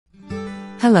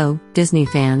Hello, Disney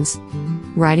fans.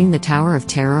 Riding the Tower of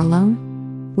Terror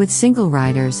alone? With single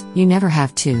riders, you never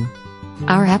have to.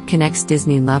 Our app connects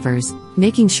Disney lovers,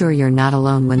 making sure you're not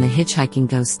alone when the hitchhiking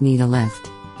ghosts need a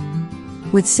lift.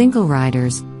 With single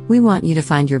riders, we want you to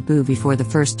find your boo before the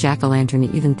first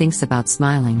jack-o'-lantern even thinks about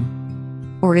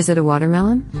smiling. Or is it a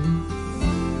watermelon?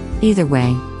 Either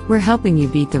way, we're helping you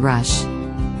beat the rush.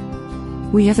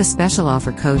 We have a special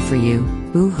offer code for you,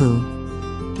 Boo-hoo.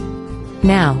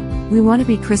 Now, we want to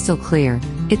be crystal clear,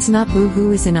 it's not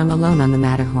Boo-hoo as in I'm alone on the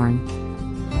Matterhorn.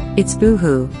 It's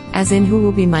Boo-hoo, as in who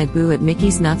will be my boo at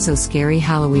Mickey's not-so-scary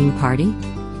Halloween party?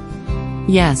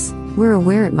 Yes, we're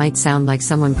aware it might sound like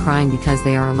someone crying because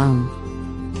they are alone.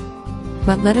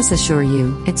 But let us assure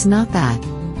you, it's not that.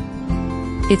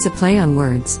 It's a play on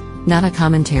words, not a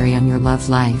commentary on your love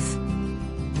life.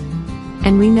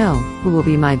 And we know, who will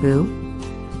be my boo?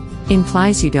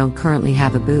 Implies you don't currently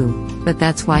have a boo, but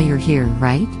that's why you're here,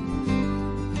 right?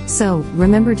 So,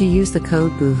 remember to use the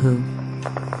code BOOHOO.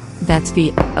 That's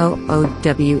BOOWHO.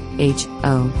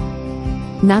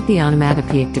 Not the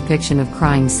onomatopoeic depiction of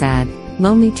crying sad,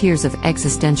 lonely tears of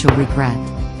existential regret.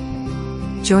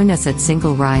 Join us at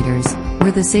Single Riders,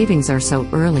 where the savings are so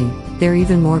early, they're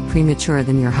even more premature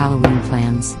than your Halloween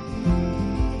plans.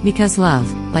 Because love,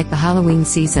 like the Halloween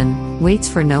season, waits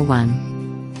for no one.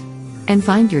 And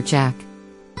find your Jack.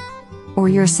 Or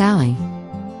your Sally.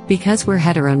 Because we're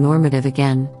heteronormative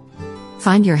again.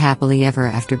 Find your happily ever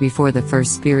after before the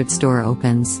first spirit store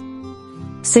opens.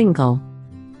 Single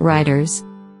Riders.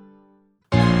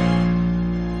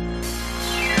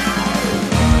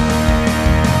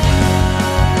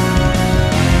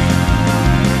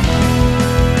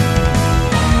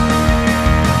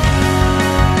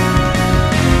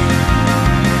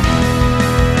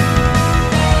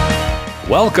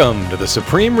 Welcome to the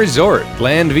Supreme Resort,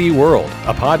 Land v. World,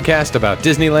 a podcast about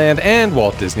Disneyland and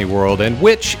Walt Disney World, and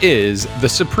which is the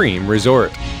Supreme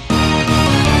Resort.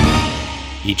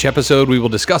 Each episode, we will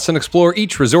discuss and explore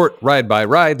each resort, ride by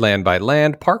ride, land by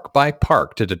land, park by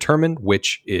park, to determine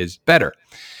which is better.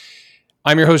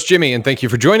 I'm your host, Jimmy, and thank you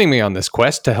for joining me on this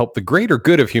quest to help the greater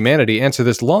good of humanity answer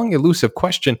this long, elusive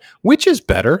question, which is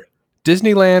better,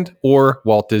 Disneyland or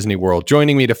Walt Disney World?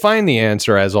 Joining me to find the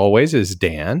answer, as always, is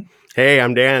Dan. Hey,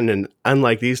 I'm Dan, and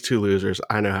unlike these two losers,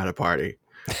 I know how to party.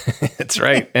 That's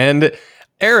right. And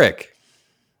Eric.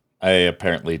 I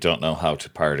apparently don't know how to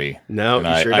party. No, and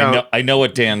you I sure don't. I know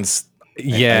what Dan's...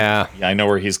 Yeah. I know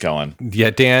where he's going.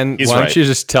 Yeah, Dan, He's why don't right. you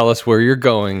just tell us where you're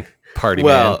going, party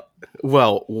man?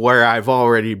 Well, where I've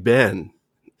already been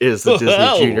is the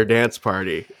Disney Junior Dance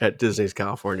Party at Disney's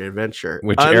California Adventure.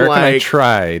 Which Eric and I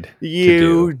tried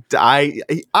to do.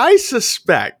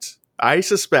 I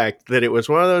suspect that it was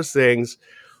one of those things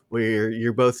where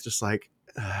you're both just like,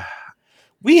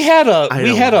 We had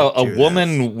a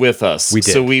woman this. with us, We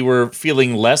did. so we were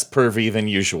feeling less pervy than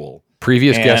usual.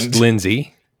 Previous And- guest,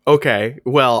 Lindsay. okay,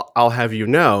 well, I'll have you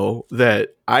know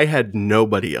that I had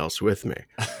nobody else with me.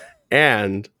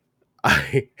 And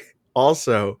I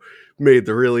also made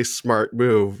the really smart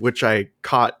move, which I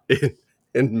caught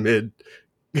in mid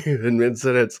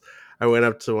sentence. I went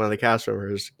up to one of the cast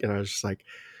members and I was just like,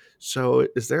 so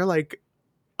is there like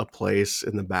a place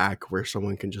in the back where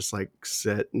someone can just like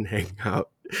sit and hang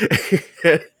out?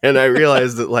 And I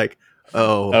realized that like,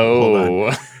 hold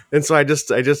on. And so I just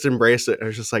embraced it. I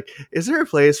was just like, is there a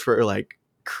place for like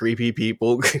creepy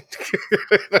people?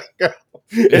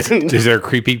 Is there a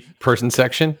creepy person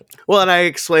section? Well, and I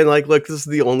explained like, look, this is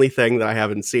the only thing that I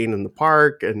haven't seen in the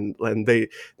park, and they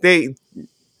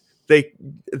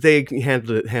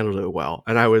handled it well.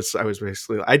 And I was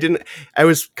basically, I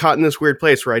was caught in this weird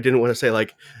place where I didn't want to say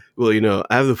like, well, you know,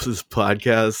 I have this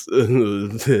podcast.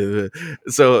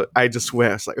 So I just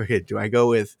went, I was like, okay, do I go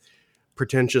with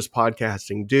pretentious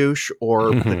podcasting douche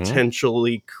or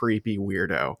potentially creepy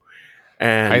weirdo?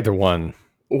 And Either one.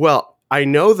 well, I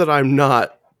know that I'm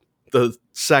not the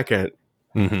second.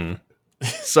 Mm-hmm.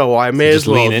 So I may as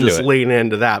well just it. lean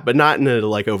into that, but not in a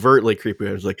like overtly creepy way.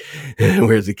 I was like,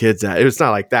 where's the kids at? It was not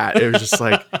like that. It was just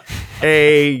like,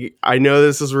 hey, I know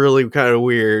this is really kind of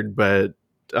weird, but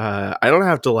I don't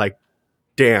have to like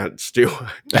dance, do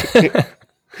I?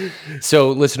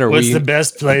 So, listener, What's the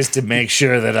best place to make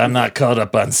sure that I'm not caught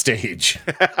up on stage?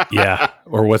 Yeah.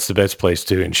 Or what's the best place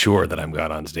to ensure that I'm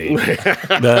got on stage?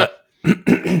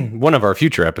 One of our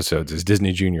future episodes is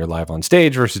Disney Junior Live on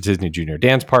Stage versus Disney Junior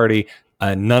Dance Party.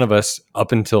 None of us,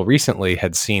 up until recently,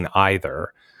 had seen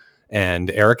either.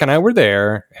 And Eric and I were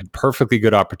there, had perfectly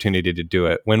good opportunity to do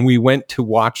it. When we went to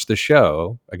watch the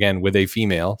show, again, with a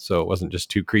female, so it wasn't just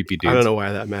two creepy dudes. I don't know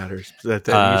why that matters. That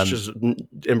you should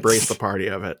just embrace the party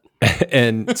of it.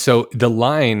 And so the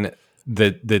line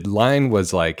the line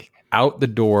was like out the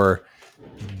door,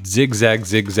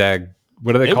 zigzag.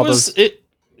 What do they call those?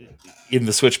 In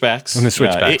the switchbacks. In the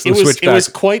switchbacks. It was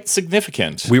quite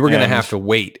significant. We were going to have to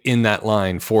wait in that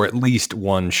line for at least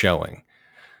one showing,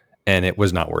 and it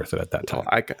was not worth it at that time.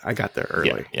 I got there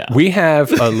early. Yeah. We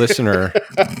have a listener.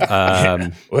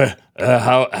 When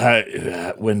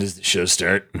does the show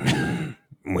start?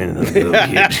 When a little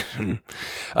kid.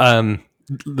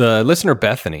 The listener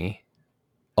Bethany,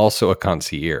 also a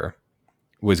concierge,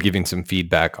 was giving some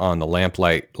feedback on the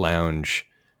Lamplight Lounge.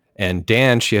 And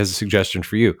Dan, she has a suggestion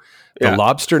for you. The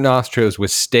lobster nachos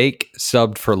with steak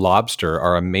subbed for lobster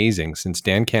are amazing. Since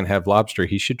Dan can't have lobster,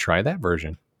 he should try that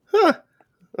version. Huh.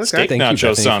 Okay. Steak Thank nachos you,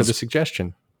 Bethany, sounds for the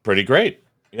suggestion. pretty great.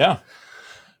 Yeah.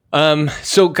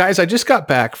 So guys, I just got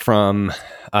back from,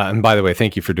 and by the way,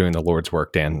 thank you for doing the Lord's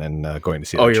work, Dan, and going to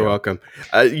see that you're show. welcome.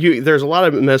 There's a lot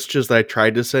of messages that I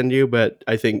tried to send you, but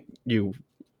I think you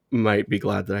might be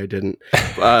glad that I didn't.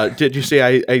 Did you see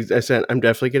I sent, I'm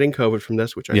definitely getting COVID from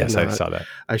this, which I Yes, did not. I saw that.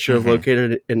 I should have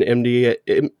located an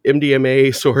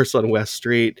MDMA source on West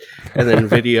Street, and then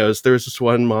videos. There was this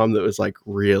one mom that was like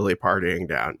really partying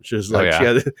down. She was like,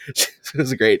 it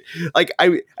was great. Like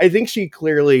I think she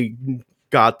clearly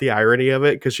got the irony of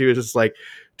it, because she was just like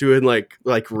doing like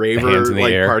raver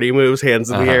like air. Party moves, hands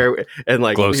in the air, and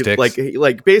like glow sticks.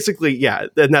 like basically, yeah.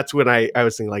 And that's when I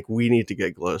was thinking like, we need to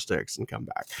get glow sticks and come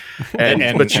back, and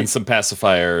some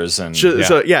pacifiers and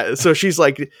so she's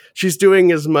like, she's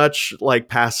doing as much like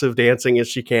passive dancing as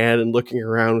she can and looking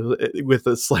around with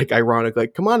this like ironic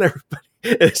like, come on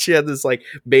everybody. And she had this like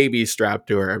baby strapped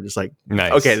to her. I'm just like,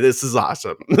 nice. Okay, this is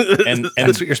awesome. and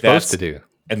that's what you're supposed to do.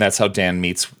 And that's how Dan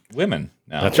meets women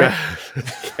now. That's right.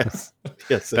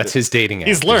 yes, that's his dating app.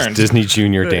 He's learned. Disney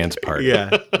Junior Dance Party.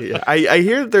 Yeah. I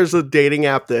hear there's a dating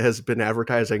app that has been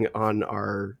advertising on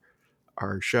our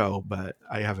show, but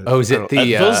I haven't. Oh, is it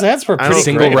the those ads were pretty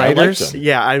single writers?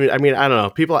 Yeah, I mean, I don't know.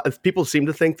 People seem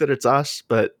to think that it's us,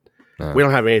 but we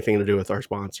don't have anything to do with our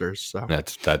sponsors. So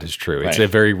that is true. Right. It's a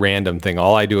very random thing.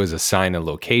 All I do is assign a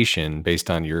location based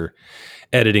on your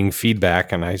editing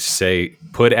feedback, and I say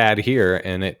put ad here,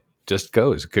 and it just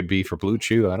goes. It could be for Blue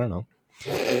Chew. I don't know.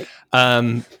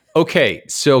 Okay,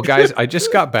 so guys, I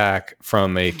just got back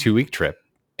from a 2-week trip,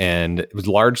 and it was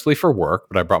largely for work,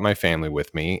 but I brought my family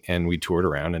with me, and we toured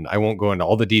around. And I won't go into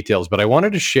all the details, but I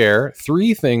wanted to share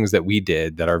 3 things that we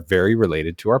did that are very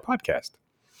related to our podcast.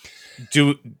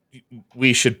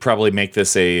 We should probably make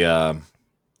this a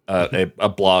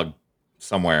blog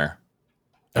somewhere.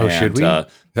 Oh, should we?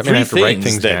 That mean I have to write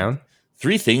things down?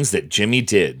 3 things that Jimmy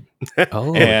did.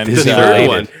 Oh, and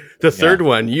the third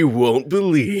one, you won't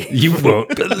believe. You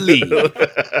won't believe.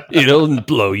 It'll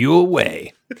blow you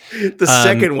away. The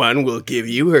second one will give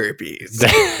you herpes.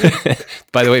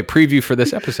 By the way, preview for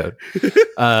this episode.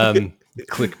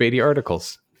 Clickbaity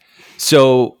articles.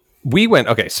 So we went,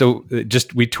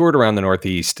 we toured around the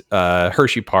Northeast,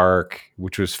 Hershey Park,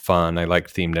 which was fun. I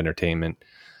liked themed entertainment.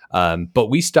 But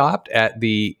we stopped at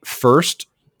the first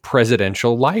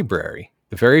presidential library.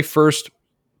 The very first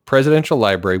presidential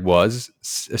library was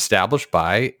established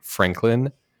by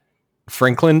Franklin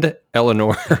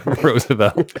Eleanor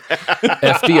Roosevelt.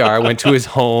 FDR went to his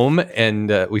home,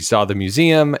 and we saw the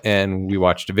museum, and we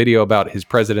watched a video about his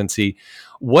presidency.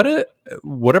 What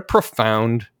a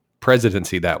profound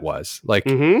presidency that was. Like,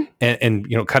 and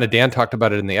you know, kind of Dan talked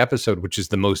about it in the episode, which is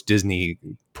the most Disney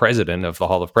president of the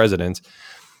Hall of Presidents.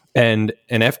 And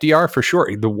FDR, for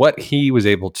sure, what he was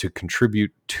able to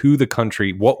contribute to the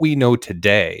country, what we know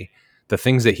today, the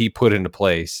things that he put into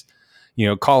place, you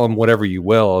know, call him whatever you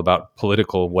will about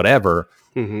political whatever.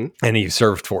 And he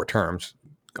served 4 terms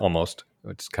almost,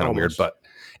 which is kind of weird. But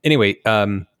anyway,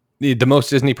 the most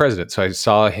Disney president. So I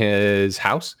saw his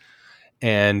house,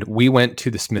 and we went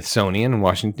to the Smithsonian in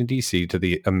Washington, D.C., to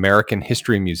the American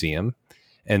History Museum.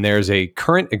 And there's a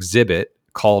current exhibit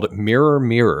called Mirror,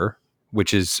 Mirror,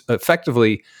 which is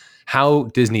effectively how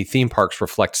Disney theme parks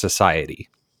reflect society.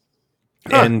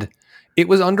 And it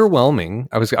was underwhelming.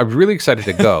 I was really excited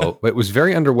to go, but it was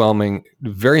very underwhelming,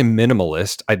 very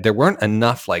minimalist. There weren't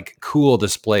enough like cool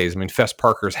displays. I mean, Fess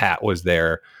Parker's hat was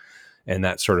there and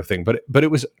that sort of thing, but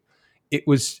it was,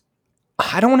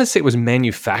 I don't want to say it was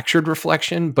manufactured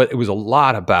reflection, but it was a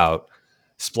lot about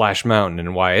Splash Mountain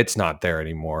and why it's not there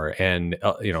anymore, and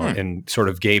and sort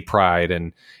of gay pride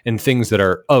and things that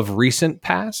are of recent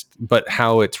past, but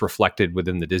how it's reflected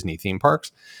within the Disney theme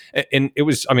parks. And it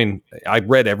was, I mean, I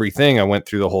read everything. I went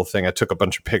through the whole thing. I took a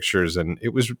bunch of pictures, and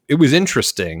it was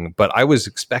interesting, but I was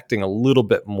expecting a little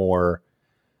bit more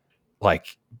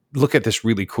like, look at this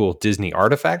really cool Disney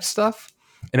artifact stuff.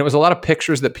 And it was a lot of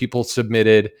pictures that people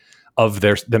submitted. of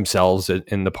themselves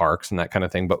in the parks and that kind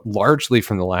of thing, but largely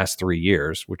from the last 3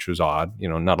 years, which was odd.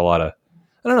 Not a lot of,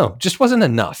 I don't know, just wasn't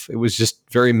enough. It was just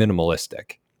very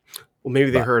minimalistic. Well,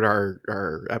 maybe they heard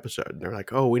our episode and they're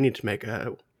like, oh, we need to make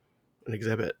an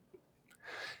exhibit.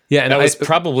 Yeah, and that was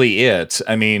probably it.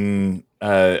 I mean,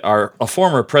 a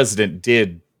former president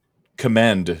did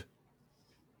commend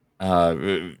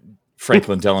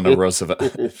Franklin Delano Roosevelt.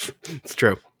 It's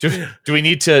true. Do we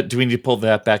need to pull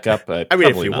that back up? I mean,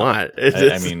 if you want.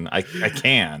 I mean, I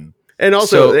can. And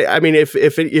also, I mean,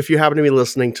 if you happen to be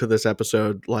listening to this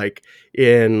episode, like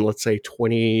in, let's say,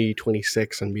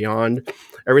 2026 and beyond,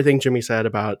 everything Jimmy said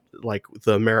about like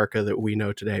the America that we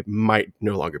know today might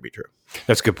no longer be true.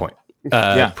 That's a good point.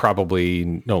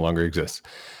 Probably no longer exists.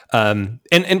 And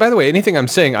by the way, anything I'm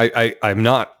saying, I'm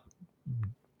not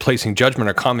placing judgment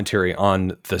or commentary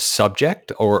on the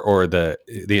subject or the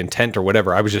intent or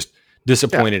whatever. I was just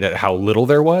disappointed at how little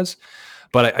there was.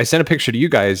 But I sent a picture to you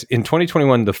guys. In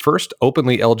 2021, the first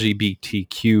openly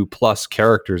LGBTQ plus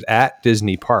characters at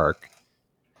Disney Park,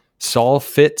 Saul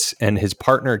Fitz and his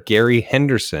partner Gary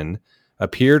Henderson,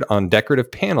 appeared on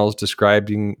decorative panels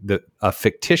describing a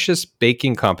fictitious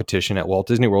baking competition at Walt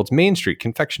Disney World's Main Street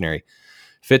Confectionery.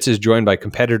 Fitz is joined by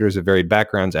competitors of varied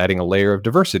backgrounds, adding a layer of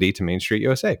diversity to Main Street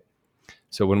USA.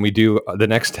 So when we do the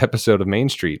next episode of Main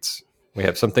Streets, we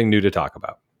have something new to talk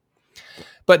about.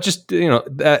 But just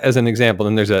that as an example,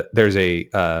 then there's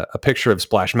a picture of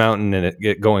Splash Mountain and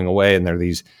it going away, and there are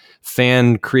these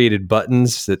fan created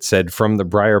buttons that said "From the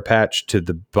Briar Patch to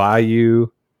the Bayou."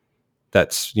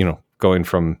 That's going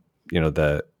from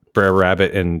the Brer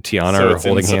Rabbit and Tiana are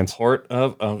holding hands. Support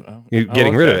of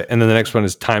getting rid of it, and then the next one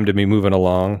is "Time to be moving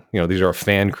along." These are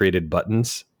fan created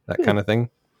buttons, that kind of thing.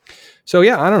 So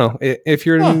yeah, I don't know if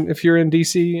you're in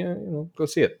DC, go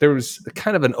see it. There was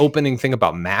kind of an opening thing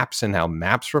about maps and how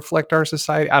maps reflect our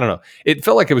society. I don't know. It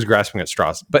felt like it was grasping at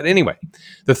straws. But anyway,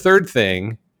 the third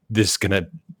thing, this is gonna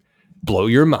blow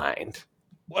your mind.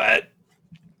 What?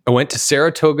 I went to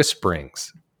Saratoga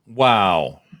Springs.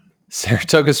 Wow.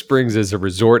 Saratoga Springs is a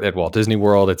resort at Walt Disney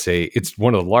World. It's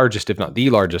one of the largest, if not the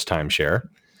largest, timeshare.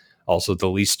 Also the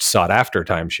least sought after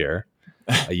timeshare.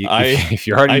 If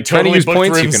you're already trying to use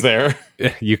points,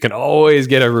 you can always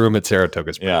get a room at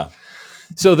Saratoga Springs. Yeah.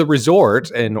 So the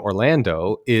resort in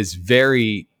Orlando is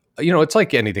very, it's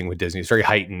like anything with Disney. It's very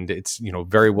heightened. It's,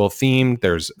 very well themed.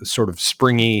 There's sort of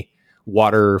springy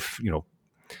water,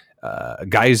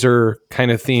 geyser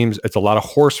kind of themes. It's a lot of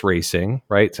horse racing,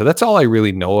 right? So that's all I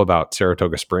really know about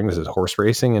Saratoga Springs is horse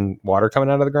racing and water coming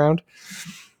out of the ground.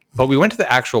 But we went to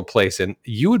the actual place, and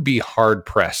you would be hard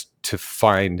pressed to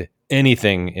find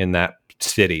anything in that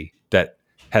city that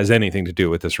has anything to do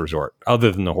with this resort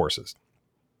other than the horses.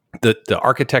 The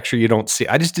architecture you don't see.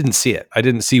 I just didn't see it. I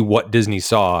didn't see what Disney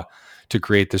saw to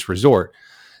create this resort.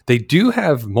 They do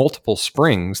have multiple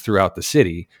springs throughout the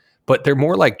city, but they're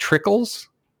more like trickles.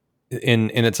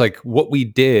 And it's like what we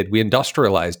did, we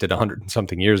industrialized it 100 and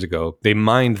something years ago. They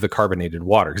mined the carbonated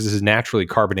water because this is naturally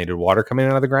carbonated water coming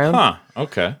out of the ground. Huh.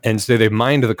 Okay. And so they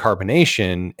mined the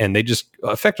carbonation and they just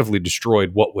effectively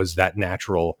destroyed what was that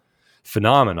natural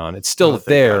phenomenon. It's still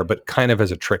there, but kind of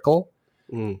as a trickle.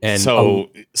 Mm. And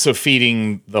so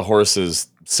feeding the horses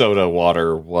soda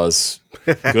water was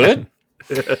good?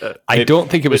 I don't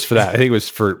think it was for that. I think it was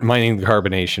for mining the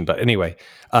carbonation. But anyway,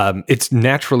 it's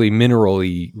naturally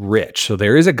minerally rich. So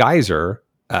there is a geyser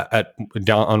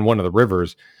down on one of the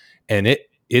rivers, and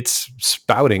it's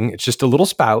spouting. It's just a little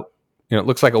spout. It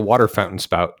looks like a water fountain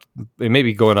spout. It may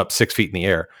be going up 6 feet in the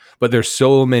air, but there's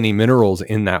so many minerals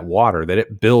in that water that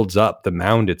it builds up the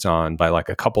mound it's on by like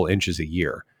a couple inches a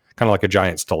year, kind of like a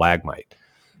giant stalagmite.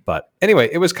 But anyway,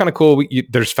 it was kind of cool.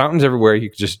 There's fountains everywhere.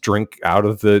 You could just drink out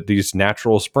of these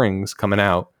natural springs coming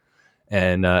out.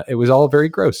 And it was all very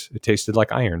gross. It tasted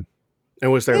like iron.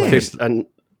 And was there like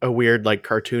a weird, like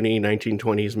cartoony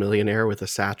 1920s millionaire with a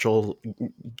satchel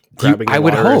grabbing the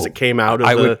water as it came out of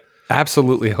I would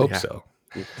absolutely hope so.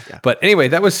 Yeah. But anyway,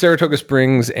 that was Saratoga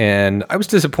Springs, and I was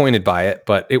disappointed by it,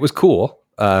 but it was cool.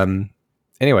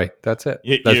 Anyway, that's it.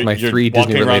 That's my three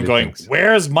Disney-related things.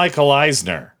 Where's Michael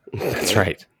Eisner? That's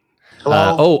right.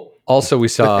 Also, we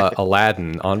saw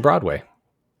Aladdin on Broadway.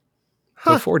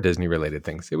 So 4 Disney-related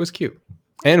things. It was cute.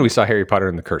 And we saw Harry Potter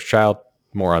and the Cursed Child.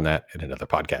 More on that in another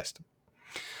podcast.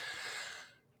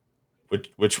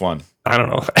 Which one? I don't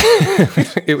know.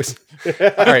 It was...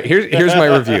 All right, here's my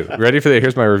review. Ready for that?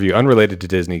 Here's my review. Unrelated to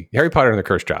Disney. Harry Potter and the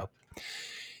Cursed Child.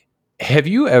 Have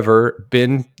you ever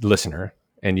been, listener,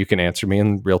 and you can answer me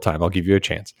in real time. I'll give you a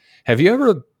chance. Have you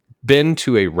ever been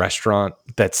to a restaurant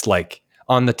that's like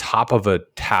on the top of a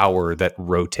tower that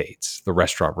rotates? The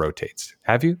restaurant rotates.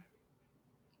 Have you?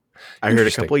 I heard a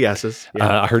Interesting. couple yeses.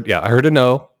 Yeah. I heard a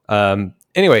no.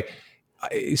 Anyway,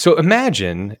 so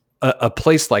imagine a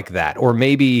place like that, or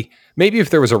maybe if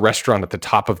there was a restaurant at the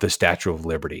top of the Statue of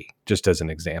Liberty, just as an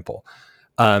example.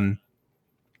 The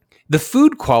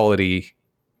food quality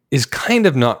is kind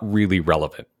of not really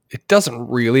relevant. It doesn't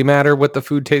really matter what the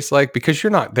food tastes like because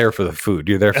you're not there for the food.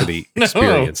 You're there for the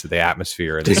experience, the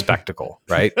atmosphere, and the spectacle,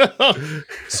 right?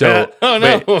 So,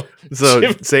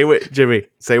 So say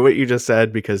what you just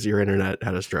said because your internet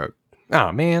had a stroke.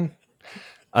 Oh man,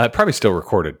 probably still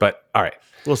recorded, but all right,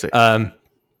 We'll see.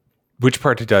 Which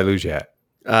part did I lose you at?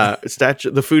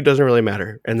 The food doesn't really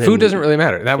matter, and then Food doesn't really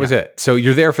matter. That was it. So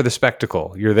you're there for the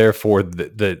spectacle. You're there for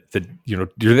the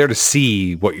you're there to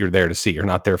see what you're there to see. You're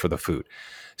not there for the food.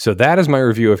 So that is my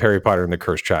review of Harry Potter and the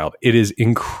Cursed Child. It is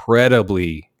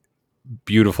incredibly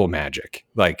beautiful magic.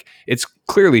 Like, it's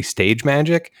clearly stage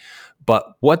magic,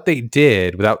 but what they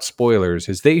did, without spoilers,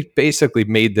 is they basically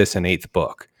made this an 8th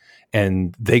book.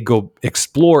 And they go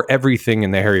explore everything in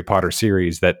the Harry Potter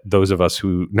series that those of us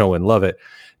who know and love it,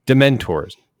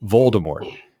 Dementors,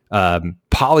 Voldemort,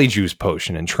 Polyjuice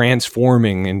potion and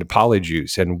transforming into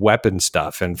Polyjuice and weapon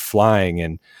stuff and flying.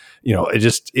 And,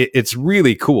 it's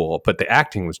really cool, but the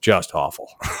acting was just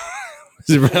awful.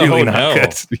 It's really not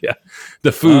good. Yeah.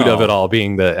 The food of it all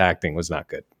being the acting was not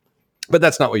good, but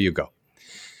that's not where you go.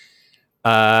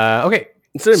 Okay.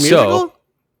 Is it a musical?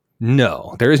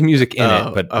 No, there is music in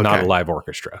it, but not a live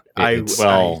orchestra. I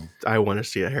want to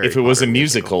see a Harry If it was Potter a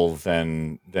musical,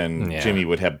 then Jimmy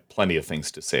would have plenty of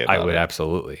things to say about it. I would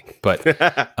absolutely. But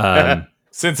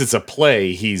since it's a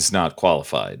play, he's not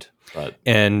qualified.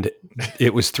 And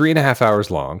it was 3.5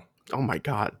 hours long. Oh my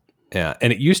God. Yeah.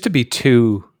 And it used to be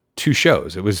two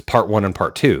shows. It was part 1 and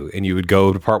part 2. And you would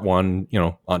go to part 1,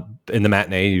 in the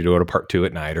matinee, you'd go to part 2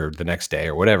 at night or the next day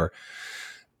or whatever.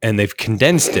 And they've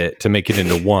condensed it to make it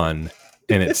into one,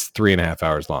 and it's 3.5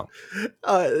 hours long.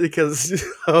 Because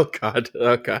oh god,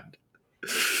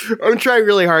 I'm trying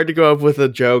really hard to go up with a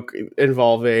joke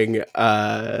involving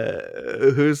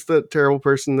who's the terrible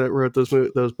person that wrote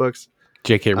those books?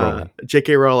 J.K. Rowling.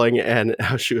 J.K. Rowling, and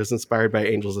how she was inspired by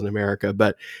Angels in America,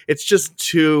 but it's just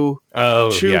too bumpy.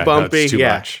 No, it's too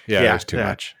much. Yeah, it's too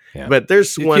much. Yeah. But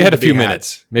there's one. You had a few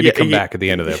minutes. Maybe come back at the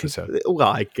end of the episode. Well,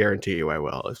 I guarantee you I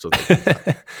will.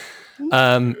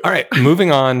 All right,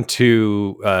 moving on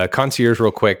to Concierge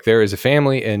real quick. There is a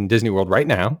family in Disney World right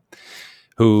now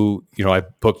who, I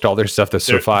booked all their stuff. The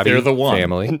Sofati they're the one.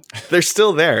 family. They're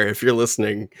still there if you're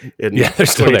listening in they're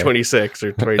still 2026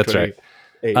 or 2028. That's right.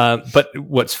 But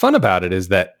what's fun about it is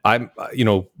that I'm,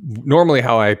 normally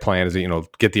how I plan is,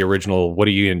 get the original, what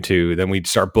are you into? Then we'd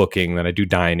start booking, then I do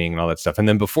dining and all that stuff. And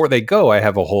then before they go, I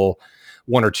have a whole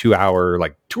 1 or 2 hour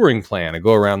like touring plan. I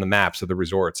go around the maps of the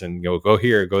resorts and go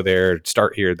here, go there,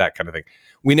 start here, that kind of thing.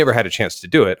 We never had a chance to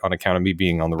do it on account of me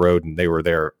being on the road and they were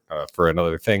there for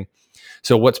another thing.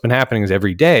 So what's been happening is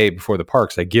every day before the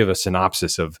parks, I give a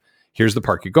synopsis of, here's the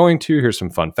park you're going to, here's some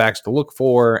fun facts to look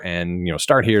for, and,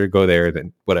 start here, go there,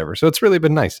 then whatever. So it's really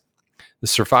been nice. The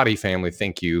Sofati family,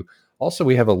 thank you. Also,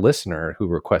 we have a listener who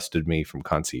requested me from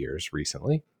Concierge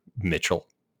recently, Mitchell.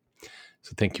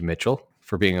 So thank you, Mitchell,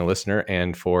 for being a listener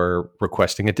and for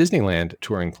requesting a Disneyland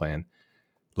touring plan.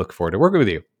 Look forward to working with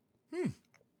you.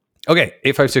 Okay,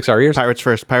 856 our ears. Pirates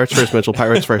first, Mitchell.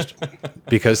 Pirates first.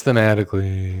 Because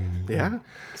thematically. Yeah.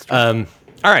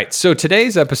 All right, so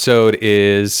today's episode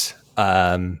is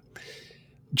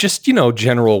just,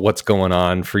 general what's going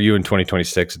on for you in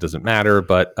 2026. It doesn't matter,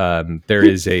 but there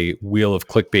is a wheel of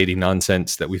clickbaity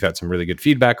nonsense that we've had some really good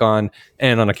feedback on.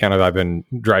 And on account of I've been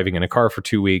driving in a car for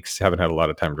 2 weeks, haven't had a lot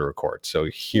of time to record. So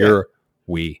here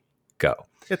we go.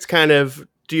 It's kind of,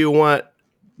 do you want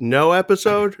no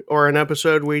episode or an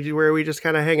episode where we just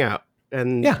kind of hang out?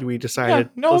 And we decided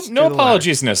no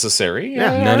apologies necessary.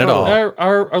 None at all.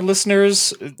 Our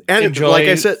listeners and enjoy like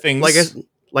I said, things.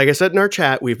 Like I said in our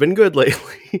chat, we've been good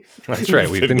lately. That's right.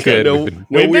 We've been good.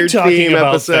 No weird talking theme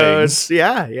about episodes. Things.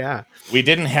 Yeah. We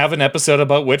didn't have an episode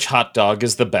about which hot dog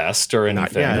is the best or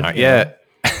anything. Not yet.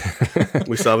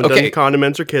 We still haven't done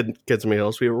condiments or kids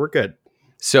meals. We're good.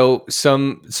 So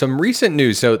some recent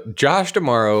news. So Josh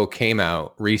D'Amaro came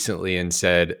out recently and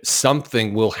said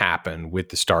something will happen with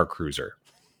the Star Cruiser.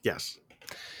 Yes.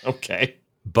 Okay.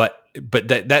 But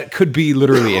that could be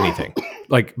literally anything.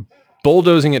 Like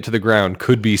bulldozing it to the ground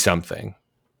could be something.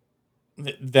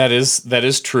 That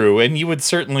is true, and you would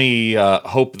certainly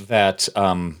hope that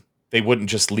they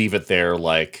wouldn't just leave it there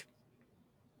like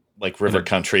River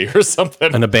Country or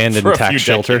something. An abandoned tax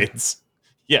shelter. Decades.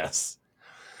 Yes.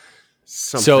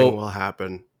 Something will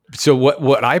happen. So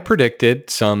what I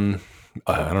predicted I don't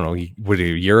know, a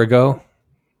year ago?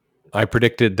 I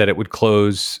predicted that it would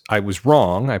close. I was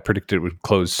wrong. I predicted it would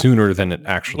close sooner than it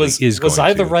actually is going to. Was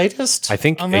I the rightest? I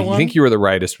think on that one? think you were the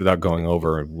rightest without going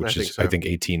over, which I is think so. I think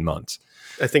 18 months.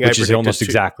 I think which I is almost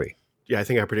exactly. Yeah, I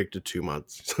think I predicted 2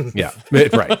 months. Yeah,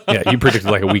 right. Yeah, you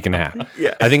predicted like a week and a half.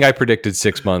 Yeah. I think I predicted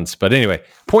 6 months. But anyway,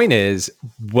 point is,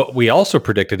 what we also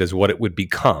predicted is what it would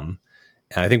become.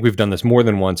 And I think we've done this more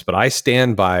than once, but I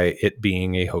stand by it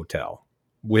being a hotel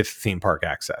with theme park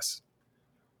access,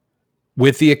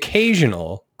 with the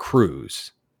occasional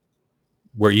cruise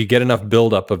where you get enough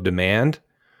buildup of demand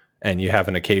and you have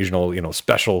an occasional,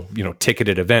 special,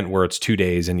 ticketed event where it's 2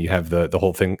 days and you have the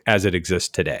whole thing as it exists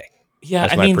today. Yeah,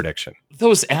 that's my prediction.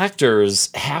 Those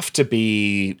actors have to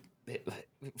be,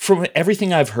 from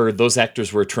everything I've heard, those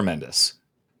actors were tremendous.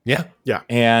 Yeah. Yeah.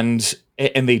 And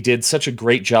they did such a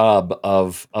great job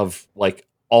of like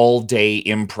all day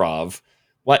improv.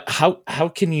 How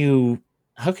can you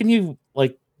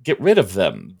like get rid of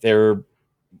them?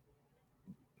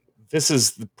 This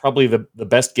is probably the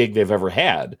best gig they've ever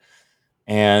had.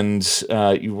 And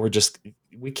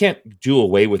we can't do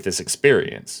away with this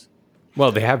experience.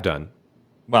 Well, they have done.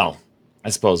 Well,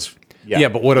 I suppose. Yeah,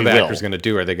 but what are the actors going to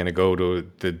do? Are they going to go to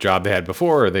the job they had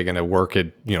before? Or are they going to work at,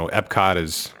 Epcot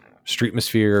as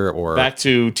Streetmosphere or back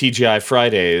to TGI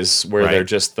Fridays where they're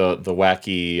just the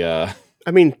wacky.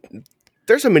 I mean,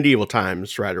 there's a medieval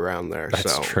times right around there.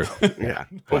 That's so true. Yeah.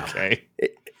 Okay.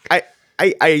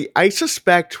 I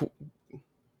suspect.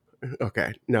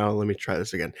 Okay, no, let me try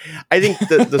this again. I think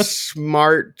the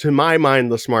smart, to my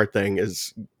mind, the smart thing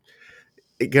is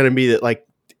going to be that, like,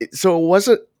 so it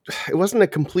wasn't a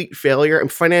complete failure,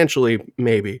 and financially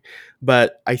maybe,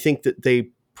 but I think that they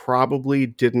probably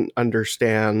didn't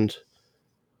understand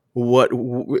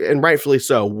and rightfully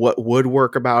so, what would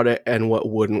work about it and what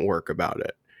wouldn't work about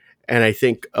it. And I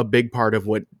think a big part of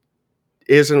what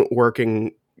wasn't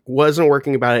working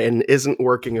about it and isn't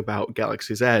working about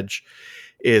Galaxy's Edge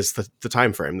is the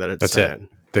time frame that it's set in.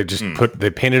 They just they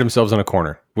painted themselves in a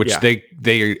corner, which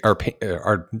they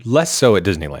are less so at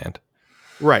Disneyland.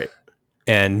 Right.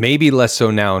 And maybe less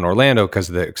so now in Orlando because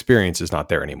the experience is not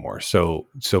there anymore. So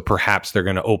perhaps they're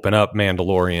going to open up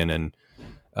Mandalorian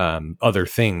and other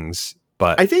things.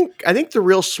 But I think the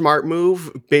real smart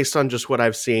move, based on just what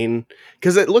I've seen,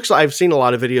 because I've seen a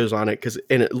lot of videos on it,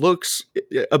 and it looks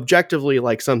objectively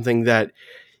like something that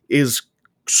is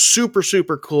super,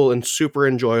 super cool and super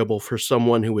enjoyable for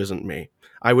someone who isn't me.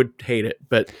 I would hate it,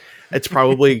 but it's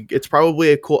probably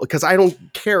a cool, because I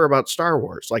don't care about Star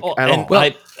Wars at all.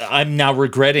 Well, I'm now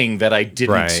regretting that I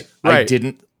didn't. I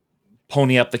didn't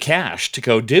pony up the cash to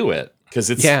go do it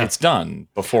because it's done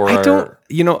before. I don't.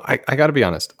 I got to be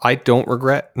honest. I don't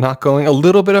regret not going. A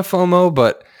little bit of FOMO,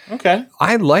 but okay.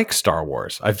 I like Star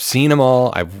Wars. I've seen them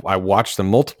all. I watched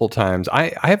them multiple times.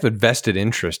 I have a vested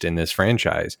interest in this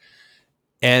franchise,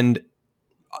 and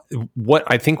what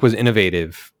I think was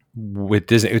innovative with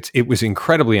Disney, it was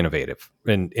incredibly innovative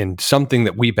and something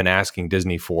that we've been asking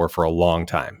Disney for a long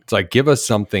time. It's like, give us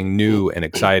something new and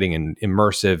exciting and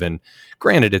immersive. And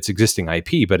granted, it's existing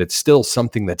IP, but it's still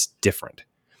something that's different.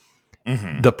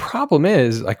 Mm-hmm. The problem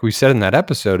is, like we said in that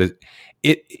episode,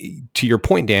 is to your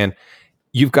point, Dan,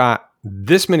 you've got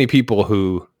this many people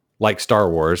who like Star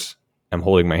Wars. I'm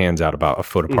holding my hands out about a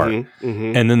foot apart. Mm-hmm,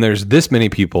 mm-hmm. And then there's this many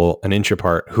people an inch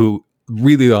apart who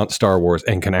really want Star Wars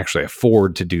and can actually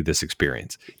afford to do this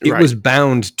experience. It was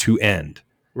bound to end.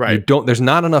 Right. There's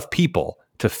not enough people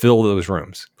to fill those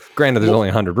rooms. Granted, there's only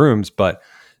 100 rooms, but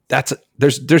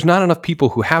there's not enough people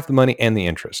who have the money and the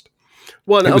interest.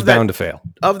 Well, it was bound to fail.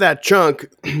 Of that chunk,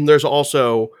 there's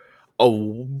also a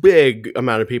big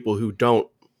amount of people who don't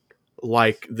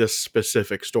like this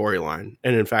specific storyline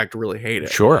and in fact really hate it.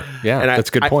 Sure. Yeah, and that's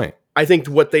a good point. I think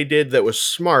what they did that was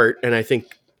smart, and I think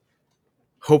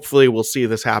hopefully we'll see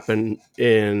this happen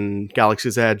in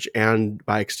Galaxy's Edge and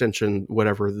by extension,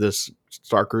 whatever this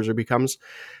Star Cruiser becomes,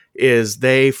 is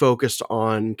they focused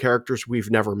on characters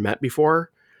we've never met before.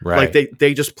 Right. Like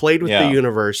they just played with the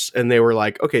universe and they were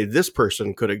like, okay, this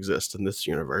person could exist in this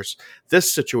universe.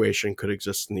 This situation could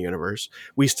exist in the universe.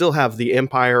 We still have the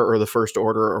Empire or the First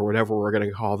Order or whatever we're going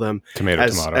to call them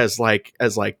as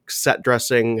set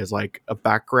dressing, as like a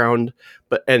background,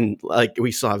 and like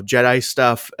we still have Jedi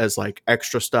stuff as like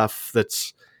extra stuff.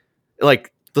 That's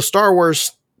like the Star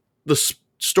Wars, the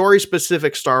story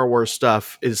specific Star Wars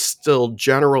stuff is still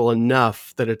general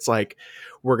enough that it's like,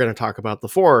 we're going to talk about the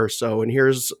Force. So, and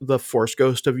here's the Force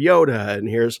Ghost of Yoda, and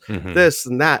here's this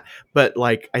and that. But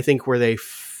like, I think where they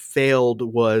failed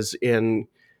was in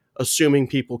assuming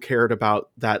people cared about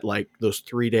that, like those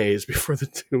 3 days before the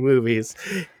two movies.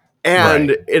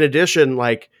 And in addition,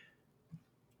 like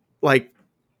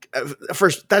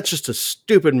first, that's just a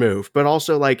stupid move, but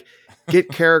also like get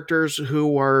characters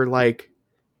who are like,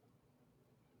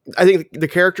 I think the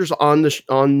characters on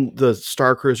the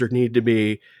Star Cruiser need to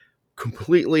be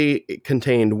completely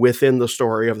contained within the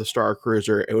story of the Star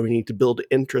Cruiser, and we need to build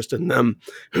interest in them.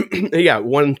 Yeah,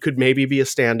 one could maybe be a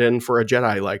stand-in for a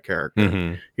Jedi-like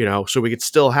character, so we could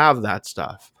still have that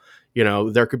stuff.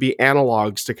 There could be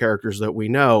analogs to characters that we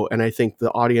know, and I think the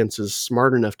audience is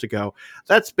smart enough to go,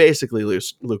 that's basically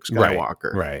Luke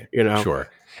Skywalker. Right. Sure.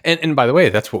 And by the way,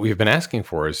 that's what we've been asking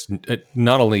for, is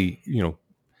not only,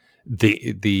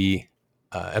 the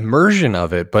immersion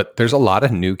of it, but there's a lot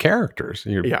of new characters.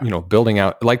 You're building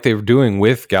out like they were doing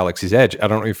with Galaxy's Edge. I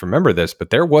don't know if you remember this,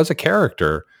 but there was a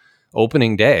character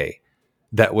opening day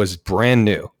that was brand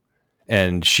new,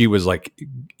 and she was like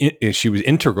she was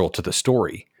integral to the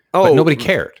story. But nobody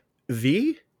cared.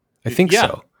 I think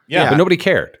so. Yeah, but nobody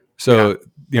cared. So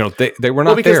they were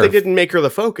not because there. They didn't make her the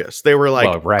focus. They were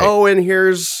like, right. Oh, and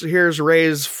here's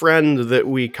Rey's friend that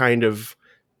we kind of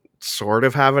sort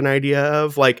of have an idea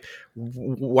of. Like,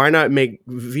 why not make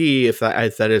V, if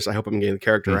that is, I hope I'm getting the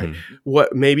character right.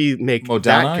 What maybe make Modana,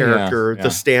 that character the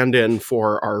stand-in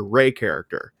for our Rey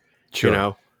character.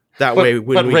 Sure. That way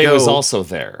when we Rey go, was also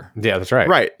there. Yeah, that's right.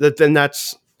 Right. Then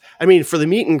that's, I mean, for the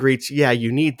meet and greets,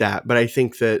 you need that. But I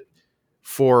think that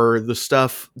for the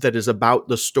stuff that is about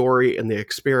the story and the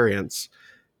experience,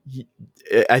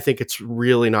 I think it's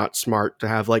really not smart to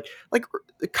have like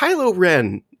Kylo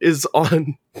Ren is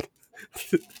on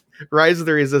Rise of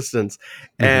the Resistance.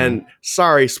 And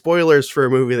sorry, spoilers for a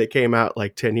movie that came out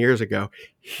like 10 years ago.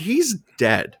 He's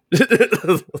dead.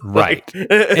 Right.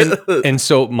 And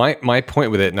so my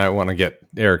point with it, and I want to get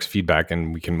Eric's feedback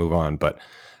and we can move on, but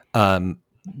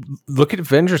look at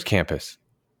Avengers Campus.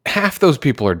 Half those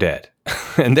people are dead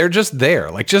and they're just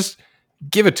there. Like, just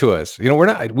give it to us. We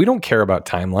don't care about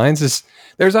timelines.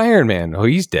 There's Iron Man. Oh,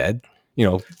 he's dead.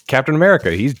 Captain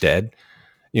America, he's dead.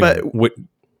 I don't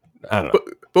know.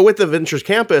 But with the Avengers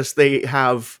Campus, they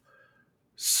have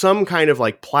some kind of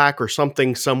like plaque or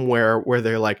something somewhere where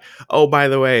they're like, oh, by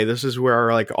the way, this is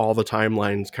where like all the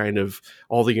timelines kind of,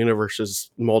 all the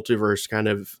universes, multiverse kind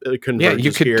of converges. Yeah,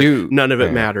 you could here. None of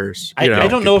it matters. I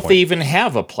don't know if they even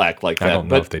have a plaque like that. I don't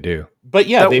know if they do. But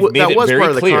yeah, they've made it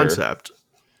very clear. The concept.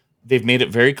 They've made it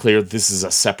very clear this is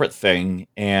a separate thing.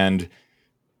 And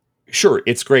sure,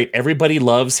 it's great. Everybody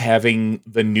loves having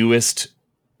the newest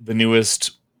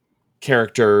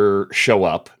character show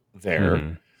up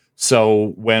there.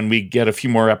 So when we get a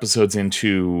few more episodes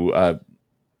into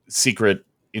Secret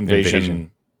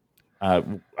Invasion.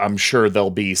 I'm sure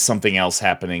there'll be something else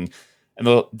happening,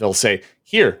 and they'll say,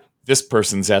 "Here, this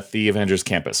person's at the Avengers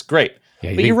Campus." Great,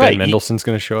 yeah, but you're Ben right. Mendelsohn's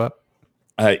going to show up.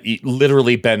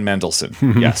 Literally Ben Mendelsohn,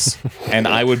 yes, and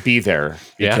I would be there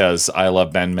because I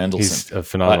love Ben Mendelsohn. He's a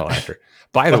phenomenal actor.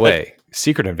 By the way,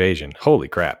 Secret Invasion. Holy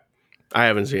crap! I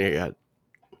haven't seen it yet.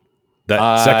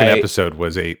 That second episode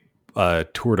was a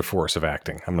tour de force of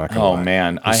acting. I'm not going to lie. Oh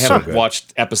man, I haven't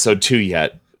watched episode 2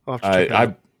 yet.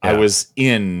 I was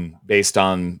in based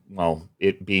on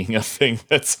it being a thing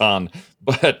that's on,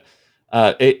 but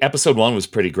episode 1 was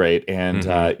pretty great, and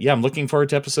I'm looking forward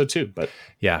to episode 2. But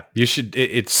yeah, you should.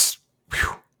 It's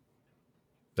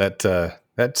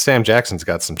that Sam Jackson's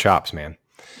got some chops, man.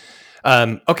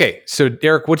 Okay, so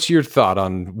Derek, what's your thought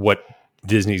on what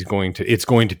Disney's going to? It's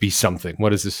going to be something.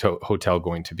 What is this hotel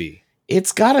going to be?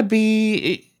 It's got to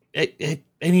be. I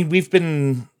mean, we've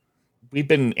been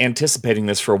anticipating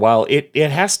this for a while. It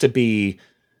has to be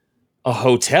a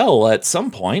hotel at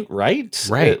some point, right?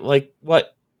 Right. Like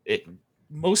what?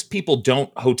 Most people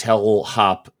don't hotel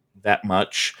hop that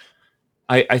much.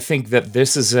 I think that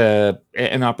this is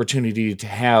an opportunity to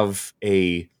have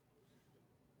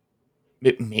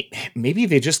maybe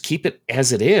they just keep it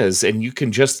as it is, and you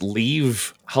can just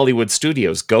leave Hollywood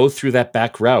Studios, go through that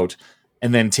back route,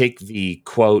 and then take the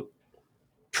quote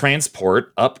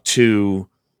transport up to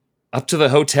the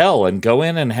hotel and go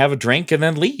in and have a drink and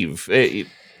then leave.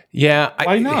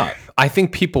 Why not? I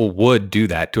think people would do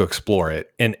that to explore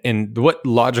it. And what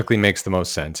logically makes the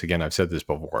most sense, again, I've said this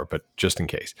before, but just in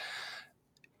case,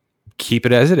 keep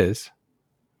it as it is.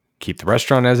 Keep the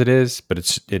restaurant as it is, but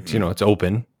it's it's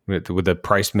open with the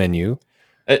price menu.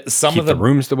 Keep the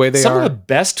rooms the way they are. Some of the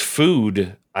best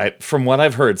food, from what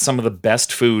I've heard, some of the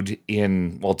best food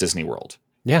in Walt Disney World.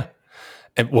 Yeah.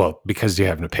 And, because you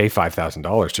have to pay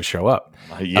 $5,000 to show up.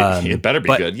 It better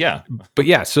be good, yeah. But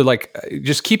yeah, so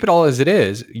just keep it all as it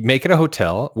is. Make it a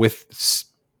hotel with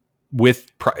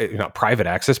not private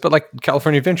access, but like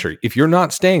California Adventure. If you're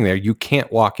not staying there, you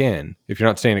can't walk in. If you're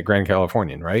not staying at Grand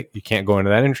Californian, right? You can't go into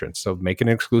that entrance. So make an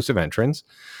exclusive entrance.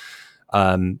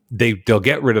 they'll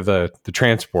get rid of the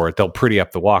transport. They'll pretty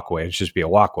up the walkway. It's just be a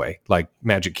walkway like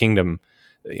Magic Kingdom.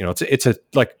 You know, it's a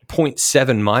like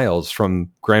 0.7 miles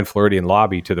from Grand Floridian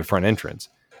lobby to the front entrance.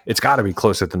 It's got to be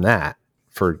closer than that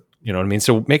for, you know what I mean?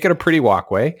 So make it a pretty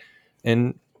walkway,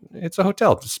 and it's a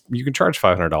hotel. You can charge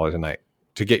 $500 a night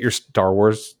to get your Star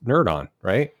Wars nerd on,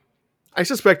 right? I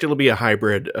suspect it'll be a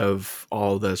hybrid of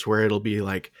all of this, where it'll be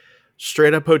like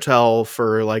straight up hotel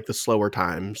for like the slower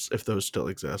times, if those still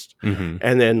exist. Mm-hmm.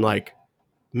 And then like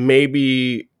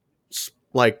maybe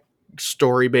like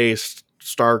story based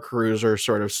Star Cruiser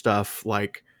sort of stuff,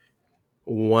 like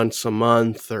once a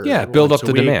month or build once up a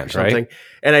the week demand, or something. right?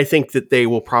 And I think that they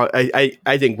will probably,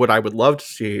 I think what I would love to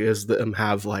see is them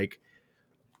have like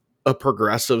a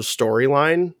progressive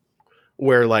storyline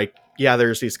where like, yeah,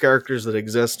 there's these characters that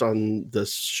exist on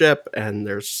this ship, and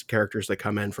there's characters that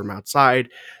come in from outside.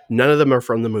 None of them are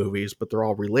from the movies, but they're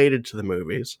all related to the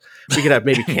movies. We could have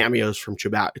maybe cameos from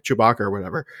Chewbacca or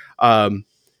whatever.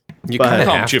 You But- kind of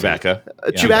Call him have to.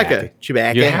 Chewbacca.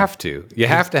 Chewbacca. You have to. You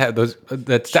have to have those.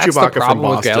 That's the Chewbacca from problem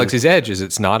with Boston. Galaxy's Edge is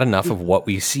it's not enough of what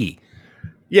we see.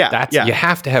 Yeah. You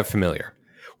have to have familiar.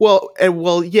 Well,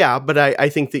 yeah, but I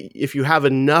think that if you have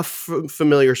enough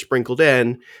familiar sprinkled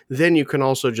in, then you can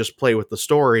also just play with the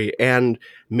story and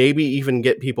maybe even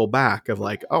get people back of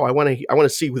like, oh, I want to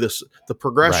see the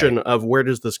progression of where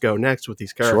does this go next with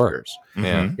these characters.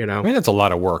 Yeah. You know, I mean, it's a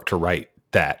lot of work to write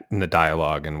that in the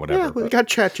dialogue and whatever. yeah, we got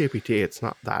ChatGPT. It's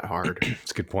not that hard.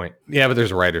 It's a good point. Yeah, but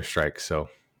there's a writer's strike, so.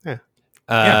 Yeah.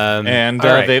 And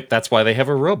all right. that's why they have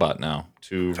a robot now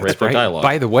to write their Right. dialogue.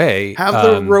 By the way, Have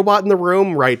the robot in the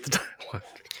room write the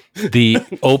dialogue. the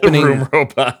opening Room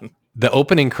robot. the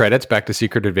opening credits back to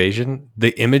Secret Invasion,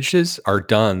 the images are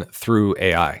done through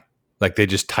AI. Like they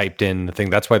just typed in the thing.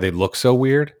 That's why they look so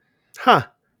weird. Huh.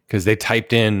 Because they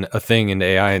typed in a thing into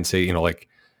AI and say, you know, like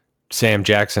Sam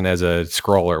Jackson as a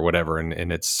Skrull or whatever,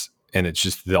 and it's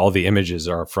just all the images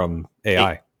are from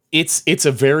AI. It's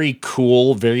a very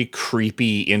cool, very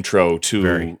creepy intro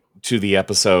to the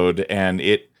episode, and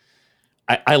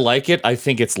I like it. I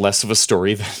think it's less of a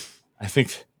story than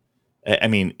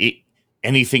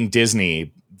anything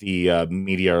Disney, the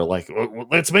media are like, well,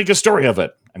 let's make a story of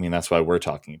it. I mean, that's why we're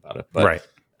talking about it. But, Right.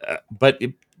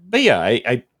 But yeah,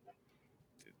 I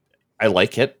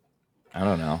like it. I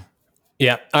don't know.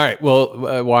 Yeah. All right.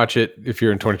 Well, watch it. If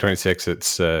you're in 2026,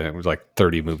 it was like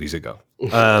 30 movies ago.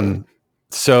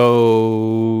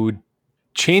 So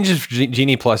changes for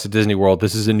Genie Plus at Disney World.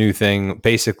 This is a new thing.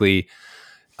 Basically,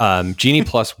 Genie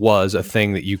Plus was a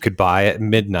thing that you could buy at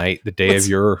midnight the day of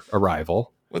your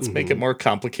arrival. Let's make it more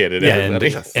complicated, Yeah,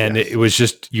 everybody. and it was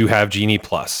just, you have Genie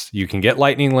Plus. You can get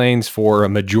lightning lanes for a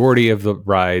majority of the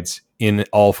rides in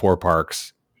all 4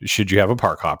 parks, should you have a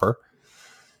park hopper.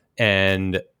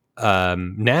 And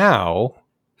now,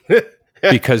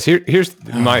 because here's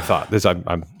my thought.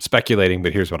 I'm speculating,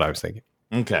 but here's what I was thinking.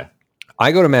 Okay.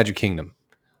 I go to Magic Kingdom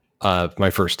my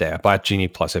first day. I bought Genie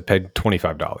Plus. I paid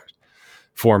 $25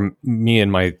 for me and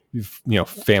my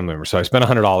family members. So I spent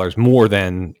 $100 more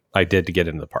than I did to get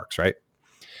into the parks, right?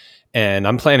 And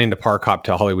I'm planning to park hop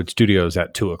to Hollywood Studios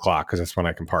at 2:00 because that's when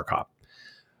I can park hop.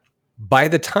 By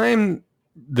the time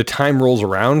the time rolls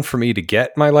around for me to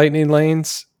get my lightning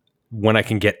lanes, when I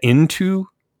can get into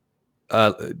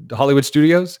Hollywood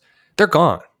Studios, they're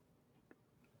gone.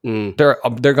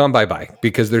 They're gone bye-bye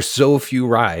because there's so few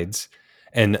rides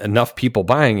and enough people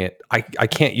buying it. I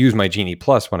can't use my Genie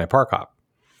Plus when I park hop.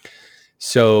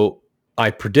 So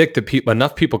I predict that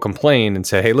enough people complain and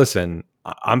say, hey, listen,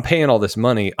 I'm paying all this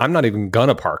money. I'm not even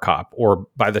gonna park hop, or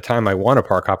by the time I want to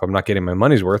park hop, I'm not getting my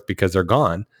money's worth because they're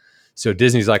gone. So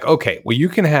Disney's like, okay, well, you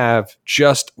can have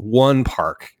just one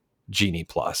park Genie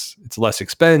Plus. It's less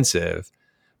expensive,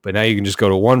 but now you can just go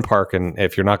to one park, and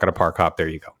if you're not going to park hop, there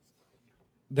you go.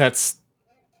 That's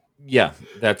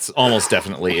almost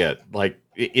definitely it. Like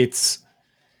it's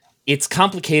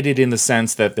complicated in the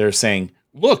sense that they're saying,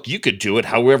 look, you could do it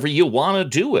however you want to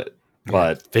do it,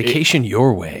 but Vacation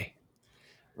your way.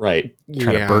 Right.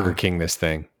 Trying to Burger King this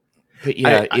thing. But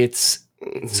yeah, it's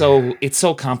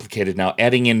so complicated now,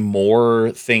 adding in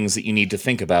more things that you need to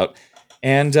think about.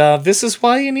 And this is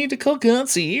why you need to call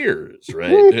concierge,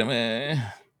 right?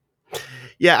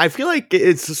 Yeah, I feel like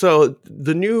it's so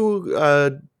the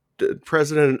new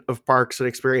president of Parks and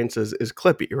Experiences is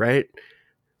Clippy, right?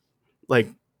 Like,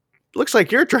 looks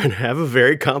like you're trying to have a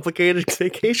very complicated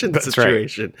vacation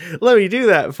situation. Right. Let me do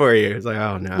that for you. It's like,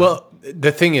 oh no. Well,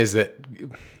 the thing is that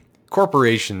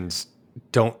corporations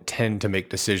don't tend to make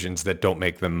decisions that don't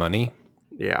make them money.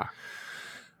 Yeah.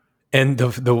 And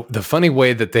the funny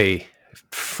way that they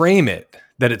frame it,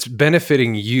 that it's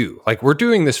benefiting you. Like, we're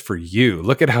doing this for you.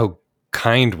 Look at how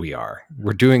kind we are.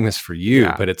 We're doing this for you,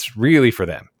 Yeah. but it's really for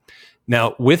them.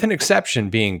 Now, with an exception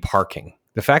being parking,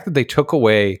 the fact that they took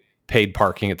away paid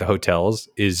parking at the hotels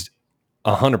is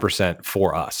 100%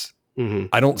 for us. Mm-hmm.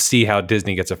 I don't see how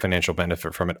Disney gets a financial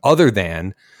benefit from it other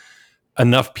than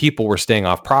enough people were staying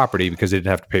off property because they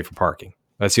didn't have to pay for parking.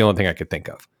 That's the only thing I could think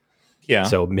of. Yeah.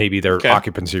 So maybe their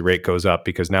occupancy rate goes up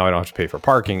because now I don't have to pay for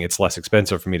parking. It's less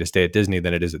expensive for me to stay at Disney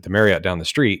than it is at the Marriott down the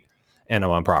street, and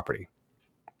I'm on property.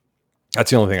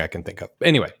 That's the only thing I can think of.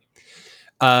 Anyway,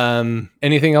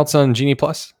 anything else on Genie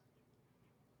Plus?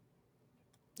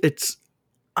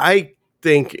 I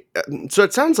think, so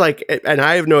it sounds like, and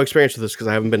I have no experience with this because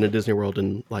I haven't been to Disney World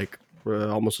in like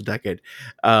almost a decade.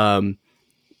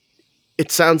 It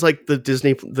sounds like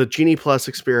the Genie Plus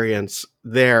experience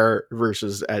there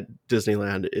versus at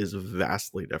Disneyland is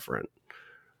vastly different.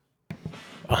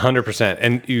 100%.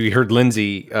 And you heard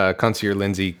Lindsay, Concierge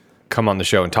Lindsay, come on the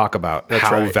show and talk about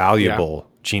how valuable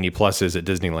Genie Plus is at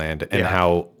Disneyland and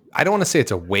how, I don't want to say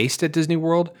it's a waste at Disney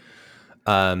World,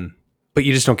 but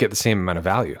you just don't get the same amount of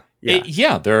value.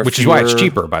 There are which is why it's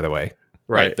cheaper, by the way.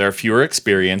 Right. There are fewer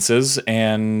experiences,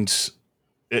 and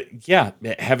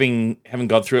having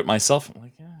gone through it myself, I'm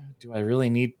like, do I really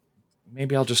need?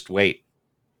 Maybe I'll just wait.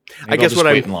 I guess what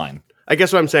wait in line. I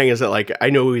guess what I'm saying is that, like, I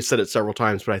know we said it several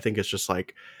times, but I think it's just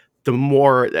like the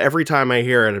more every time I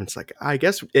hear it, I'm just like, I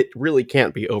guess it really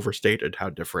can't be overstated how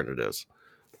different it is.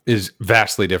 Is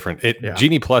vastly different.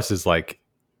 Genie Plus is like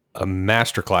a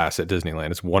masterclass at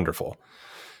Disneyland. It's wonderful.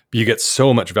 You get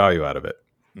so much value out of it.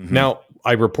 Mm-hmm. Now,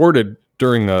 I reported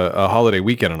during the holiday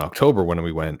weekend in October when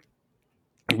we went,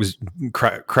 it was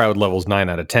crowd levels 9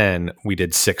 out of 10. We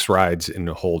did 6 rides in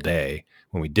a whole day.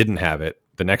 When we didn't have it,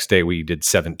 the next day we did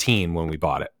 17 when we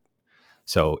bought it.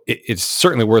 So it's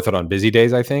certainly worth it on busy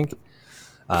days, I think.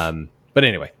 But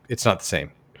anyway, it's not the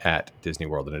same at Disney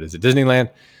World than it is at Disneyland.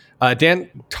 Dan,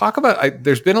 talk about,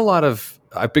 there's been a lot of,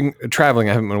 I've been traveling.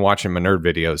 I haven't been watching my nerd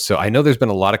videos. So I know there's been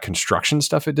a lot of construction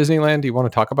stuff at Disneyland. Do you want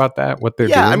to talk about that? What they're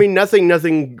doing? I mean, nothing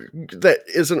that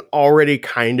isn't already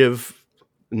kind of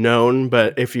known,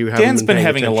 but if you haven't, Dan's been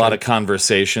having a lot of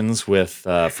conversations with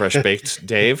Fresh Baked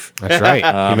Dave. That's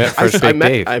right. You met Fresh Baked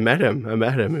Dave. I met him.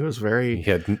 It was He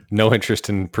had no interest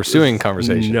in pursuing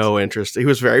conversations. No interest. He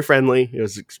was very friendly.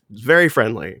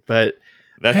 But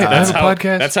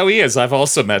that's how he is. I've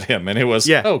also met him, and it was,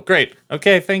 oh, great.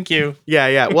 Okay, thank you.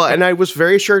 Yeah. Well, and I was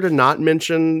very sure to not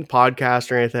mention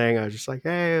podcast or anything. I was just like,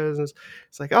 hey,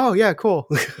 it's like, oh, yeah, cool.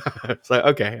 It's like,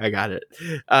 okay, I got it.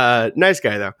 Nice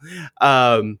guy, though.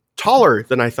 Taller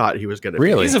than I thought he was going to be.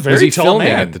 Really? He's a very tall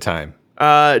man at the time.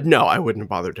 No, I wouldn't have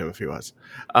bothered him if he was.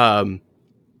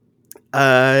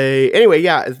 Anyway,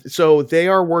 so they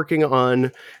are working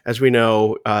on, as we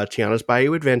know, Tiana's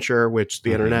Bayou Adventure, which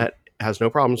the internet has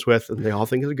no problems with, and they all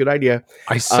think is a good idea.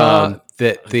 I saw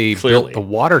that they built the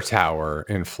water tower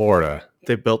in Florida.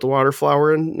 They built a water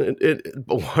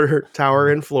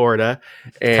tower in Florida,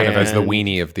 and kind of as the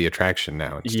weenie of the attraction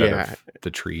now instead of the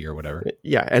tree or whatever.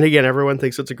 Yeah, and again, everyone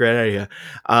thinks it's a great idea,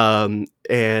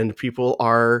 and people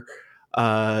are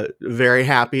very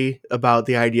happy about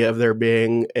the idea of there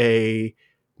being a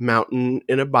mountain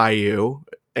in a bayou,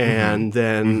 and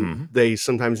then they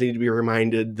sometimes need to be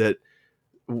reminded that,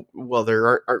 well, there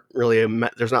aren't really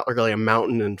there's not really a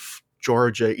mountain in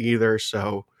Georgia either,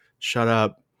 so shut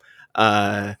up.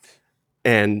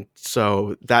 And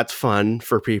so that's fun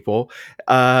for people.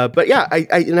 But yeah,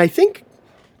 I think.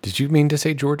 Did you mean to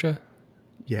say Georgia?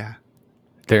 Yeah.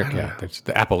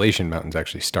 The Appalachian Mountains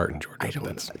actually start in Georgia. I don't know.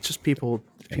 It's just people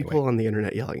on the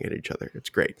internet yelling at each other. It's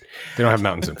great. They don't have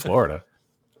mountains in Florida.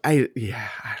 I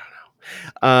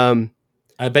don't know.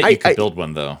 I bet you could build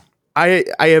one though. I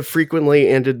have frequently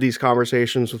ended these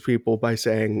conversations with people by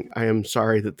saying, I am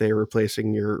sorry that they're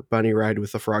replacing your bunny ride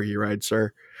with a froggy ride,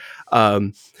 sir.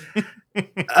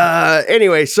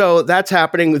 Anyway, so that's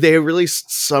happening. They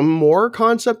released some more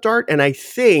concept art, and I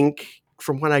think,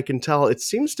 from what I can tell, it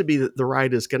seems to be that the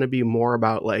ride is going to be more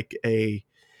about like I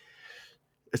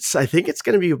think it's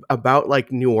going to be about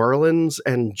like New Orleans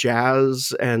and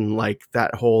jazz and like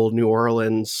that whole New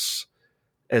Orleans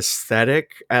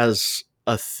aesthetic as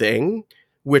a thing,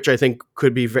 which I think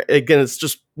could be, again, it's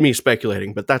just me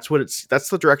speculating, but that's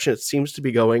the direction it seems to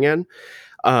be going in,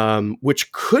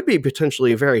 which could be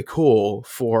potentially very cool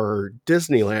for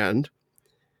Disneyland.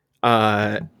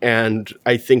 And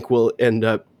I think we'll end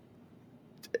up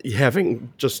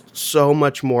having just so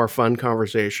much more fun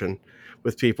conversation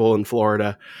with people in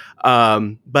Florida.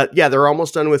 But yeah, they're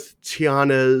almost done with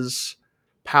Tiana's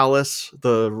Palace,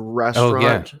 the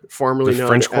restaurant formerly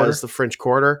known as the French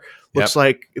Quarter. Looks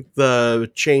like the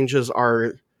changes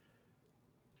are,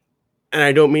 and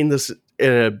I don't mean this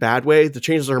in a bad way. The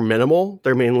changes are minimal.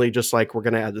 They're mainly just like, we're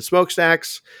going to add the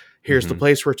smokestacks. Here's the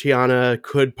place where Tiana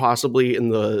could possibly in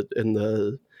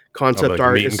the concept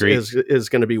art is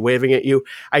going to be waving at you.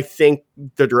 I think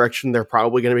the direction they're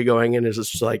probably going to be going in is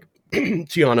just like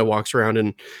Tiana walks around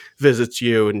and visits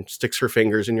you and sticks her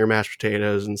fingers in your mashed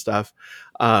potatoes and stuff.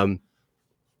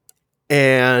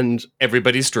 And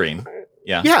everybody's dream.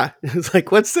 Yeah. It's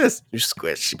like, what's this? You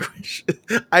squish.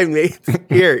 I made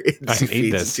here. I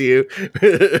made this to you.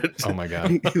 Oh my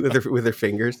God. with her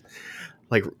fingers.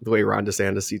 Like the way Rhonda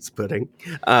Sandus eats pudding.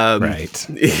 Right.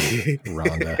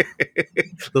 Rhonda.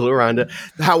 Little Rhonda.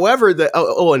 However,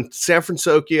 and San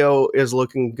Francisco is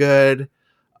looking good.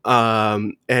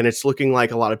 And it's looking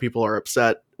like a lot of people are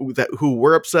upset who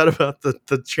were upset about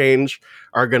the change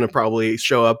are going to probably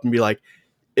show up and be like,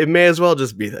 it may as well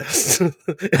just be this.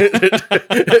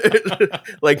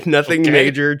 Like nothing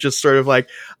major, just sort of like,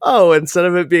 oh, instead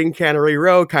of it being Cannery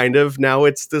Row, kind of, now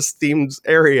it's this themed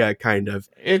area, kind of.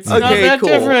 It's not that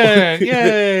different.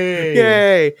 Yay.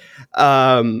 Yay.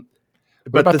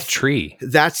 What about the tree?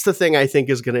 That's the thing I think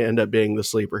is going to end up being the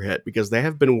sleeper hit, because they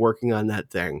have been working on that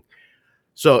thing.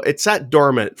 So it's sat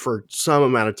dormant for some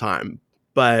amount of time.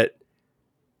 But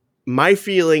my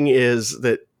feeling is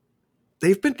that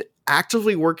they've been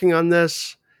actively working on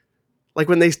this. Like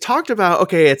when they talked about,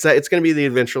 okay, it's going to be the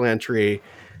Adventureland tree,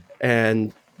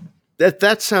 and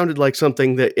that sounded like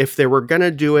something that if they were going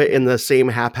to do it in the same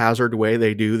haphazard way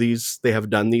they have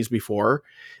done these before,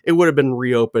 it would have been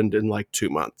reopened in like 2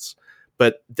 months.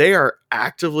 But they are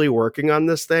actively working on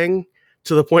this thing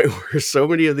to the point where so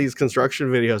many of these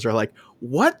construction videos are like,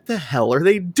 what the hell are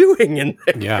they doing in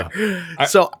there? Yeah.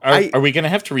 So are we going to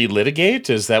have to relitigate?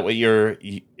 Is that what you're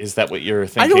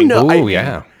thinking? I don't know. Oh,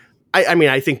 yeah. I mean,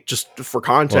 I think just for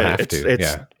content,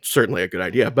 it's certainly a good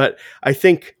idea. But I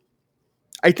think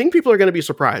people are going to be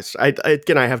surprised. I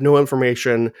have no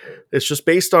information. It's just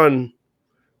based on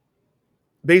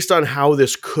how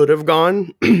this could have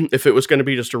gone if it was going to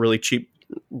be just a really cheap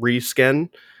reskin,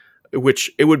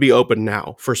 which it would be open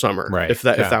now for summer, right? If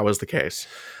that was the case.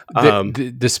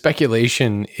 The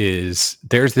speculation is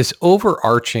there's this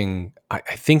overarching, I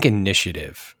think,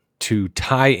 initiative to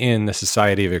tie in the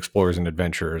Society of Explorers and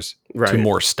Adventurers to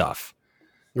more stuff.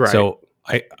 Right. So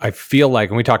I feel like,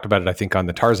 and we talked about it, I think, on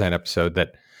the Tarzan episode,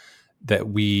 that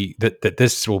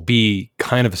this will be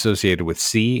kind of associated with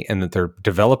C, and that they're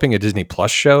developing a Disney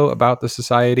Plus show about the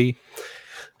Society.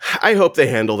 I hope they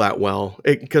handle that well,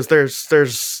 because there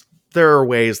are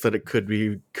ways that it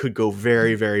could go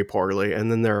very, very poorly, and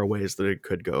then there are ways that it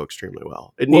could go extremely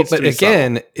well. But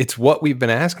again, it's what we've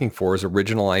been asking for is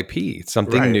original IP,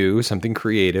 something new, something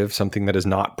creative, something that is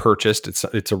not purchased.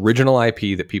 It's original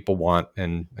IP that people want,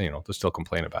 and they'll still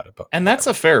complain about it. And that's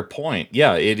a fair point.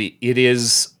 Yeah, it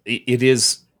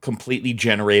is completely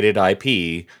generated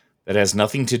IP that has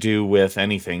nothing to do with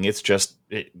anything. It's just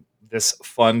this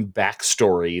fun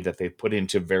backstory that they put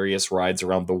into various rides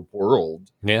around the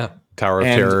world. Yeah. Tower of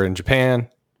Terror in Japan.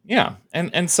 Yeah.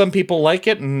 And some people like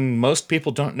it, and most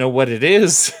people don't know what it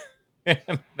is.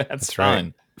 And that's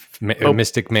fine. Right.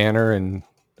 Mystic Manor in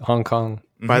Hong Kong.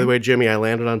 By the way, Jimmy, I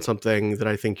landed on something that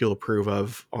I think you'll approve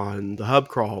of on the hub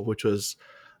crawl, which was,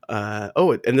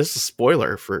 and this is a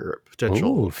spoiler for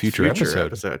potential future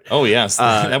episode. Oh, yes.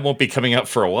 That won't be coming up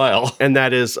for a while. And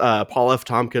that is Paul F.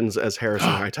 Tompkins as Harrison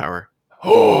Hightower.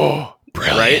 Oh,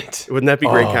 brilliant. Right? Wouldn't that be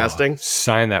great casting?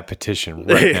 Sign that petition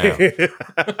right now.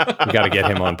 We got to get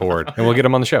him on board, and we'll get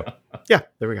him on the show. Yeah,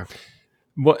 there we go.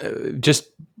 Well,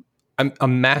 I'm a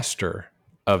master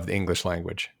of the English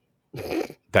language.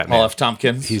 That Paul F.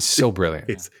 Tompkins. He's so brilliant.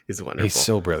 He's wonderful. He's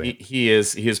so brilliant. He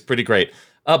is pretty great.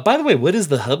 By the way, what is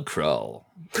the hub crawl?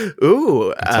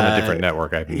 Ooh, it's on a different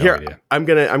network. I have no idea. I'm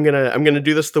gonna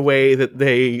do this the way that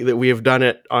we have done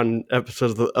it on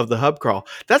episodes of the hub crawl.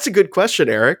 That's a good question,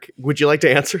 Eric. Would you like to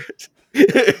answer it?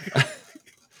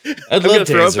 I'd love to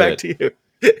throw answer it back to you.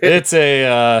 It's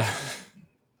the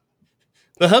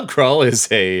hub crawl is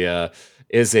a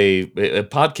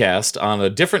podcast on a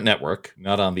different network,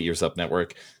 not on the Ears Up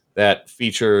network, that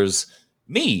features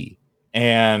me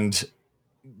and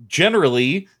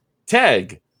generally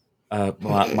Teg,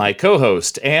 my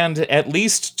co-host, and at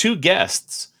least 2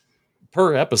 guests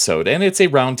per episode. And it's a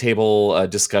roundtable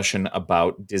discussion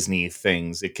about Disney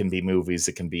things. It can be movies,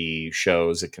 it can be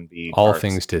shows, it can be all parks.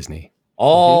 Things Disney.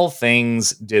 All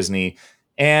things Disney.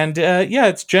 And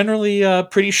it's generally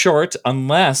pretty short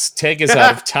unless Teg is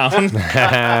out of town.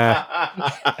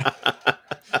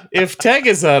 If Teg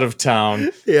is out of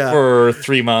town for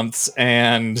 3 months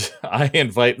and I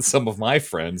invite some of my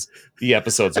friends, the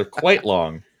episodes are quite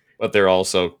long, but they're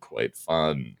also quite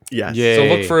fun. Yes. Yay. So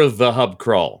look for the hub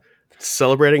crawl.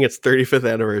 celebrating its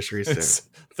 35th anniversary soon. It's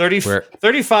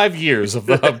 35 years of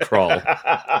the hub crawl.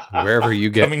 Wherever you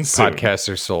get Coming soon.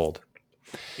 podcasts are sold.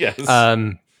 Yes.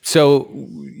 So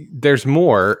there's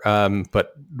more,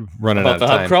 but running About out the of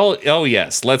hub time. crawl? Oh,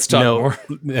 yes. Let's talk more.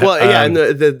 Well, yeah,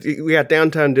 and we got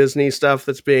downtown Disney stuff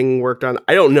that's being worked on.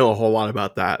 I don't know a whole lot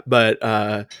about that, but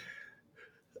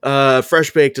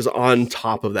Fresh Baked is on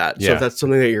top of that. So Yeah. if that's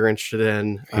something that you're interested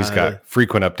in, He's got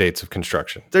frequent updates of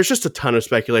construction. there's just a ton of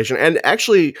speculation. And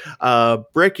actually,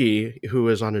 Bricky, who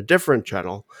is on a different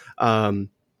channel,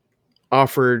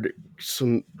 offered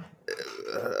some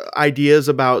ideas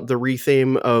about the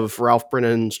retheme of Ralph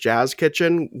Brennan's Jazz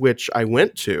Kitchen, which I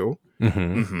went to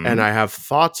Mhm. and I have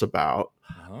thoughts about.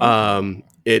 Oh.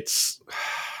 It's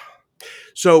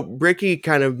so Bricky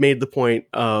kind of made the point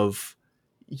of,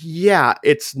 yeah,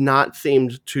 it's not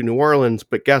themed to New Orleans,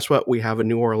 but guess what? We have a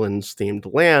New Orleans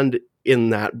themed land in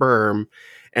that berm.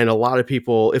 And a lot of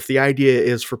people, if the idea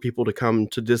is for people to come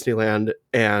to Disneyland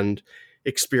and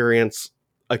experience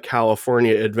a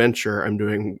California adventure, I'm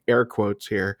doing air quotes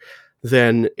here,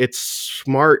 then it's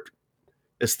smart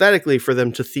aesthetically for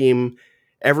them to theme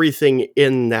everything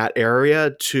in that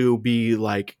area to be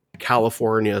like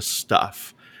California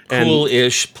stuff.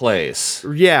 Cool-ish place.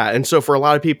 Yeah, and so for a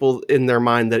lot of people in their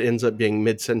mind, that ends up being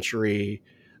mid-century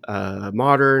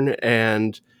modern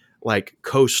and like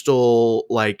coastal,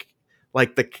 like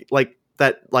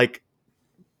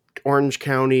Orange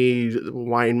County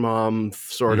wine mom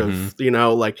sort of,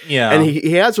 Yeah. and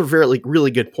he has a very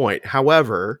really good point.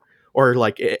 However,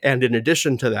 and in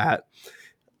addition to that,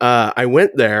 I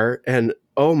went there and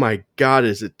oh my God,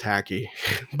 is it tacky?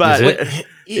 But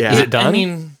yeah. Is it done? I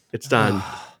mean, it's done.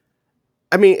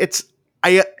 I mean,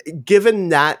 given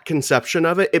that conception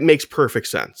of it, it makes perfect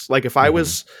sense. Like if I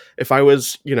was,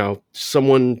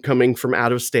 someone coming from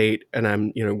out of state and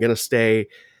I'm, going to stay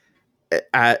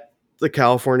at the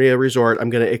California resort, I'm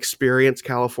going to experience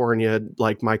California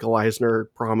like Michael Eisner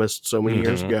promised so many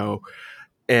years ago.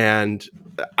 And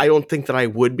I don't think that I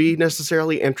would be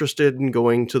necessarily interested in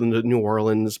going to the New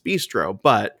Orleans bistro,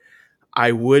 but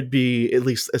I would be at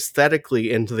least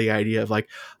aesthetically into the idea of like,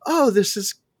 oh, this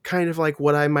is kind of like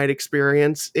what I might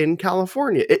experience in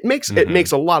California. It makes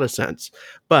a lot of sense,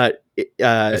 but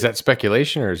is that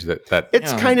speculation or is that?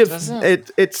 It's kind of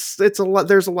it's a lot.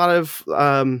 There's a lot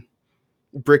of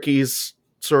Bricky's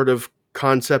sort of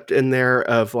concept in there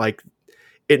of like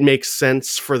it makes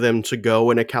sense for them to go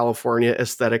in a California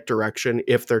aesthetic direction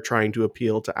if they're trying to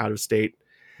appeal to out of state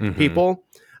people.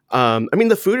 I mean,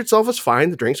 the food itself is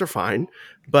fine. The drinks are fine,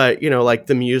 but like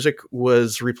the music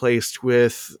was replaced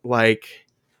with like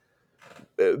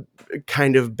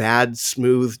kind of bad,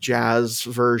 smooth jazz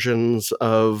versions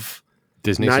of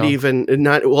Disney not song? even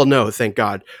not well, no, thank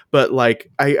God. But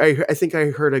like I think I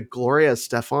heard a Gloria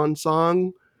Estefan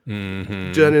song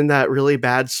done in that really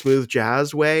bad, smooth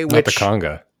jazz way. Not the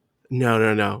conga.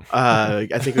 No. I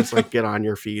think it's like Get On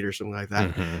Your Feet or something like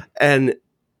that. And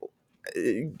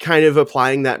kind of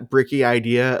applying that Bricky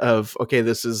idea of, okay,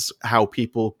 this is how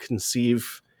people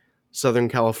conceive Southern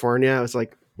California. I was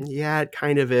like, yeah, it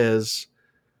kind of is.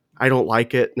 I don't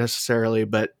like it necessarily,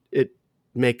 but it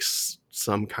makes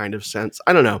some kind of sense.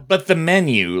 I don't know. But the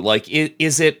menu, like,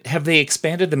 have they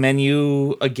expanded the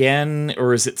menu again,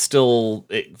 or is it still,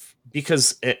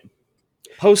 because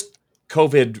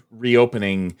post-COVID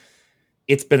reopening,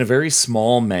 it's been a very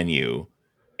small menu,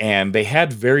 and they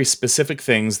had very specific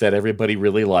things that everybody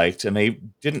really liked, and they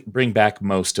didn't bring back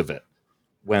most of it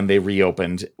when they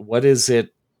reopened. What is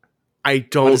it? I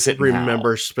don't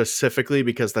remember specifically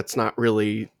because that's not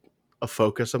really a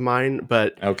focus of mine,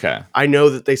 but okay. I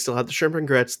know that they still had the shrimp and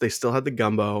grits. They still had the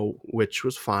gumbo, which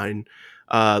was fine.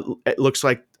 It looks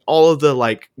like all of the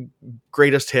like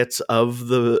greatest hits of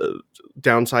the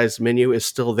downsized menu is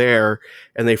still there,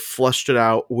 and they flushed it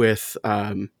out with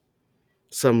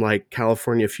some like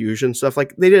California fusion stuff.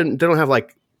 Like they don't have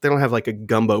like a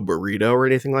gumbo burrito or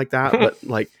anything like that, but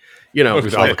like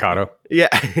with avocado. Yeah,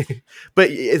 but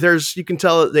you can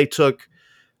tell that they took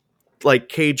like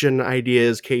Cajun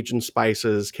ideas, Cajun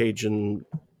spices, Cajun,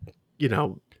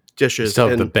 dishes, Still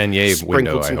have and the beignet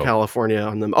sprinkled window, some California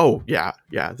on them. Oh yeah,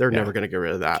 they're never going to get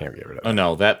rid of that. Can't get rid of that. Oh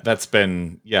no, that's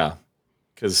been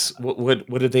because what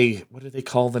did they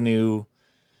call the new?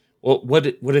 Well, what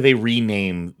do they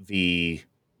rename the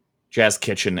Jazz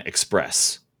Kitchen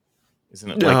Express? Isn't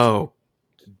it like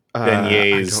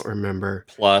beignets? I don't remember.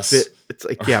 Plus, it's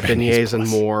like beignets and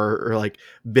more, or like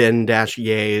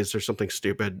ben-yays or something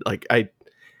stupid. Like I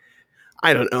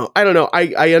don't know.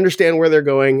 I understand where they're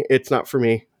going. It's not for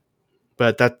me,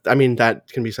 but that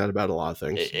can be said about a lot of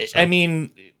things. So. I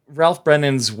mean, Ralph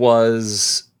Brennan's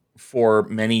was for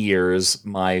many years,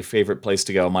 my favorite place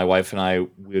to go. My wife and I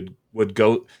would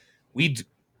go. We'd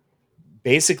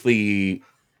basically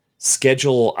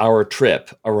schedule our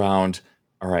trip around.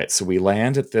 All right, so we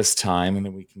land at this time, and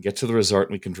then we can get to the resort,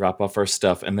 and we can drop off our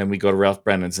stuff, and then we go to Ralph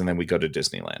Brennan's, and then we go to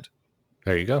Disneyland.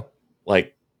 There you go.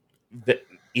 Like,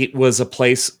 it was a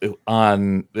place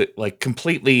on like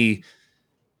completely.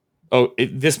 Oh,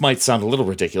 this might sound a little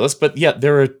ridiculous, but yeah,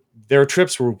 there are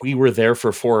trips where we were there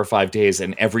for 4 or 5 days,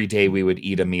 and every day we would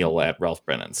eat a meal at Ralph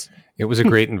Brennan's. It was a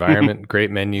great environment,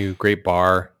 great menu, great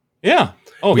bar. Yeah.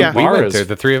 Oh, we the bar went is there.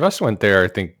 The three of us went there. I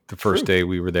think the first day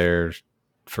we were there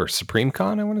for Supreme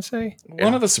Con, I want to say.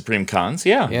 one of the Supreme Cons.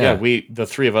 Yeah. The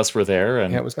three of us were there,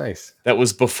 and Yeah, it was nice. that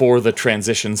was before the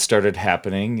transition started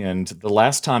happening. And the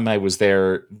last time I was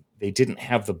there, they didn't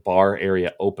have the bar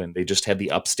area open. They just had the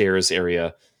upstairs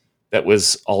area that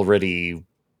was already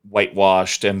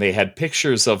whitewashed, and they had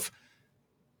pictures of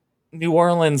New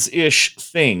Orleans-ish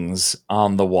things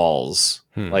on the walls.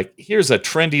 Like, here's a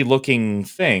trendy looking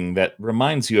thing that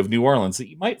reminds you of New Orleans that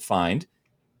you might find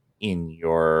in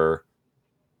your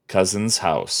cousin's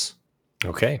house.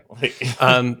 Okay.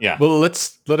 Yeah. Well,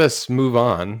 let us move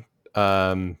on.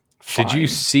 Did you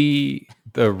see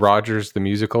the Rogers the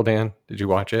musical, Dan? Did you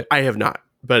watch it? I have not,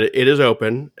 but it is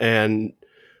open, and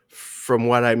from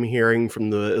what I'm hearing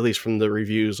from at least from the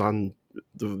reviews on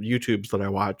the YouTubes that I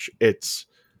watch, it's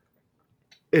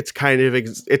kind of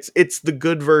it's the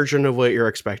good version of what you're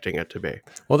expecting it to be.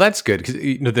 Well, that's good,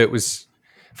 because that was,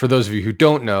 for those of you who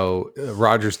don't know,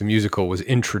 Rogers the musical was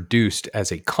introduced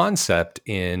as a concept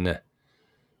in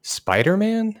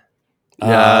Spider-Man.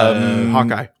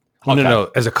 Hawkeye.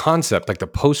 No, as a concept, like the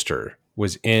poster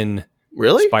was in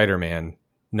Really? Spider-Man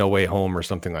No Way Home or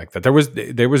something like that. There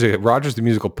was a Rogers the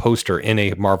musical poster in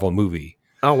a Marvel movie.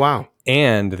 Oh wow.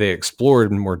 And they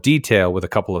explored in more detail with a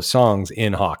couple of songs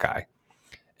in Hawkeye.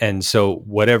 And so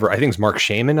whatever, I think it's Mark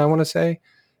Shaman, I want to say,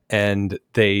 and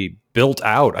they built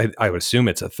out, I would assume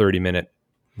it's a 30-minute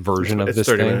version of this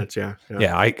 30 thing. minutes, yeah.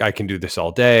 Yeah, I can do this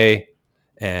all day.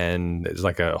 And it's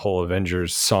like a whole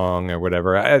Avengers song or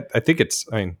whatever. I think it's,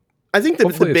 I think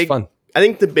hopefully it's fun. I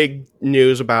think the big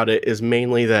news about it is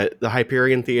mainly that the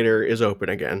Hyperion Theater is open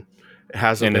again. It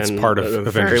hasn't been. And it's part of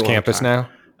Avengers Campus now?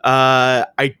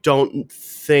 I don't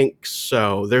think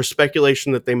so. There's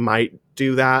speculation that they might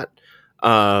do that.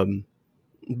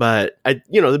 But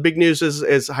the big news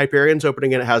is Hyperion's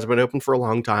opening, and it has been open for a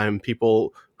long time.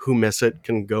 People who miss it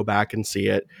can go back and see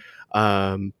it.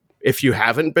 If you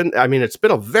haven't been, it's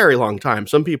been a very long time.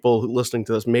 Some people listening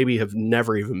to this maybe have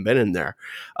never even been in there.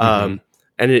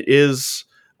 And it is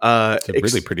it's a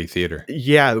really pretty theater.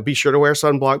 Yeah, be sure to wear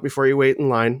sunblock before you wait in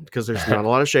line, because there's not a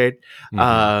lot of shade.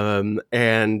 And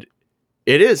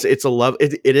it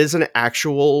is an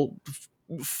actual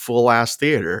full ass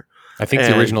theater. I think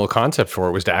the original concept for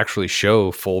it was to actually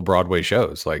show full Broadway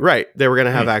shows. Right. They were going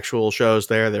to have actual shows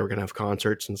there. They were going to have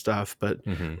concerts and stuff. But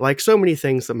like so many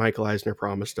things that Michael Eisner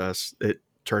promised us, it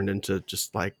turned into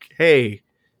just like, hey,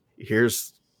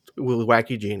 here's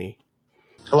Wacky Genie.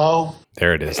 Hello.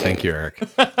 There it is. Thank you, Eric.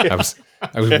 I was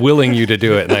willing you to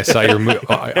do it, and I saw your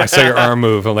I saw your arm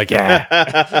move. I'm like,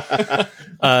 yeah.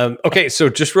 Okay, so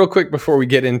just real quick before we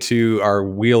get into our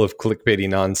wheel of clickbaity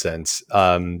nonsense,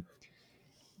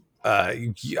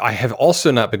 I have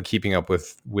also not been keeping up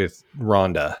with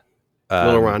Rhonda.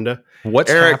 Little Rhonda.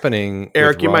 What's happening?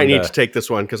 Eric, you might need to take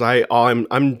this one, because I'm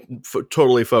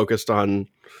totally focused on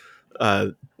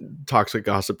toxic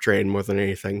gossip train more than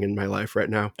anything in my life right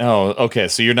now. Oh, okay.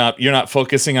 So you're not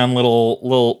focusing on little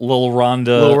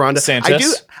Rhonda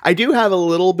Santos? I do have a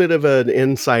little bit of an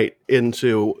insight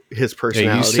into his personality.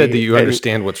 Yeah, you said that you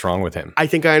understand what's wrong with him. I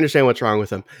think I understand what's wrong with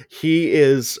him. He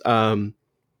is I'm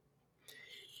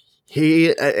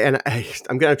going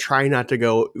to try not to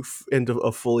go into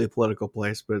a fully political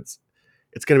place, but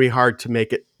it's going to be hard to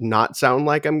make it not sound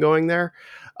like I'm going there.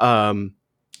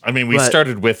 We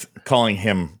started with calling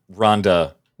him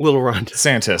Little Rhonda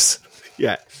Santos.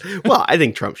 Yeah. Well, I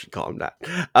think Trump should call him that.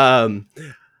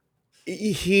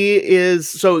 He is.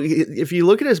 So if you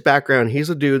look at his background, he's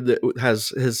a dude that has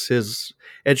his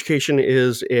education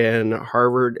is in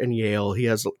Harvard and Yale. He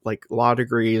has like law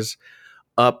degrees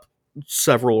up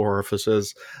several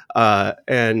orifices.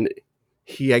 And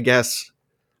he, I guess,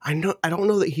 I don't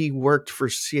know that he worked for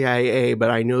CIA,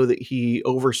 but I know that he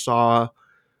oversaw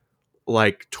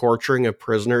like torturing of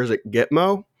prisoners at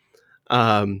Gitmo,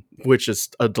 which is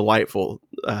a delightful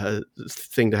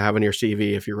thing to have on your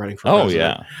CV if you're running for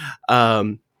president.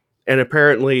 And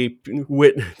apparently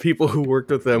people who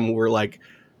worked with him were like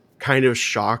kind of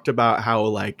shocked about how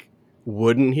like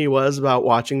wooden he was about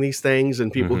watching these things,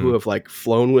 and people who have like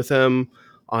flown with him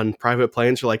on private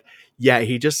planes are like, yeah,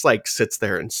 he just like sits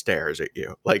there and stares at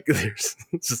you. Like there's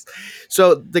just,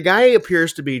 so the guy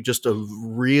appears to be just a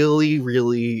really,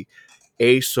 really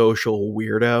asocial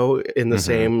weirdo in the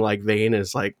same like vein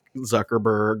as like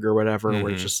Zuckerberg or whatever, where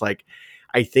it's just like,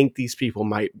 I think these people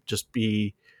might just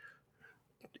be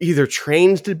either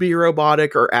trained to be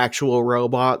robotic or actual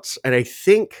robots. And I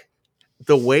think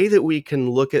the way that we can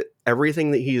look at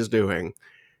everything that he's doing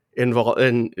involved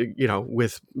in,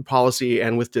 with policy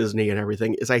and with Disney and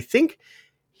everything is, I think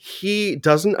he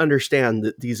doesn't understand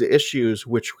that these issues,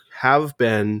 which have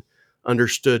been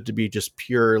understood to be just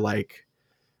pure like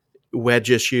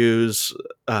wedge issues,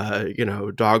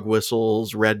 dog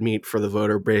whistles, red meat for the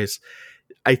voter base.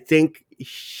 I think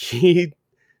he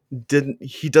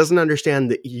doesn't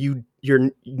understand that you're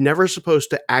never supposed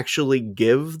to actually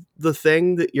give the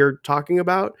thing that you're talking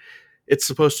about. It's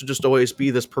supposed to just always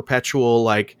be this perpetual,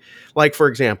 like for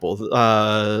example,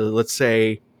 let's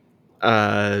say,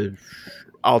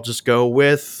 I'll just go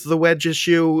with the wedge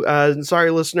issue.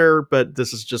 Sorry, listener, but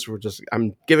this is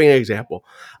I'm giving an example,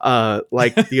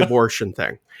 like the abortion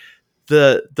thing.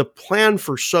 The plan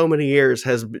for so many years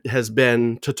has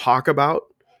been to talk about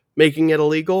making it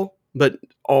illegal, but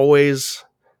always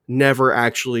never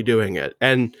actually doing it.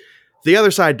 And the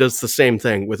other side does the same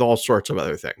thing with all sorts of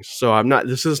other things. So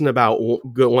this isn't about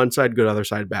good, one side good, other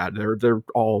side bad. They're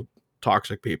all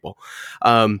toxic people.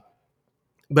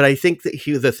 But I think that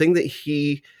the thing that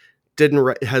he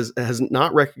has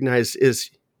not recognized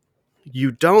is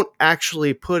you don't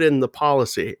actually put in the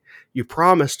policy. You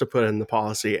promise to put in the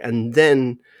policy, and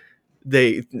then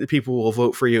the people will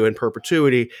vote for you in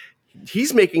perpetuity.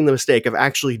 He's making the mistake of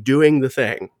actually doing the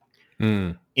thing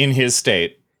in his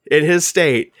state.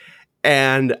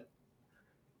 And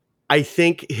I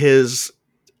think his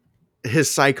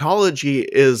psychology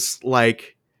is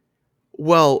like,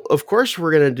 well, of course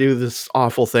we're going to do this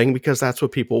awful thing because that's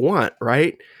what people want,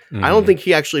 right? I don't think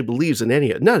he actually believes in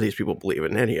any of it. None of these people believe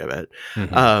in any of it.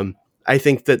 I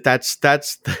think that's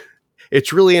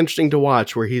it's really interesting to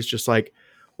watch where he's just like,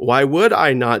 why would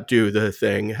I not do the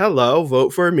thing? Hello,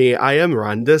 vote for me. I am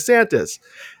Ron DeSantis.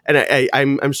 And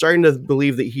I'm starting to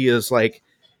believe that he is like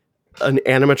an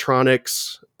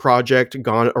animatronics project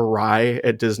gone awry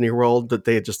at Disney World that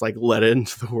they just like let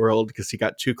into the world because he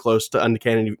got too close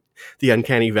to the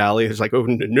uncanny valley. It's like, oh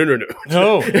no.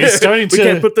 No, he's starting to. We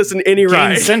can't put this in any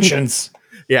ride. Sentience.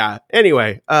 Yeah.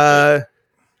 Anyway, vote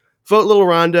little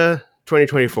Rhonda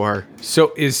 2024.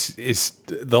 So is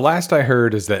the last I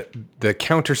heard is that the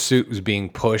countersuit was being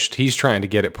pushed. He's trying to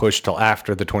get it pushed till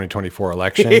after the 2024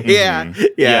 election. Yeah.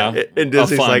 And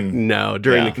Disney's like, no,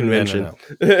 during the convention.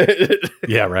 No.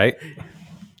 Yeah, right.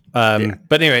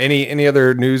 But anyway, any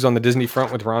other news on the Disney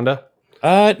front with Rhonda?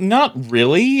 Not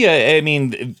really. I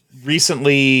mean,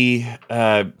 recently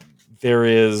there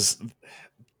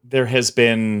has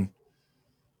been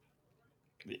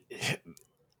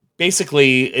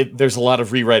basically there's a lot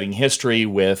of rewriting history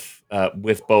with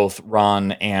both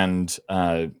Ron and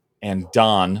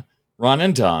Don,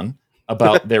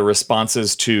 about their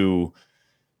responses to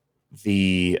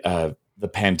the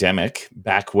pandemic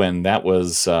back when that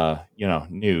was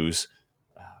news.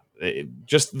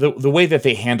 Just the way that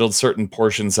they handled certain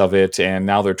portions of it, and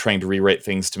now they're trying to rewrite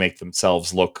things to make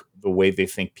themselves look the way they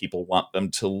think people want them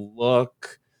to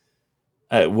look.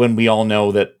 When we all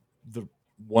know that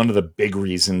one of the big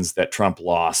reasons that Trump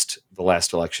lost the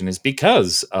last election is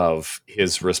because of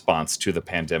his response to the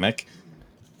pandemic.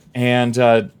 And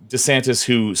DeSantis,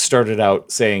 who started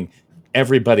out saying,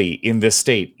 everybody in this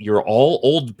state, you're all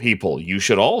old people, you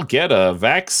should all get a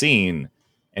vaccine.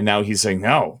 And now he's saying,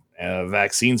 no,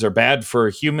 vaccines are bad for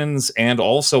humans and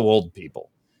also old people.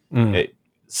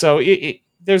 So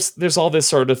there's all this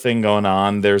sort of thing going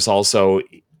on. There's also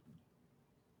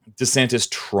DeSantis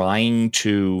trying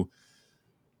to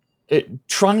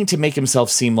make himself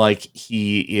seem like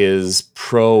he is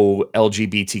pro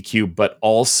LGBTQ, but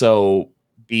also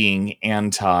being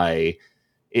anti.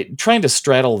 Trying to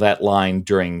straddle that line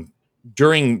during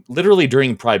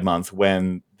Pride Month,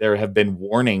 when there have been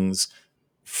warnings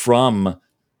from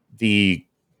the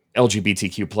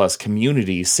LGBTQ plus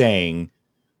community saying,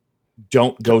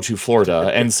 don't go to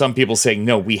Florida. And some people saying,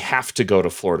 no, we have to go to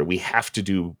Florida. We have to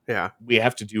do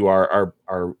our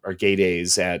gay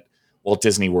days at Walt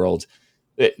Disney World.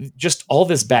 Just all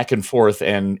this back and forth,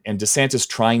 and DeSantis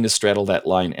trying to straddle that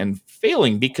line and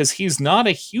failing because he's not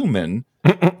a human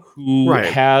who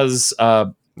has,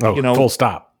 full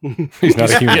stop. He's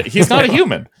not a human. He's not a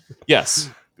human.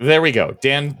 Yes. There we go.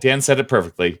 Dan said it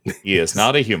perfectly. He is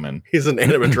not a human. He's an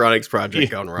animatronics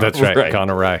project gone wrong. That's right. Right. Gone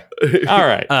awry. All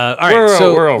right. All right.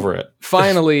 So we're over it.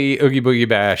 finally, Oogie Boogie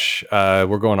Bash.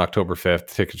 We're going October 5th.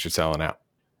 Tickets are selling out.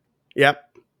 Yep.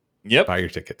 Buy your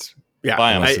tickets. Yeah.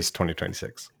 Buy 'em. This is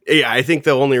 2026. Yeah, I think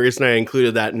the only reason I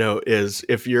included that note is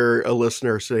if you're a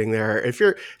listener sitting there, if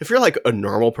you're like a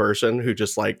normal person who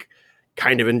just like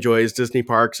kind of enjoys Disney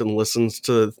parks and listens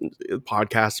to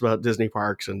podcasts about Disney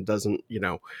parks and doesn't,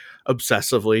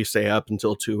 obsessively stay up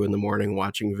until 2 a.m.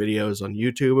 watching videos on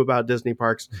YouTube about Disney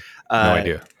parks. No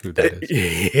idea who that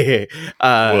is.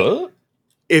 What?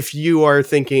 If you are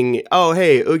thinking, oh,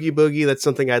 hey, Oogie Boogie, that's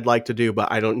something I'd like to do, but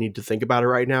I don't need to think about it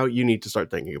right now, you need to start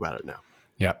thinking about it now.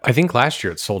 Yeah. I think last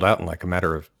year it sold out in like a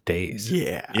matter of days.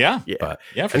 Yeah. Yeah. But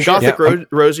Yeah, for And sure. Gothic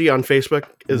Rosie on Facebook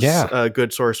is Yeah. a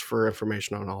good source for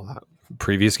information on all that.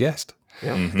 previous guest.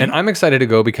 Yeah. Mhm. And I'm excited to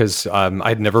go because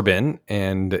I'd never been,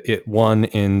 and it won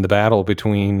in the battle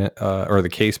between, or the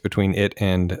case between it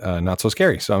and Not So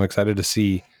Scary. So I'm excited to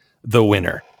see the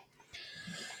winner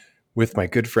with my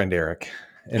good friend Eric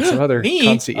and some other Me?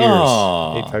 concierge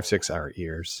Aw. 856 our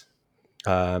ears.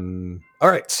 All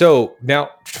right. So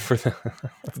now for the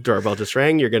Doorbell just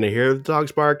rang. You're going to hear the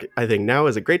dogs bark. I think now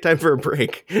is a great time for a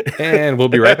break. and we'll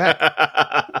be right back.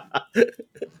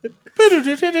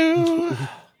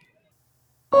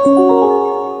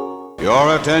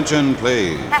 Your attention,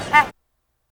 please.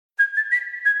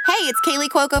 Hey, it's Kaylee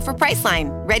Cuoco for Priceline.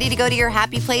 Ready to go to your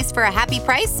happy place for a happy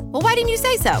price? Well, why didn't you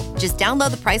say so? Just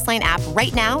download the Priceline app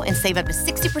right now and save up to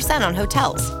 60% on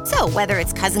hotels. So whether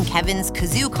it's Cousin Kevin's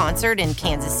Kazoo Concert in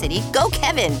Kansas City, go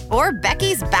Kevin, or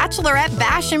Becky's Bachelorette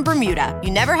Bash in Bermuda,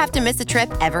 you never have to miss a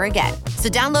trip ever again. So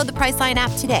download the Priceline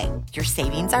app today. Your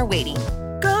savings are waiting.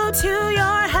 Go to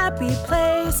your happy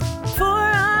place for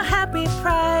a happy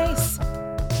price.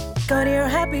 Go to your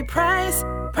happy price,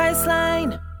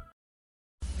 Priceline.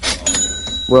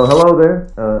 Well, hello there.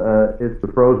 It's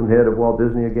the frozen head of Walt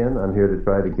Disney again. I'm here to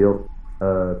try to guilt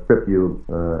trip you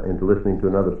into listening to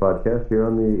another podcast here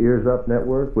on the Ears Up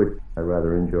Network, which I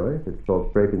rather enjoy. It's called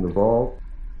Scraping the Vault.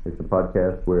 It's a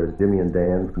podcast where Jimmy and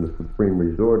Dan from the Supreme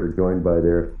Resort are joined by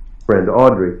their friend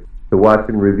Audrey to watch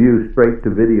and review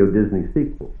straight-to-video Disney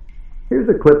sequels. Here's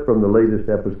a clip from the latest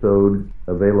episode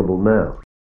available now.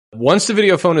 Once the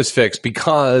video phone is fixed,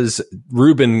 because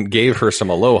Ruben gave her some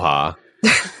aloha,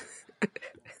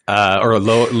 or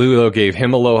Lulo gave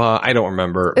him aloha. I don't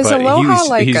remember. Is but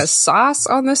aloha he's a sauce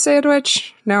on the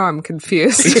sandwich? Now I'm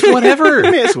confused. It's whatever.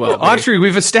 May as well be. Audrey,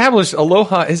 we've established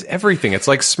aloha is everything. It's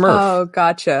like Smurf. Oh,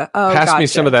 gotcha. Oh, Pass gotcha. me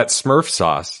some of that Smurf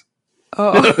sauce.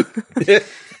 Oh,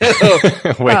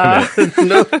 Wait a minute.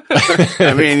 No.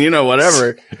 I mean,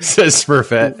 whatever. Says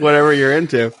Smurfette. Whatever you're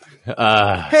into.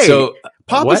 Hey, so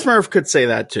Papa what? Smurf could say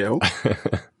that too.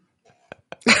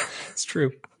 It's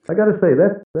true. I got to say,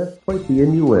 that's quite the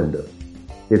innuendo.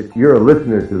 If you're a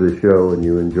listener to the show and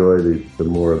you enjoy the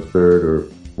more absurd or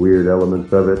weird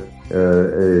elements of it,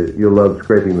 you'll love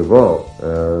Scraping the Vault.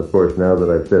 Of course, now that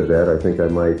I've said that, I think I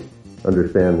might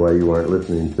understand why you aren't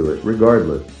listening to it.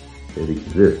 Regardless, it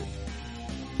exists.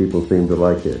 People seem to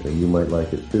like it, and you might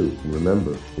like it too. And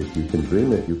remember, if you can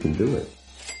dream it, you can do it.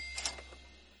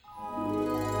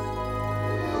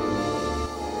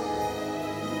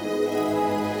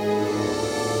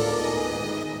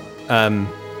 All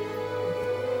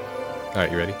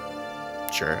right, you ready?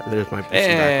 Sure. There's might be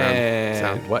some background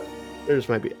sound. What? There just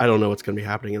might be. I don't know what's going to be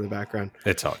happening in the background.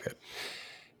 It's all good.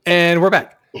 And we're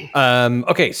back.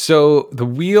 Okay, so the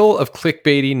Wheel of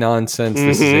Clickbaity Nonsense.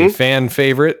 This is a fan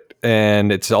favorite,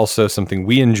 and it's also something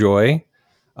we enjoy.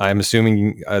 I'm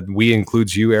assuming we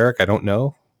includes you, Eric. I don't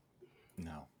know.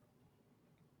 No.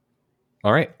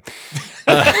 All right.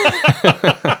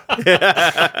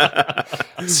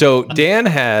 So Dan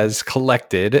has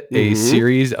collected a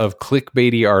series of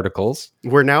clickbaity articles.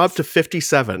 We're now up to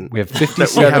 57. We have that we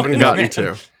 57. haven't gotten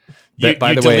to. That,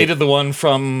 by you the way, deleted the one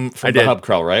from I the did. hub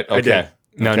crawl, right? Okay. I did.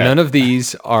 now Okay. none of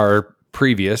these are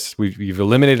previous. You've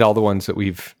eliminated all the ones that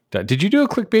we've done. Did you do a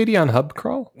clickbaity on hub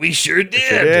crawl? We sure did.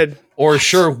 Sure did. Or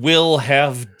sure will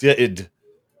have did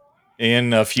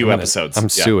in a few episodes. I'm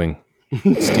Yeah. suing,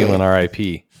 stealing our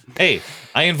IP. Hey,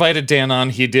 I invited Dan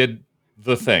on. He did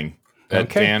the thing.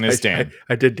 Okay. Dan is Dan.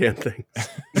 I did damn things.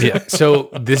 Yeah. So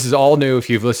this is all new. If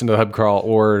you've listened to Hub Crawl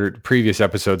or previous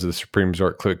episodes of the Supreme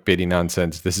Resort Clickbaity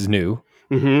Nonsense, this is new.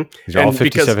 Mm-hmm. These are all And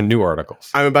because 57 new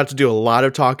articles. I'm about to do a lot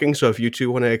of talking, so if you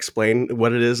two want to explain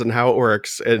what it is and how it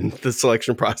works and the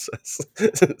selection process.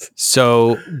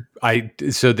 So I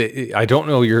don't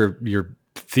know your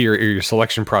theory or your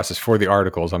selection process for the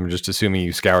articles. I'm just assuming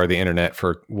you scour the internet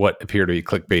for what appear to be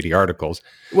clickbaity articles.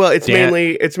 Well, it's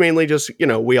mainly just,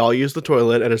 we all use the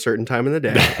toilet at a certain time in the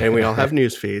day, and we all have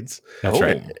news feeds. That's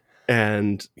right.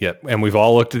 And and we've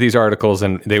all looked at these articles,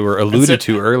 and they were alluded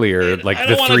to earlier, like I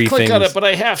the don't three click things. on it, but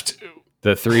I have to.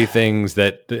 The three things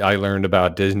that I learned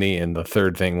about Disney, and the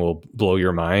third thing will blow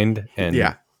your mind. And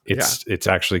it's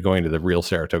actually going to the real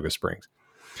Saratoga Springs.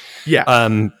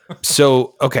 Yeah.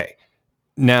 So, okay.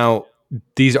 Now,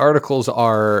 these articles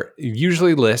are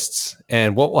usually lists,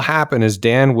 and what will happen is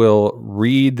Dan will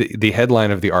read the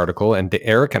headline of the article, and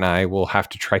Eric and I will have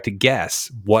to try to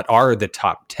guess what are the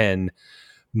top 10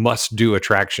 must-do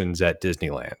attractions at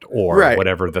Disneyland, or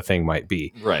whatever the thing might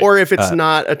be. Right. Or if it's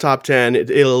not a top 10,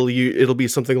 it'll be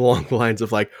something along the lines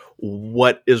of like,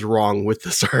 what is wrong with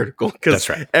this article? Because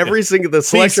every single the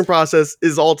selection process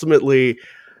is ultimately,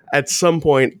 at some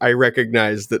point, I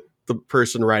recognize that the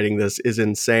person writing this is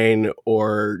insane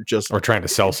or trying to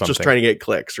sell something, just trying to get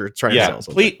clicks or trying to sell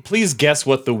something. Please guess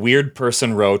what the weird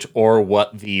person wrote or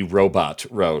what the robot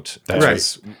wrote.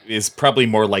 That is probably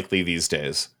more likely these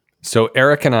days. So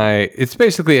Eric and I, it's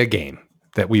basically a game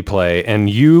that we play, and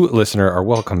you, listener, are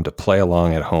welcome to play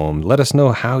along at home. Let us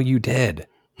know how you did.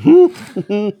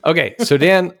 Okay, so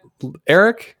Dan,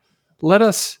 Eric, let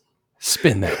us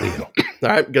spin that wheel. All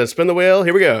right, gonna spin the wheel.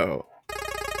 Here we go.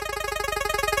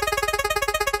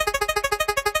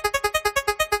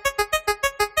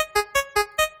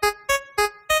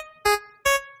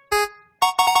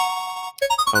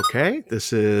 Okay, let's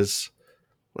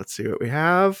see what we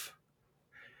have.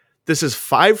 This is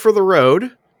 5 for the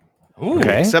road. Ooh,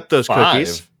 accept those 5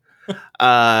 cookies.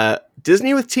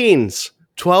 Disney with teens.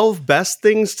 12 best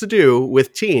things to do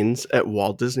with teens at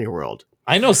Walt Disney World.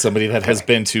 I know somebody that has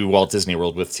been to Walt Disney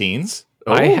World with teens.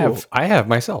 Oh. I have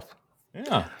myself.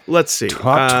 Yeah. Let's see.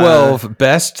 Top 12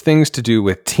 best things to do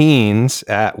with teens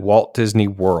at Walt Disney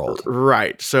World.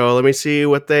 Right. So let me see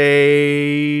what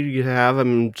they have.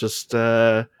 I'm just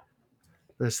there's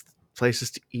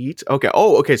places to eat. Okay.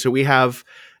 Oh, okay. So we have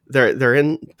they're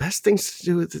in best things to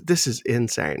do with this is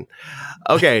insane.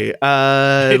 Okay.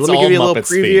 Let me give you a little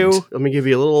preview. Themed. Let me give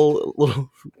you a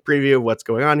little preview of what's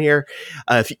going on here.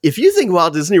 If you think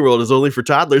Walt Disney World is only for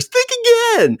toddlers, think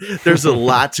again. There's a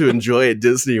lot to enjoy at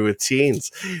Disney with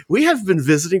teens. We have been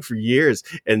visiting for years,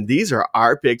 and these are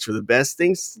our picks for the best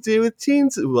things to do with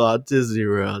teens at Walt Disney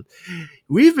World.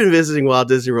 We've been visiting Walt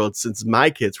Disney World since my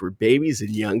kids were babies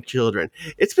and young children.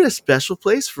 It's been a special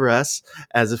place for us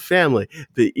as a family.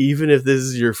 But even if this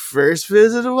is your first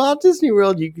visit to Walt Disney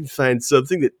World, you can find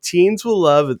something that teens will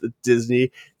love at the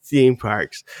Disney theme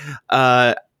parks.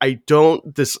 I don't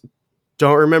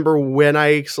remember when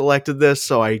I selected this,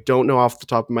 so I don't know off the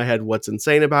top of my head what's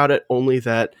insane about it, only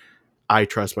that I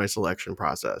trust my selection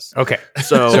process. Okay.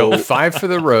 So 5 for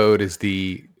the road is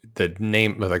the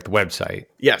name of like the website.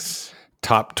 Yes.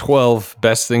 Top 12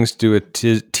 best things to do with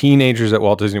teenagers at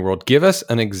Walt Disney World. Give us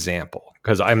an example,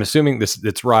 because I'm assuming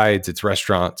it's rides, it's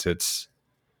restaurants,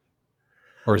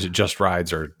 or is it just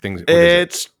rides or things?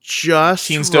 It's just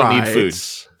teens rides. Don't need food.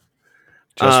 Just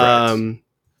rides.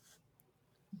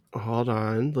 Hold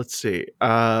on. Let's see.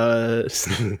 Here's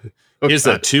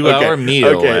a 2-hour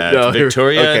meal at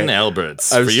Victoria and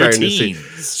Albert's for your teens.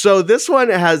 So this one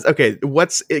has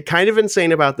what's kind of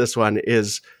insane about this one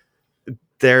is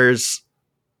there's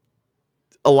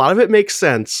a lot of it makes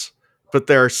sense, but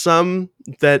there are some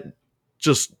that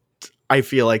just I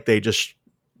feel like they just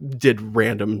did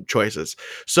random choices.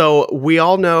 So we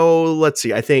all know, let's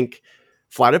see, I think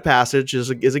Flight of Passage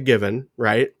is a given,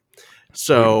 right?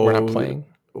 So we're not playing.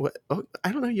 What? Oh,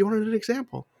 I don't know. You wanted an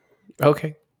example.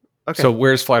 Okay. So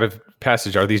where's Flight of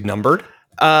Passage? Are these numbered?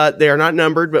 They are not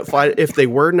numbered, but if they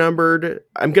were numbered,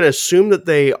 I'm going to assume that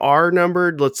they are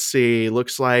numbered. Let's see.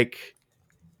 Looks like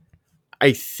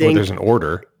I think there's an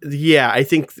order. Yeah, I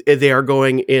think they are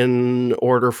going in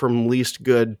order from least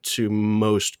good to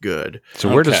most good.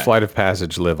 So where does Flight of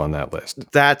Passage live on that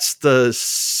list? That's the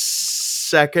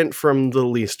second from the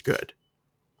least good.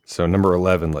 So number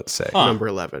 11, let's say. Number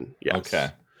 11. Yes.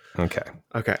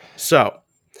 Okay. So,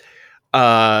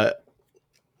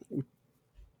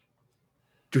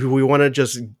 do we want to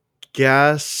just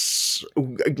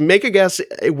make a guess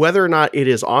whether or not it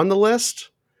is on the list?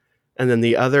 And then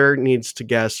the other needs to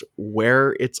guess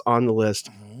where it's on the list,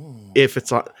 if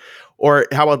it's on, or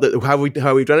how about how we've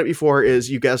done it before is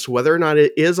you guess whether or not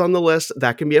it is on the list.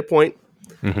 That can be a point.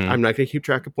 Mm-hmm. I'm not going to keep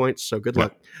track of points, so good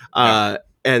luck.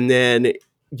 And then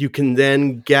you can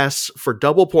then guess for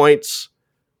double points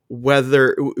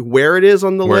where it is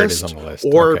on the Where it list, is on the list,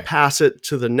 or okay. pass it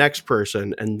to the next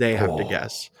person and they have to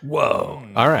guess. Whoa.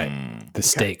 All right. The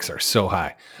stakes are so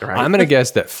high. All right. I'm going to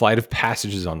guess that Flight of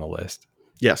Passage is on the list.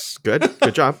 Yes, good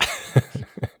job.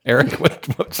 Eric, what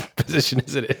position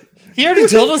is it in? He already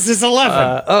told us it's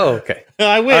 11. Okay.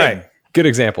 I win. All right. Good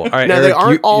example. All right, Now Eric, they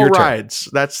aren't all your turn. rides.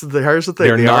 Here's the thing.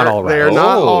 They're not all They are rides.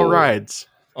 not all Oh. rides.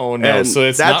 Oh no! And So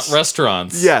it's not that's-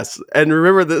 restaurants. Yes, and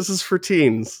remember this is for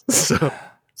teens.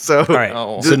 So All right.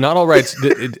 Oh. So not all rights.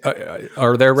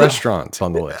 Are there restaurants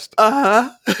on the list?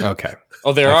 Okay.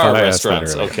 Oh, there I are thought I asked that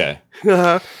restaurants. earlier.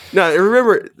 Okay. now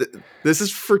remember this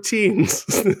is for teens.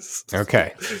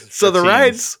 Okay. So the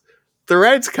teens.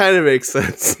 rides kind of make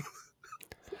sense.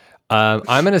 I'm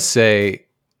going to say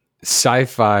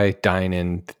sci-fi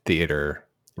dine-in theater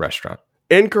restaurant.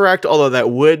 Incorrect, although that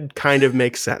would kind of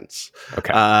make sense.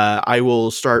 Okay. I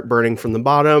will start burning from the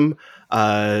bottom.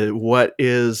 What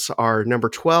is our number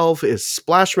 12 is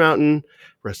Splash Mountain.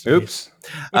 Rest in peace.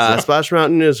 Oops. Splash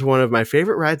Mountain is one of my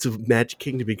favorite rides of Magic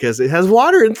Kingdom because it has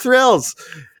water and thrills.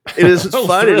 It is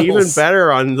fun and even Thrills.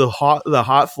 better on the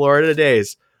hot Florida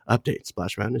days. Update: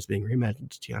 Splash Mountain is being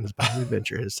reimagined. Tiana's Bottom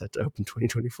Adventure is set to open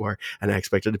 2024, and I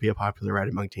expect it to be a popular ride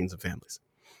among teens and families.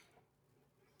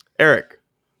 Eric.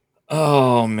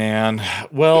 Oh man.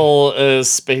 Well,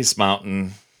 Space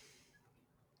Mountain,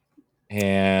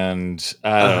 and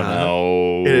I don't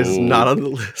know. It is not on the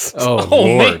list. Oh, Oh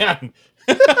Lord. man.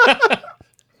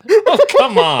 Oh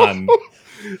come on.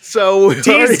 So we already-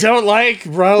 Teens don't like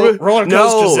roller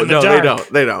coasters in the dark.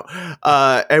 They don't.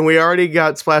 And we already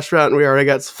got Splash Mountain. We already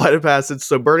got Flight of Passage.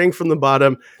 So burning from the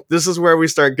bottom. This is where we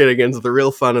start getting into the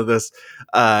real fun of this.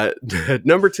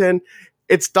 Number 10,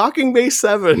 it's Docking Bay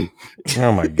 7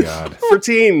 Oh my God. for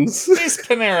teens. Space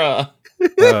Panera.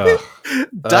 Ugh.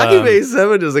 Docking Bay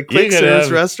 7 is a quick could service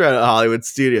have- restaurant at Hollywood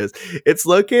Studios. It's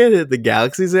located at the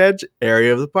Galaxy's Edge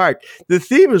area of the park. The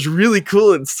theme is really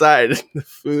cool inside. The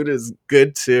food is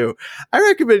good too. I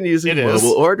recommend using It is.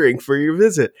 mobile ordering for your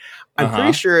visit. I'm Uh-huh.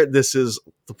 pretty sure this is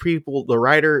the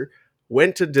writer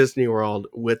went to Disney World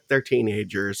with their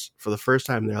teenagers for the first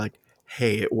time. They're like,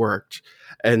 hey, it worked.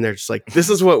 And they're just like, this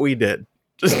is what we did.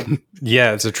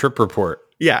 Yeah, it's a trip report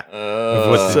Yeah. of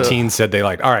what the So- teens said they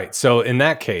liked. All right. So in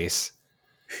that case,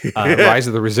 Rise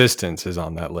of the Resistance is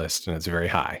on that list, and it's very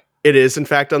high. It is, in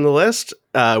fact, on the list.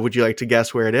 Would you like to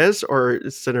guess where it is or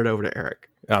send it over to Eric?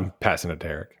 I'm passing it to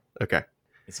Eric. Okay.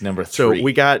 It's number 3. So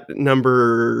we got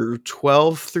number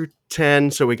 12 through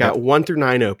 10. So we got 1 through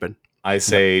 9 open. I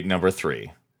say number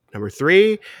 3. Number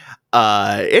 3.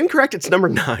 Incorrect. It's number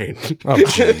 9. Oh,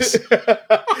 jeez.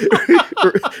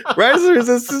 Rise of the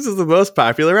Resistance is the most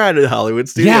popular ride at Hollywood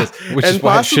Studios. Yeah, which is and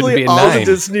why it shouldn't possibly be a all the 9.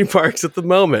 Disney parks at the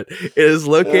moment. It is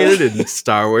located in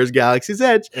Star Wars Galaxy's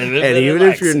Edge. And even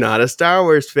if you're not a Star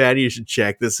Wars fan, you should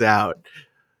check this out.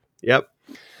 Yep.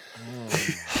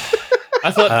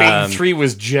 I thought being 3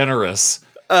 was generous.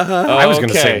 I was going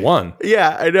to say Okay. 1.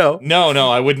 Yeah, I know. No,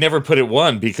 I would never put it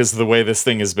 1 because of the way this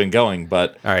thing has been going.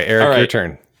 But All right, Eric, All right. your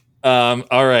turn.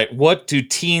 all right, what do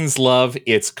teens love?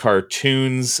 It's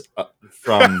cartoons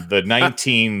from the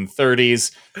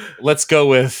 1930s. Let's go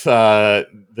with the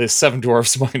Seven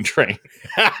Dwarfs Mine Train.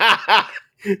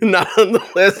 Not on the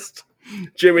list.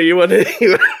 Jimmy, you want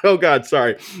to? Oh God,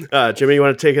 sorry. Jimmy, you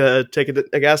want to take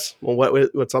a guess? Well,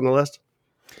 what's on the list?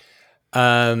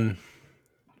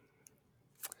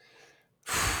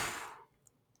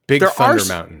 Big There Thunder are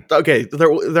Mountain. Okay,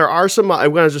 there are some.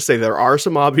 I'm going to just say there are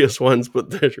some obvious ones, but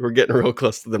we're getting real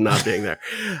close to them not being there.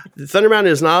 Thunder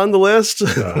Mountain is not on the list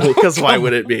because why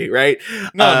would it be, right?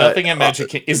 No, nothing at Magic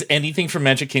Kingdom. Is anything from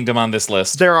Magic Kingdom on this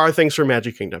list? There are things for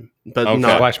Magic Kingdom, but Okay.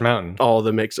 not Splash Mountain. all of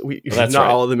them makes. That's not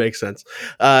right. all of them make sense.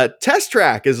 Test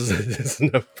Track is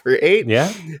number 8.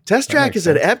 Yeah. Test That Track makes is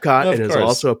at Epcot Of and is course.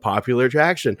 also a popular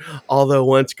attraction. Although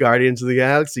once Guardians of the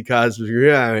Galaxy Cosmic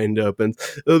Rewind opens,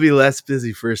 it'll be less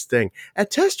busy first thing.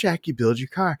 At Test Track, you build your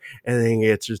car and then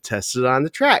it gets tested on the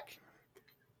track.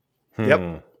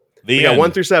 Yep. The We got end.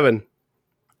 1 through 7.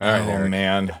 All right, Oh Eric.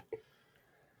 man.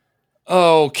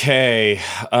 Okay.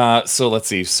 So let's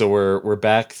see. So we're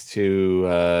back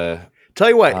to Tell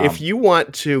you what, if you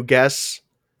want to guess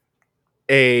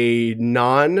a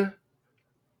non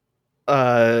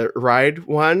ride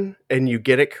one and you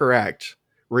get it correct,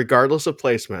 regardless of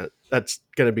placement, that's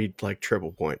going to be like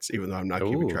triple points, even though I'm not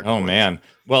keeping track. of oh points. man.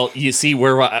 Well, you see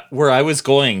where I was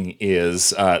going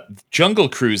is Jungle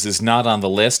Cruise is not on the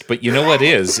list, but you know what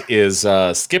is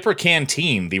Skipper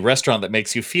Canteen, the restaurant that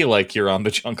makes you feel like you're on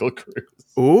the Jungle Cruise.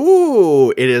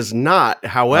 Ooh, it is not.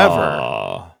 However,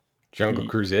 Aw. Jungle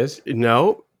Cruise is?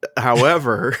 no.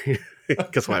 However,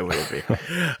 because why would it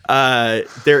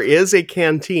be? There is a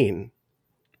canteen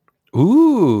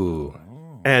Ooh.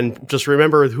 And just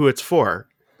remember who it's for.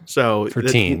 So For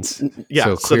teens.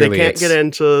 Yeah, so they can't get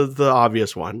into the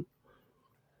obvious one.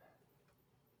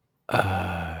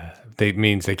 They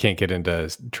means they can't get into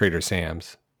Trader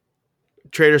Sam's.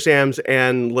 Trader Sam's,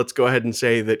 and let's go ahead and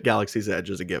say that Galaxy's Edge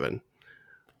is a given.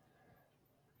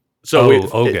 So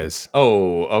Oga's.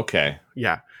 Okay.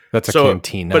 Yeah. That's a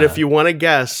cantina. But if you want to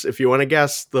guess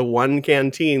the one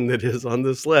canteen that is on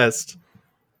this list,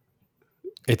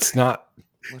 it's not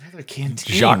what other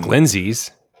canteen? Jacques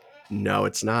Lindsay's. No,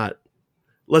 it's not.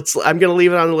 I'm going to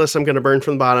leave it on the list. I'm going to burn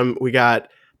from the bottom. We got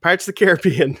Pirates of the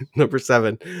Caribbean, number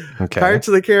 7. Okay. Pirates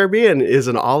of the Caribbean is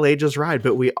an all ages ride,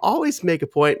 but we always make a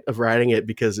point of riding it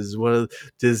because it's one of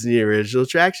Disney original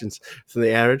attractions. From the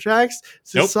animatronics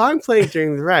to the song playing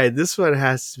during the ride, this one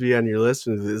has to be on your list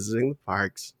when visiting the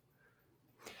parks.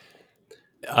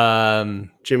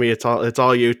 Jimmy, it's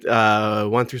all you.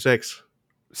 1 through 6.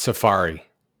 Safari,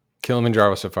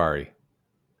 Kilimanjaro Safari.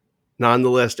 Not on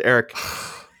the list, Eric.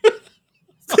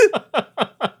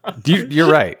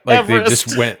 You're right. Like Everest. they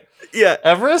just went. Yeah,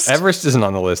 Everest. Everest isn't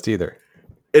on the list either.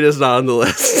 It is not on the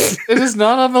list. It is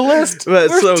not on the list. But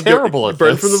We're terrible at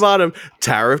burn this. from the bottom.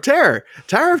 Tower of Terror.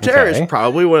 Tower of Terror is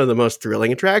probably one of the most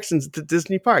thrilling attractions at the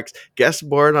Disney parks. Guests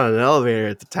board on an elevator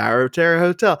at the Tower of Terror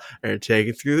Hotel and are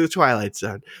taken through the Twilight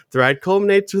Zone. The ride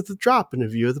culminates with a drop and a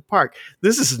view of the park.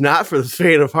 This is not for the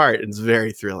faint of heart. It's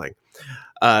very thrilling.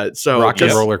 Rock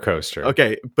and roller coaster.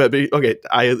 Okay, but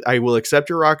I will accept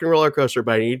your rock and roller coaster,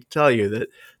 but I need to tell you that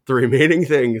the remaining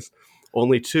things,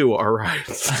 only 2 are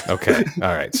rides. Okay,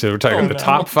 all right. So we're talking about the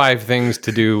top 5 things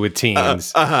to do with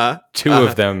teens. 2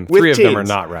 of them, With 3 of them teens. are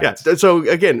not rides. Yeah. So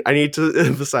again, I need to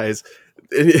emphasize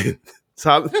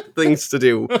top things to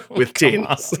do with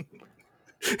teens.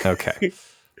 Okay.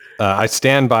 I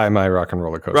stand by my rock and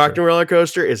roller coaster. Rock and roller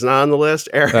coaster is not on the list.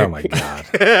 Eric. Oh my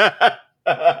god.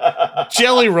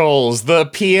 Jelly rolls, the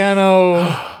piano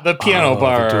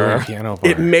bar.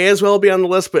 It may as well be on the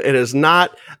list, but it is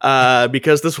not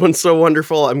because this one's so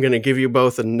wonderful. I'm going to give you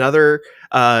both another.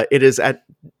 It is at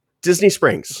Disney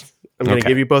Springs. I'm going to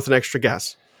give you both an extra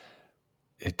guess.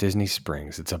 At Disney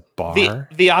Springs, it's a bar.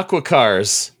 The Aqua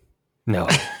Cars. No,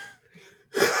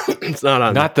 it's not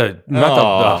on. Not the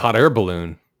hot air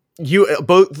balloon. You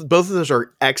both of those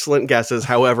are excellent guesses.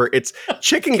 However, it's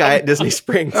Chicken Guy at Disney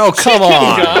Springs. Oh, come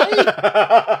on.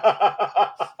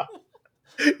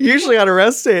 Usually on a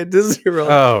rest day at Disney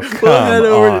World. Oh, come we'll head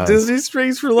over on. to Disney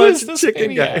Springs for lunch at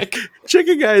Chicken Guy.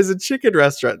 Chicken Guy is a chicken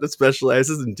restaurant that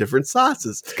specializes in different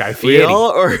sauces. Guy We Fieri.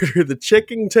 all order the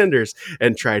chicken tenders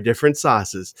and try different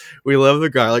sauces. We love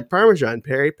the garlic parmesan,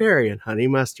 peri peri, and honey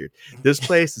mustard. This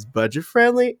place is budget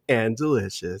friendly and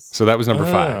delicious. So that was number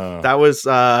 5. That was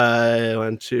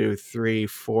 1, 2, 3,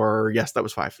 4. Yes, that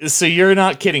was 5. So you're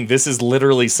not kidding. This is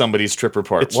literally somebody's trip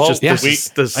report. It's just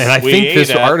this. And I think this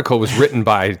article was written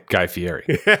by Guy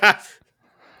Fieri.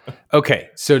 Okay,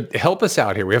 so help us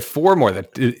out here. We have 4 more.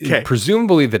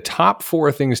 Presumably the top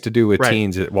 4 things to do with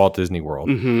teens at Walt Disney World.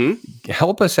 Mm-hmm.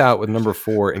 Help us out with number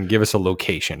 4 and give us a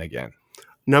location again.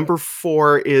 Number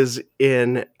 4 is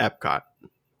in Epcot.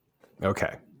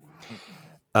 Okay.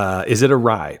 Is it a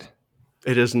ride?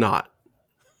 It is not.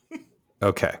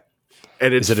 Okay.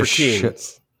 And it's is it for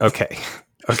teens. Okay.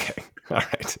 All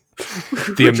right.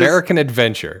 The American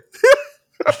Adventure.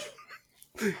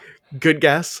 Good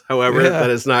guess. However, that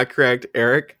is not correct.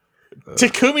 Eric?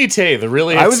 Takumite, the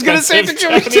really I was going to say expensive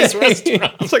Takumite. Japanese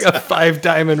restaurant. It's like a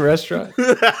 5-diamond restaurant.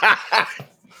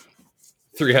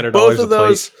 $300 Both of a plate.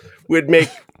 those would make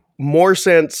more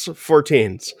sense for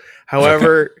teens.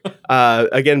 However,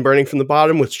 again, burning from the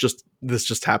bottom, this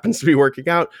just happens to be working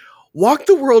out. Walk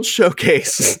the World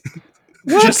Showcase.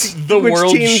 Just the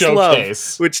World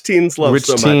Showcase. Which teens love Which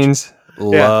so much. teens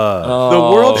love. The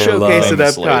World Showcase at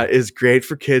famously. Epcot is great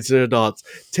for kids and adults.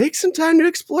 Take some time to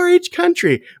explore each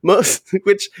country,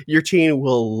 which your teen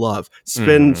will love.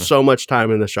 Spend so much time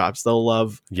in the shops. They'll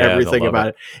love everything about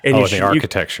it. And the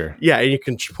architecture. And you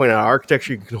can point out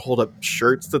architecture. You can hold up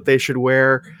shirts that they should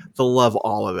wear. They'll love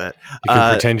all of it. You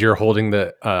can pretend you're holding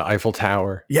the Eiffel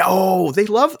Tower. Yeah. Oh, they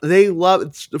love.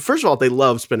 First of all, they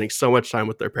love spending so much time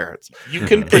with their parents. You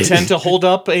can pretend to hold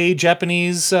up a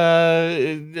Japanese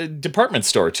department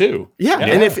store too. Yeah.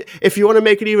 And if you want to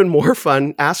make it even more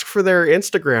fun, ask for their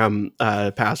Instagram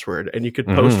password, and you could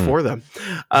post for them.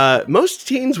 Most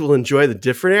teens will enjoy the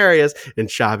different areas and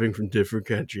shopping from different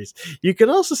countries. You can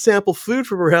also sample food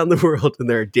from around the world, and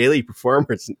there are daily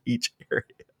performers in each area.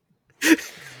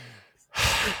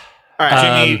 All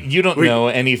right, Jimmy, you don't know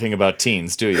anything about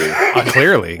teens, do you?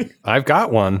 Clearly, I've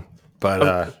got one,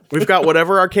 but we've got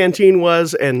whatever our canteen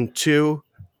was and 2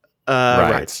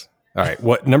 rides. All right.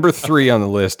 What number 3 on the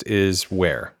list is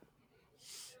where?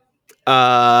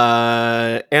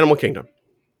 Animal Kingdom.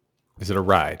 Is it a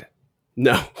ride?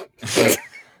 No.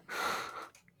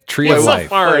 Tree of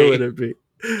Life. Why would it be?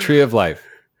 Tree of Life.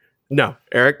 No,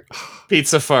 Eric.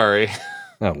 Pizza Safari.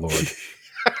 Oh Lord.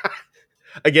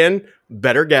 Again,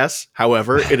 better guess.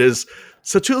 However, it is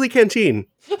Satuli Canteen.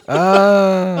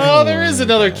 Oh, there is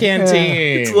another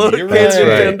canteen. It's Little You're Canteen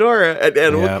right. Pandora at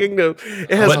Animal Kingdom.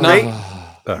 It has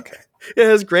Okay. It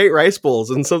has great rice bowls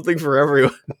and something for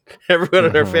everyone. Everyone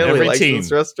in our family Every likes teen.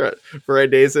 this restaurant for our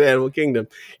days at Animal Kingdom.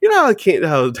 You know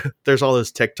how there's all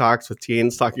those TikToks with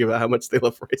teens talking about how much they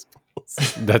love rice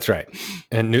bowls. That's right.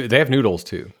 And they have noodles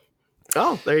too.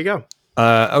 Oh, there you go.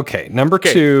 Okay. Number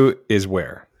 2 is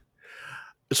where?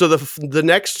 So the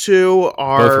next 2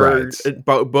 are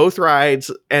both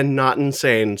rides and not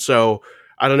insane. So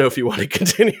I don't know if you want to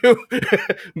continue,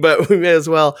 but we may as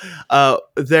well.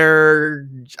 They're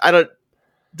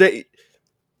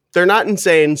not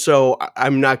insane, so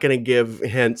I'm not going to give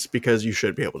hints because you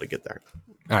should be able to get there.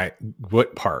 All right.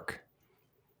 What park?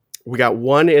 We got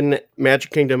one in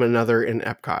Magic Kingdom, another in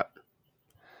Epcot.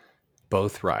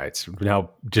 Both rides.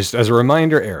 Now, just as a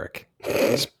reminder, Eric,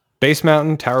 Space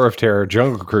Mountain, Tower of Terror,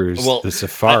 Jungle Cruise, the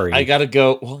Safari. I gotta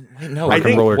go. Well, no, I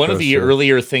think one of the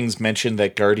earlier things mentioned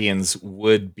that Guardians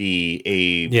would be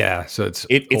a so it's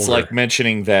older. Like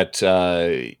mentioning that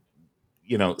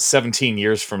 17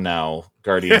 years from now,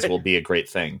 Guardians will be a great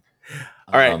thing.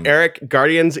 All right, Eric,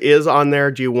 Guardians is on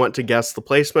there. Do you want to guess the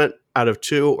placement out of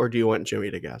 2, or do you want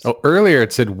Jimmy to guess? Oh, earlier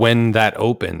it said when that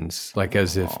opens, like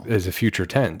as a future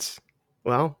tense.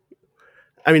 Well,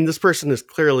 I mean, this person is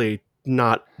clearly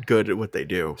not good at what they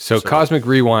do. So Cosmic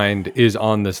Rewind is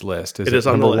on this list. Is it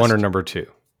on number the list. 1 or number 2?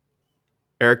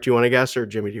 Eric, do you want to guess, or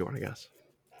Jimmy, do you want to guess?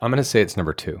 I'm going to say it's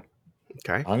number 2.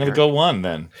 Okay. I'm going to go 1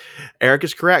 then. Eric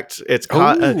is correct. It's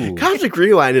Cosmic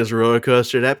Rewind is a roller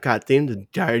coaster at Epcot themed to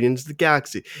Guardians of the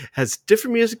Galaxy. Has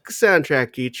different music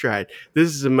soundtrack each ride. This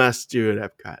is a must do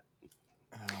at Epcot.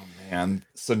 And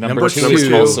so number 2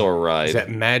 is also a ride. Is at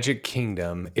Magic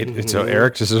Kingdom. So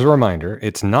Eric, just as a reminder,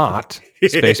 it's not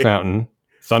Space Mountain,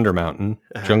 Thunder Mountain,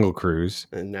 Jungle Cruise.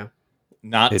 No.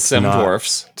 Not Seven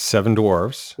Dwarfs. Seven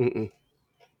Dwarfs. Mm-mm.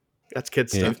 That's kid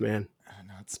stuff, man.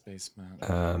 Not Space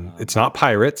Mountain. It's not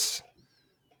Pirates.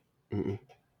 Mm-mm.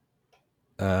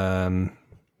 I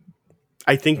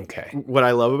think what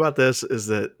I love about this is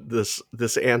that this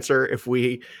answer, if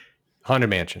we... Haunted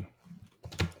Mansion.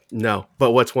 No,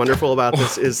 but what's wonderful about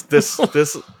this is this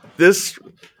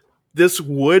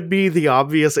would be the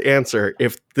obvious answer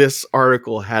if this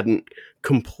article hadn't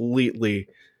completely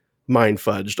mind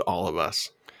fudged all of us.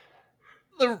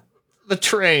 The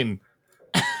train.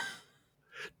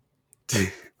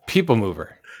 People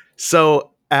Mover.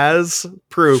 So, as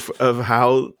proof of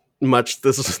how much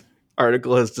this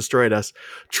article has destroyed us,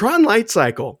 Tron Light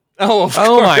Cycle. Oh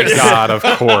my God, of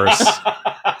course.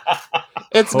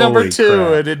 It's Holy number 2,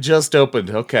 crap. and it just opened.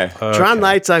 Okay. Tron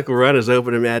Light Cycle Run is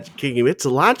open in Magic Kingdom. It's a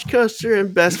launch coaster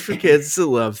and best for kids that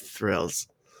love thrills.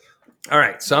 All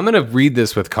right, so I'm going to read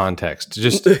this with context,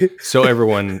 just so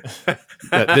everyone,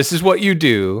 that this is what you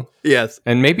do. Yes.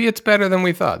 And maybe it's better than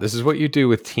we thought. This is what you do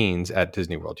with teens at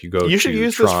Disney World. You should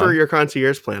use this for your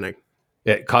concierge planning.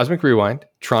 Yeah, Cosmic Rewind,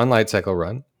 Tron Light Cycle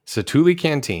Run, Satuli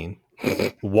Canteen,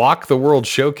 Walk the World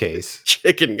Showcase,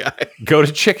 Chicken Guy, go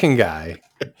to Chicken Guy,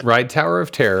 ride Tower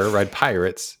of Terror, ride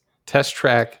Pirates, Test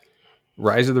Track,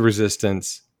 Rise of the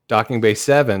Resistance, Docking Bay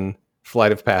 7,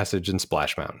 Flight of Passage, and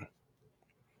Splash Mountain.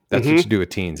 That's what you do with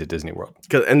teens at Disney World.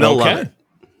 And they'll love it.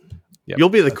 Yep. You'll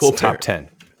be the cool top parent. 10.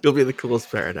 You'll be the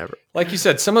coolest parent ever. Like you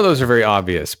said, some of those are very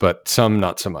obvious, but some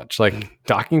not so much. Like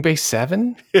Docking Bay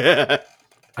 7?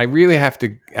 I really have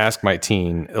to ask my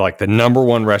teen, like the number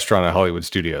 1 restaurant at Hollywood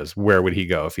Studios, where would he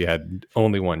go if he had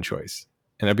only one choice?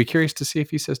 And I'd be curious to see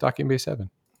if he says Docking Bay 7.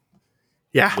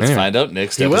 Yeah. Let's find out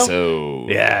next episode.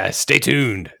 Yeah, stay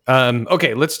tuned.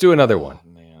 Okay, let's do another one.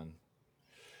 Man.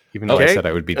 Even though I said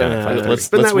I would be done at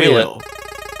 5:30. Let's wheel it.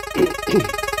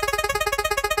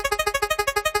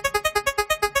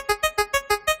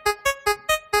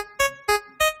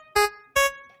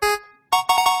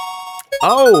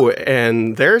 Oh,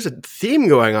 and there's a theme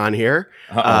going on here.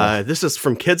 This is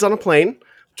from Kids on a Plane.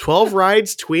 12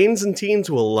 rides tweens and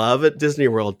teens will love at Disney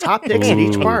World. Top picks at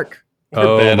each park.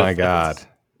 Oh my God.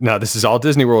 No, this is all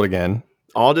Disney World again.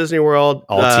 All Disney World.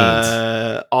 All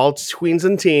teens. All tweens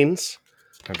and teens.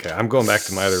 Okay, I'm going back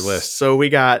to my other list. So we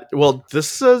got,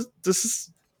 this is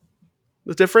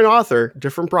a different author,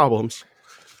 different problems.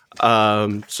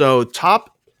 So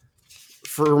top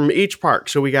from each park.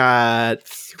 So we got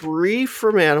 3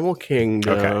 from Animal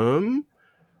Kingdom.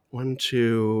 1,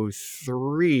 2,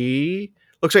 3.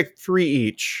 Looks like 3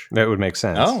 each. That would make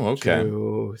sense. Oh, okay.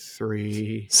 2,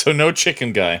 3. So no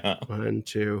chicken guy, huh? 1,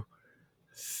 2,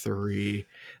 3.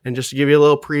 And just to give you a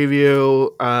little preview,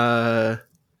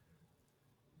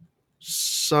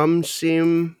 some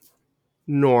seem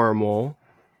normal.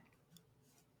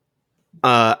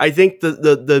 I think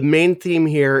the main theme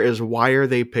here is, why are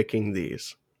they picking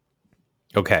these?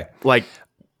 Okay. Like,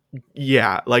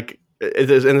 yeah, like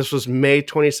it is, and this was May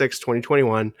 26,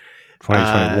 2021.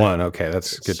 2021. Okay,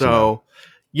 that's good to know. So,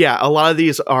 yeah, a lot of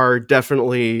these are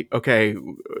definitely, okay,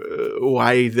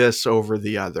 why this over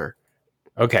the other?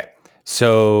 Okay.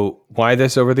 So why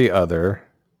this over the other?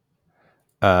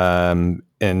 And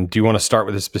do you want to start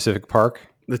with a specific park?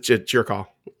 It's your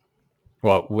call.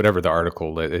 Well, whatever the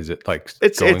article is, it like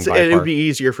It park? would be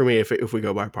easier for me if we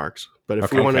go by parks. But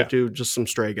if we want to do just some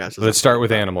stray guesses, Let's start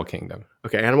with Animal Kingdom.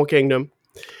 Okay, Animal Kingdom.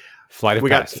 Flight of We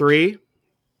Passage. got 3.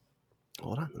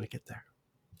 Hold on, let me get there.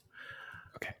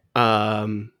 Okay.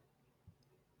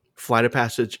 Flight of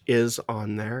Passage is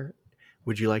on there.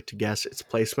 Would you like to guess its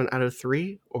placement out of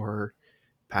 3 or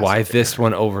why this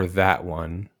one over that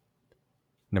one?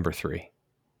 Number 3.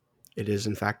 It is,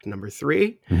 in fact, number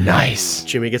 3. Nice.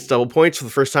 Jimmy gets double points for the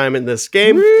first time in this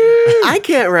game. I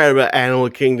can't write about Animal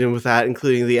Kingdom without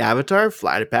including the Avatar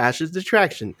Flight of Passage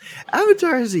attraction.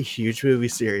 Avatar is a huge movie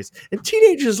series, and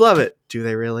teenagers love it. Do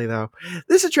they really, though?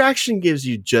 This attraction gives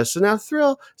you just enough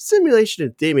thrill, stimulation,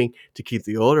 and theming to keep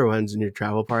the older ones in your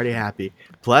travel party happy.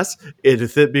 Plus,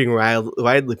 with it being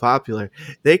widely popular,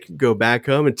 they can go back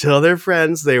home and tell their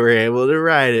friends they were able to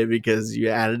ride it because you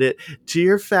added it to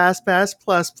your Fast Pass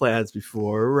Plus plans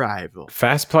before arrival.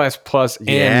 Fast Pass Plus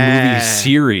and movie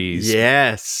series.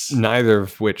 Yes. Neither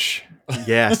of which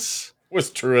was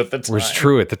true at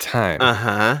the time.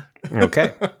 Uh-huh.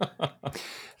 Okay.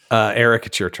 Eric,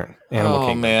 it's your turn. Animal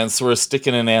Kingdom. Man, so we're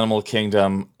sticking in Animal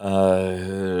Kingdom.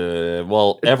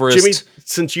 Well, Everest. Jimmy,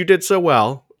 since you did so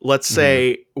well, let's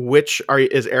say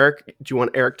is Eric? Do you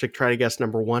want Eric to try to guess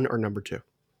number 1 or number 2?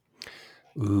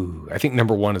 Ooh, I think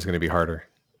number 1 is going to be harder.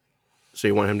 So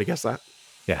you want him to guess that?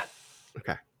 Yeah.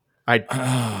 Okay.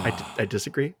 I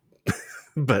disagree.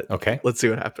 But okay, let's see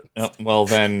what happens. Well,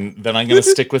 then I'm going to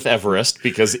stick with Everest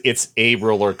because it's a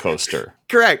roller coaster.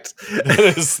 Correct. That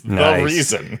is the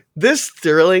reason. This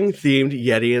thrilling themed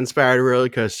Yeti-inspired roller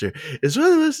coaster is one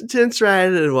of the most intense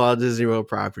rides in Walt Disney World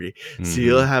property. So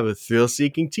you'll have a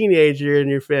thrill-seeking teenager in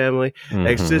your family.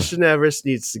 Expedition Everest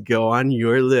needs to go on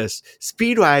your list.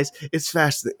 Speed-wise, it's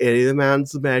faster than any of the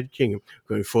mountains of the Magic Kingdom.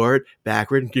 Going forward,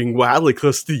 backward, and getting wildly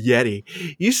close to the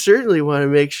Yeti. You certainly want to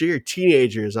make sure your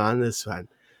teenager is on this one.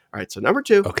 All right, so number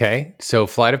 2. Okay, so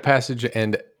Flight of Passage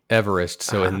and Everest.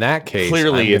 So in that case,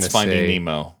 clearly it's Finding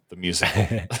Nemo, the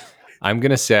musical. I'm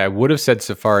going to say, I would have said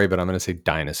Safari, but I'm going to say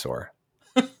Dinosaur.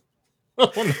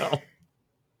 Oh, no.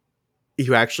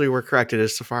 You actually were correct. It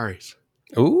is Safaris.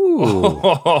 Ooh.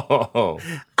 I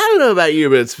don't know about you,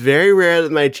 but it's very rare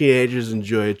that my teenagers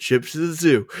enjoy a trip to the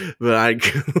zoo. But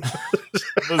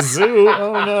the zoo?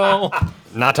 Oh, no.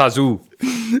 Not a zoo.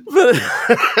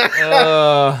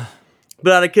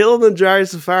 But on a Kilimanjaro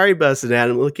safari bus in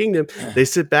Animal Kingdom, they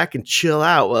sit back and chill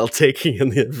out while taking in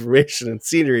the information and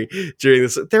scenery during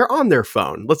this. They're on their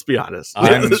phone. Let's be honest.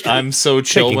 I'm so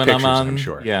chill when I'm on. I'm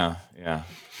sure. Yeah.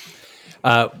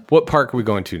 What park are we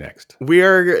going to next? We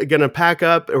are going to pack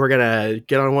up and we're going to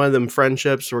get on one of them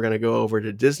friendships. We're going to go over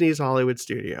to Disney's Hollywood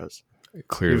Studios.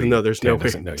 Clearly, even though there's Dan no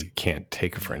doesn't know you can't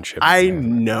take a friendship. I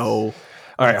know.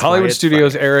 All right, Hollywood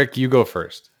Studios. Fun. Eric, you go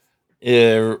first.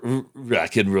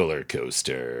 Rock and roller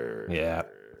coaster. Yeah.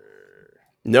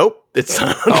 Nope. It's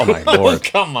not. Oh my lord!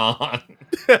 Come on.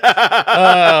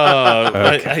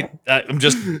 I'm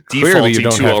just defaulting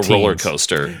to a roller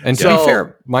coaster. And to be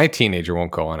fair, my teenager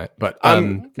won't go on it. But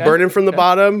I'm burning from the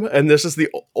bottom, and this is the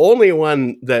only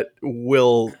one that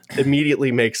will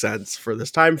immediately make sense for this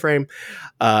time frame.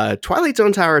 Twilight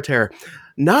Zone Tower of Terror.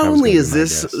 Not only is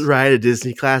this ride a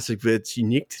Disney classic, but it's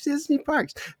unique to Disney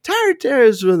parks. Tower of Terror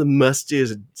is one of the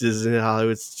must-dos at Disney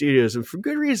Hollywood Studios, and for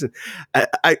good reason.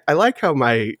 I like how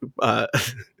my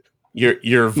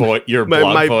your blog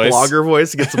voice. Blogger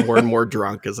voice gets more and more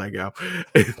drunk as I go.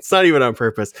 It's not even on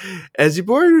purpose. As you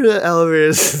board into the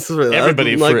elevators,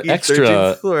 everybody for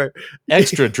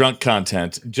extra drunk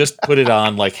content, just put it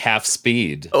on like half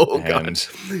speed. God!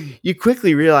 You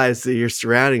quickly realize that your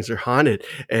surroundings are haunted,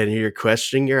 and you're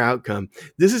questioning your outcome.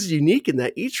 This is unique in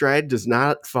that each ride does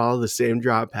not follow the same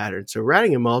drop pattern, so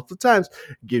riding it multiple times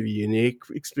give you a unique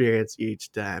experience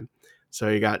each time. So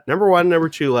you got number 1, number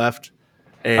 2 left.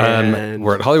 And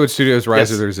we're at Hollywood Studios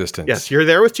Rise of the Resistance. Yes, you're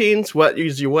there with teens. What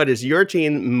is your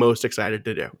teen most excited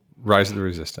to do? Rise of the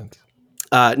Resistance.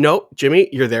 No, Jimmy,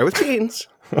 you're there with teens.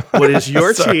 What is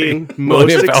your Sorry. teen most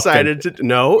Millennium Falcon. excited to?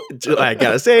 No, I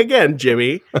gotta say again,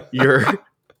 Jimmy, you're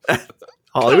at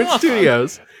Hollywood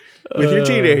Studios with your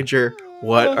teenager.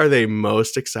 What are they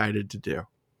most excited to do?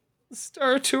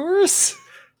 Star Tours.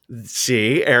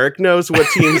 See, Eric knows what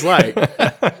teens like.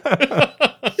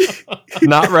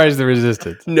 Not Rise of the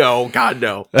Resistance. No, God,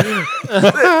 no.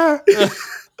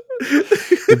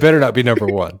 It better not be number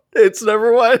one. It's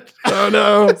number one. Oh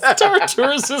no. Star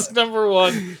Tours is number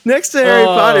one. Next to Harry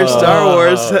Potter, Star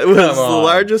Wars was come the on.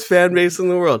 largest fan base in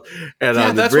the world. And Yeah,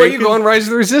 on the that's why brink you of- go on Rise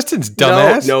of the Resistance,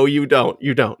 dumbass. No, you don't.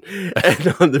 You don't.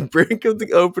 And on the brink of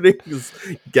the opening is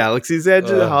Galaxy's Edge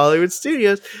of the Hollywood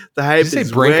Studios. The hype Did you is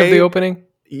say brink of the opening?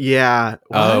 Yeah.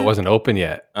 Oh, it What? wasn't open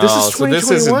yet. This is So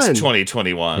this isn't 2021.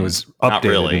 2021. It was Not updated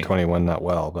really. in 21, not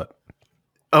well, but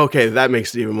Okay, that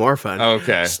makes it even more fun.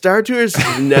 Okay. Star Tours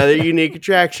is another unique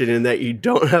attraction in that you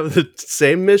don't have the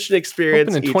same mission experience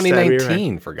open in each time you're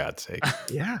 2019, for God's sake.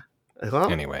 Yeah. Well,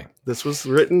 Anyway. this was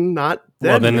written not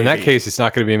then. Well, then in that maybe. case, it's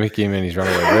not going to be Mickey and Minnie's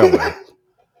Runaway Railway.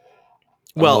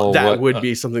 Well, Oh, that what- would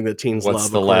be something that teens What's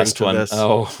love. the according last to one? this.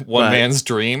 Oh, One But- Man's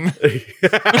Dream.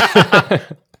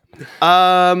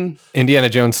 Indiana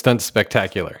Jones Stunt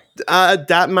Spectacular.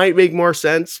 That might make more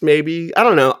sense. Maybe I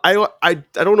don't know. I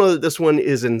don't know that this one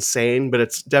is insane, but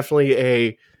it's definitely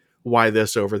a why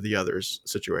this over the others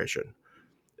situation.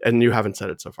 And you haven't said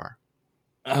it so far.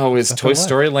 Oh, is That's Toy what?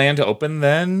 Story Land open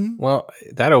then? Well,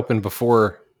 that opened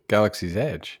before Galaxy's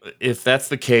Edge. If that's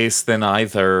the case, then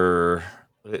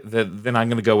then I'm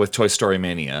going to go with Toy Story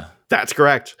Mania. That's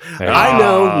correct. There you I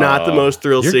go. know, not the most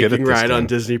You're good at thrill-seeking this ride on game.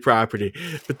 Disney property,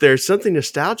 but there's something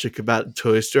nostalgic about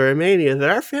Toy Story Mania that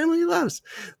our family loves.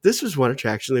 This was one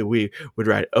attraction that we would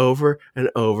ride over and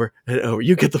over and over.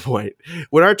 You get the point.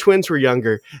 When our twins were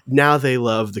younger, now they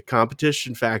love the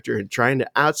competition factor and trying to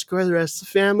outscore the rest of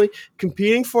the family,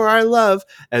 competing for our love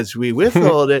as we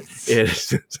withhold it.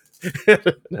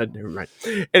 No, never mind.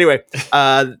 Anyway,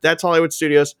 that's Hollywood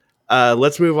Studios.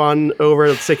 Let's move on over.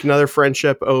 Let's take another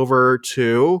friendship over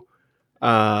to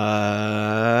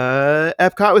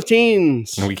Epcot with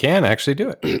teens. And we can actually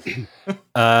do it.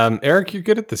 Eric, you're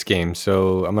good at this game,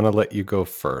 so I'm going to let you go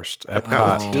first.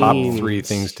 Epcot, top Teens. 3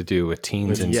 things to do with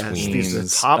teens and Yes, tweens. these are the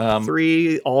Tweens. top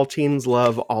 3. All teens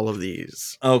love all of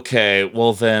these. Okay,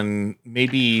 well then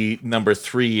maybe number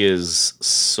 3 is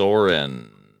Soarin'.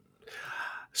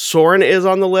 Soarin' is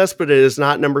on the list, but it is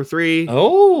not number 3.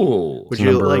 Oh, Would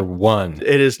you Number like? 1.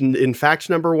 It is in fact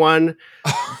number 1.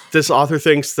 This author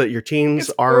thinks that your teens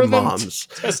It's are more than moms.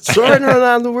 Soaring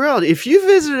around the world. If you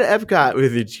visited Epcot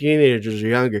with your teenagers or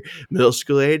younger, middle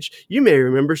school age, you may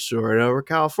remember soaring over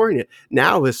California.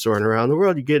 Now with Soaring Around the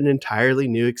World, you get an entirely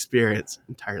new experience.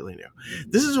 Entirely new.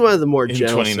 This is one of the more In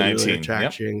general 2019, singular yep.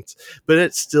 attractions, but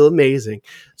it's still amazing.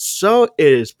 So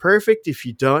it is perfect if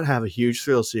you don't have a huge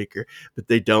thrill seeker, but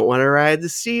they don't want to ride the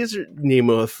seas or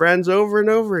Nemo with friends over and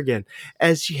over again.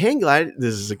 As you hang glide,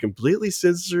 this is a completely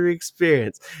sensory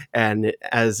experience, and it,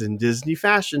 as in Disney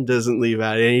fashion, doesn't leave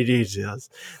out any details.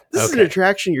 This is an Okay.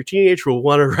 attraction your teenager will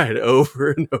want to ride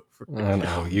over and over. I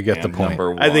know, you get the And point.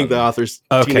 number 1. I think the author's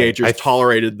Okay, teenagers I-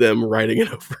 tolerated them riding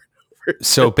it over.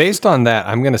 So based on that,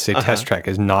 I'm going to say Uh-huh. Test Track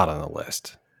is not on the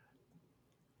list.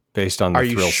 Based on the Are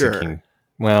you thrill sure? seeking.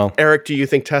 Well, Eric, do you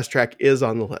think Test Track is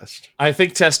on the list? I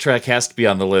think Test Track has to be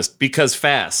on the list because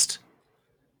fast.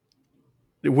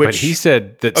 Which but he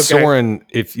said that Okay. Soren,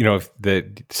 if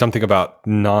something about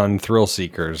non-thrill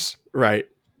seekers. right.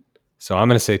 So I'm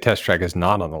going to say Test Track is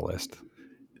not on the list.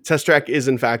 Test Track is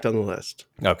in fact on the list.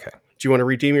 Okay, Do you want to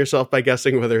redeem yourself by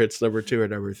guessing whether it's number 2 or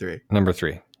number 3? number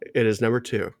 3. It is number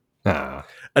 2. Ah,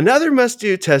 Another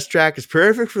must-do Test Track is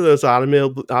perfect for those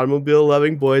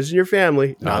automobile-loving boys in your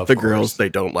family. Not Of the course. girls; they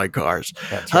don't like cars.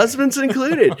 that's right. Husbands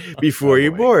included. Before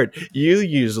you boy. board, you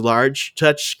use large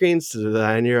touch screens to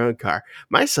design your own car.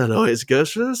 My son always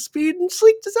goes for the speed and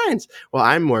sleek designs, while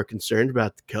I'm more concerned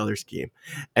about the color scheme.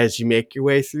 As you make your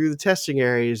way through the testing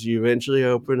areas, you eventually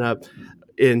open up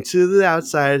into the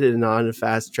outside and on a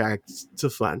fast track to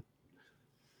fun.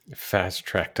 Fast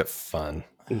Track to fun.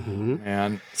 Mm-hmm.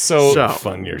 Man, so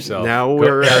Fun yourself. Now Go,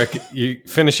 we're at- Eric. You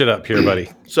finish it up here, buddy.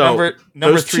 So number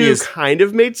those 3 two is kind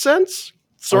of made sense,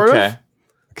 sort okay. of.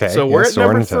 Okay. So we're at Soren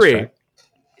number and Test 3. Track.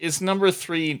 Is number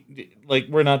 3 like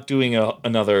we're not doing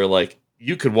another like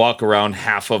you could walk around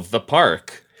half of the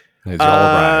park? It's all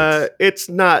rides.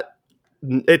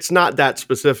 It's not that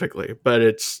specifically, but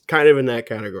it's kind of in that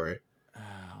category.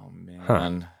 Oh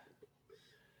man.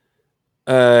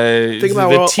 Think about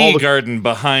the all tea the- garden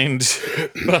behind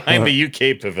the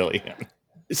UK pavilion.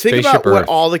 Think Spaceship about what Earth.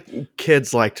 all the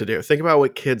kids like to do. Think about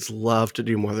what kids love to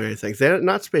do more than anything. They're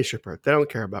not Spaceship Earth. They don't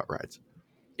care about rides.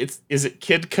 Is it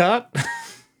Kid Cut?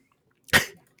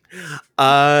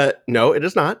 No, it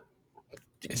is not.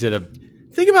 Is it a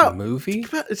Think about movie?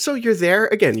 so you're there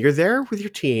again. You're there with your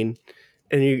teen,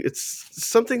 and it's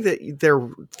something that they're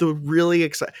really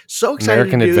excited. So excited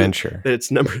American to do Adventure. that it's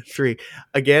number 3.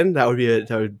 Again, that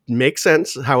would make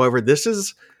sense. However, this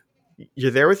is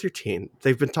you're there with your teen.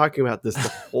 They've been talking about this the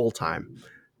whole time.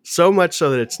 So much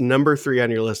so that it's number 3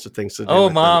 on your list of things to do. Oh,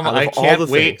 with Mom, them. Out of I all can't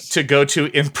the wait things. to go to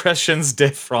Impressions de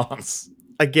France.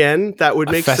 Again, that would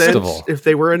A make festival. sense if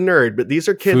they were a nerd, but these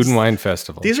are kids. Food and Wine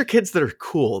Festival. These are kids that are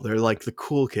cool. They're like the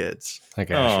cool kids. Like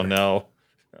Oh, Asher. no.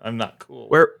 I'm not cool.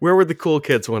 Where would the cool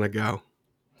kids want to go?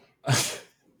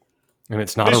 And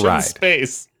it's not Mission a ride.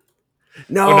 Space.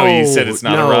 No, Oh, no, you said it's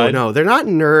not a ride? No, they're not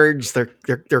nerds.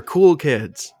 They're cool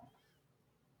kids.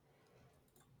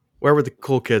 Where were the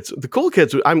cool kids? The cool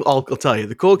kids. I'll tell you.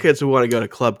 The cool kids who want to go to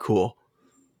Club Cool.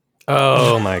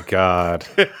 Oh my God.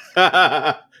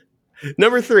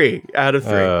 Number 3 out of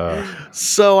 3.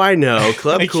 So I know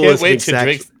Club I Cool can't is wait to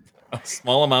drink a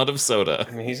small amount of soda.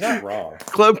 I mean, he's not wrong.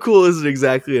 Club Cool isn't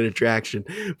exactly an attraction,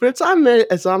 but it's on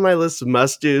my list of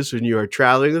must-dos when you are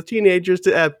traveling with teenagers to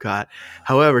Epcot.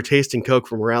 However, tasting Coke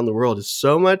from around the world is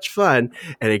so much fun,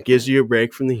 and it gives you a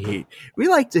break from the heat. We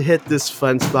like to hit this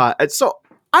fun spot. So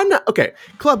I'm not okay.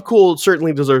 Club Cool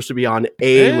certainly deserves to be on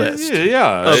a list.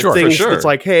 Yeah, Of sure, things. for sure. It's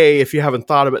like, hey, if you haven't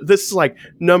thought about this, is like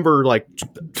number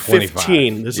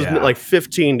 15. This yeah. is like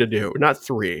 15 to do, not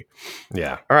 3.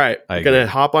 Yeah. All right, I we're gonna agree.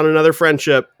 hop on another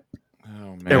friendship. Oh,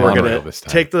 man. And we're Monorail gonna this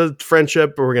time. take the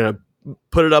friendship and we're gonna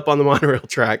put it up on the monorail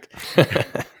track.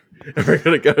 And we're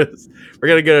gonna go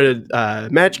to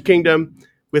Magic Kingdom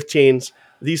with teens.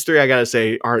 These 3, I gotta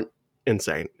say, aren't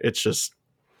insane. It's just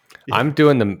I'm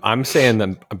saying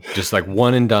them just like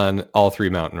one and done, all 3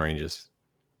 mountain ranges.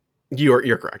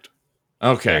 you're correct.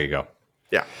 Okay. There you go.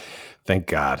 Yeah. Thank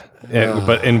God.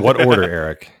 But in what order,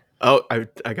 Eric? Oh,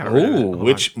 I got it. Ooh,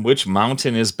 which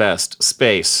mountain is best?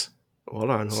 Space. Hold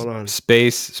on.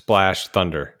 Space, Splash,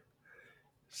 Thunder.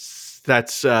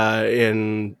 That's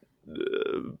in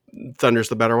Thunder's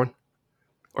the better one.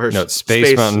 Or No,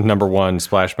 Space Mountain number 1,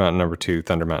 Splash Mountain number 2,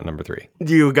 Thunder Mountain number 3.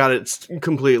 You got it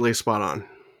completely spot on.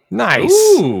 Nice.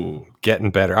 Ooh.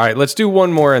 Getting better. All right, let's do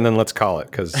one more and then let's call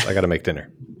it because I got to make dinner.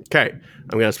 Okay,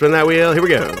 I'm gonna spin that wheel. Here we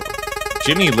go.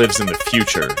 Jimmy lives in the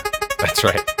future. That's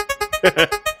right.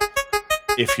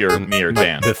 If you're me or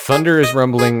Dan. The thunder is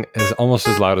rumbling is almost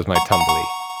as loud as my tumbly.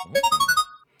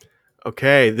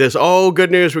 Okay,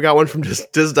 good news. We got one from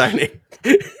Diz Dining.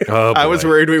 Oh, I was boy.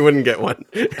 worried we wouldn't get one.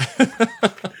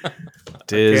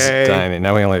 Diz Okay. Dining.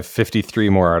 Now we only have 53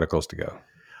 more articles to go.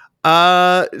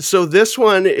 So this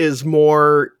one is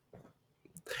more.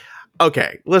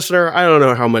 Okay, listener, I don't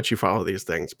know how much you follow these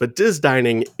things, but Diz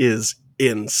Dining is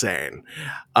insane.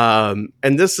 And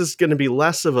this is going to be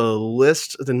less of a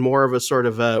list than more of a sort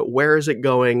of a where is it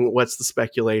going? What's the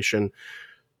speculation?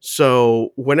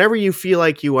 So whenever you feel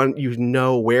like you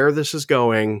know where this is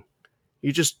going,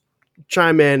 you just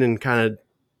chime in and kind of,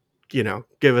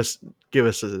 give us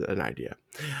an idea.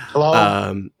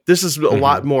 Hello. This is a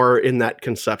lot more in that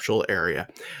conceptual area.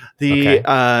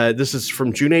 This is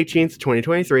from June 18th,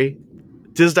 2023.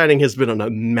 Diz Dining has been on a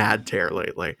mad tear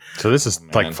lately. So this is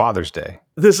like Father's Day.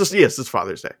 It's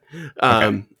Father's Day.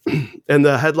 And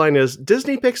the headline is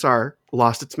Disney Pixar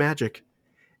lost its magic.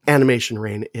 Animation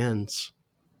reign ends.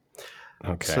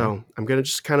 Okay. So I'm going to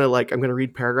just kind of I'm going to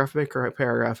read paragraph by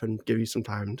paragraph and give you some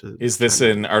time to. Is this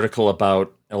an article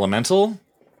about Elemental?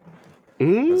 I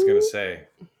was going to say.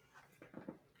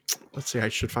 Let's see. I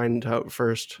should find out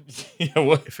first. Yeah,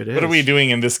 what, if it is. What are we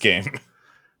doing in this game?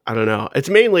 I don't know. It's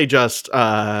mainly just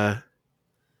I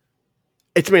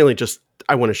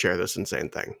want to share this insane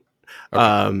thing.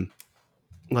 Okay.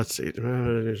 Let's see.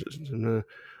 You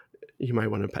might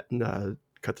want to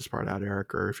cut this part out,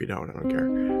 Eric, or if you don't, I don't care.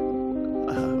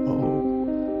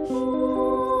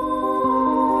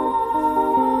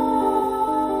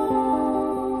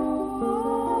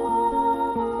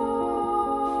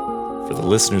 For the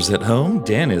listeners at home,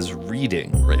 Dan is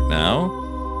reading right now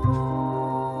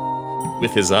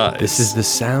with his eyes. This is the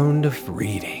sound of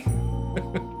reading.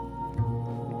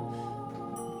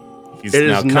 He's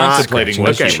now contemplating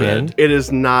what he read. It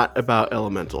is not about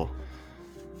Elemental.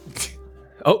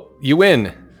 Oh, you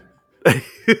win.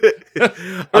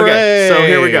 Okay, so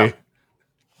here we go.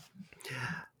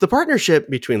 The partnership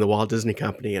between the Walt Disney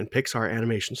Company and Pixar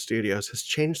Animation Studios has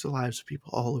changed the lives of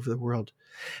people all over the world.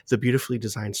 The beautifully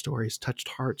designed stories touched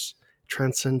hearts,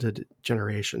 transcended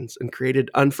generations, and created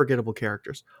unforgettable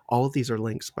characters. All of these are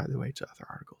links, by the way, to other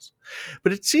articles.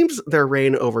 But it seems their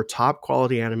reign over top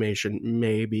quality animation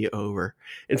may be over.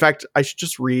 In fact, I should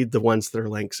just read the ones that are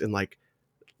links in like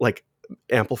like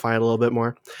amplify it a little bit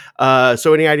more.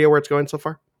 So any idea where it's going so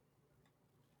far?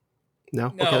 No?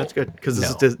 Okay, that's good. Because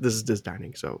this is Diz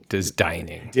Dining. So Diz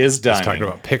Dining. Diz Dining. It's talking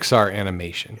about Pixar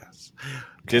animation. Yes.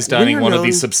 Diz Dining, one of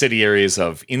the subsidiaries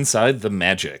of Inside the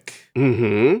Magic.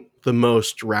 Mm-hmm. The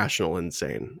most rational,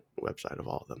 insane website of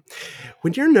all of them.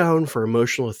 When you're known for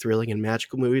emotional, thrilling, and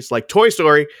magical movies like Toy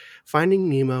Story, Finding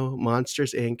Nemo,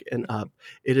 Monsters, Inc., and Up,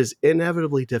 it is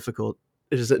inevitably difficult.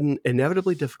 It is an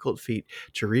inevitably difficult feat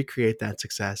to recreate that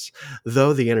success,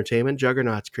 though the entertainment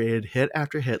juggernauts created hit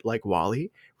after hit like WALL-E,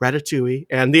 Ratatouille,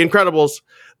 and The Incredibles.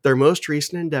 Their most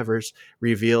recent endeavors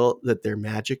reveal that their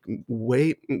magic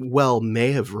may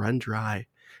have run dry.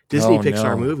 Disney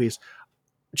Pixar movies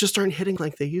just aren't hitting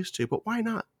like they used to, but why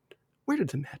not? Where did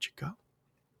the magic go?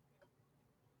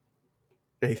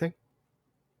 Anything?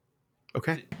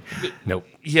 Okay. Nope.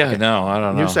 Yeah, Okay. no, I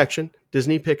don't know. New section.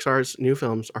 Disney Pixar's new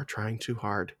films are trying too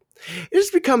hard. It has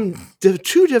become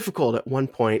too difficult at one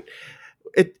point.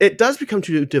 It does become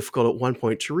too difficult at one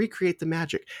point to recreate the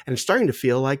magic, and it's starting to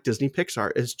feel like Disney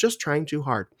Pixar is just trying too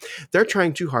hard. They're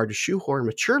trying too hard to shoehorn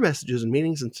mature messages and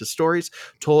meanings into stories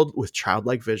told with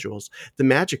childlike visuals. The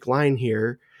magic line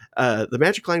here, the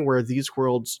magic line where these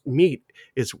worlds meet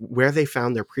is where they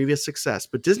found their previous success,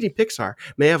 but Disney Pixar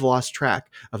may have lost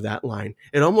track of that line.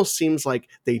 It almost seems like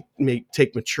they may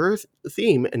take mature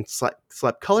theme and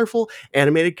slap colorful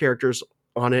animated characters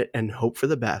on it and hope for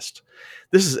the best.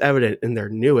 This is evident in their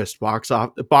newest box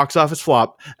office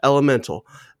flop, Elemental.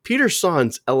 Peter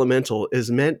Sohn's Elemental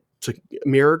is meant to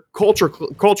mirror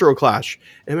cultural clash,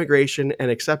 immigration,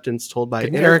 and acceptance told by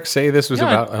Didn't Eric say this was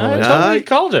about I totally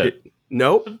called it.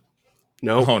 Nope.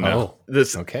 Oh no.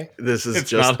 This This is It's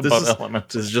just not about Elemental.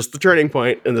 this is just the turning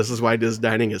point, and this is why Diz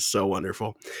Dining is so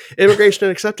wonderful. Immigration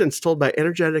and acceptance told by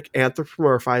energetic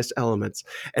anthropomorphized elements,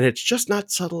 and it's just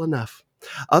not subtle enough.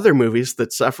 Other movies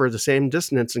that suffer the same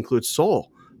dissonance include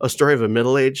Soul, a story of a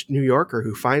middle-aged New Yorker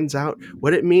who finds out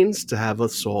what it means to have a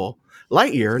soul.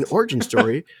 Lightyear, an origin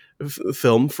story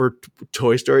film for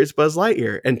Toy Story's Buzz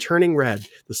Lightyear, and Turning Red,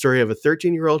 the story of a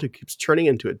 13-year-old who keeps turning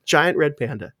into a giant red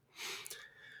panda.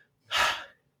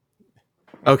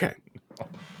 Okay.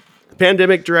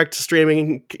 Pandemic, direct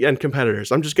streaming, and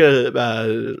competitors. I'm just going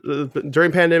to,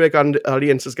 during pandemic,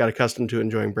 audiences got accustomed to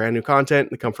enjoying brand new content in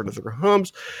the comfort of their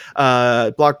homes.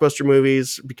 Blockbuster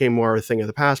movies became more a thing of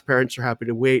the past. Parents are happy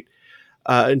to wait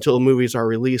until movies are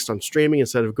released on streaming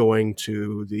instead of going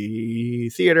to the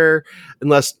theater,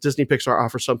 unless Disney Pixar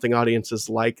offers something audiences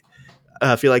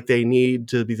feel like they need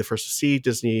to be the first to see.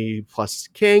 Disney Plus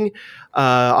King.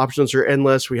 Options are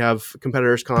endless. We have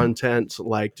competitors' content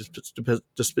like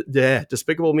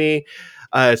Despicable Me.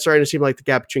 It's starting to seem like the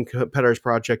gap between competitors'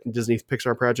 project and Disney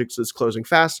Pixar projects is closing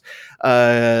fast.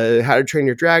 How to Train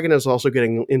Your Dragon is also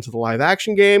getting into the live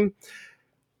action game.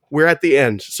 We're at the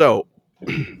end. So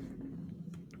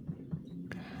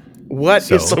what's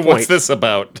the point? What's this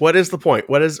about? What is the point?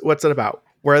 What's it about?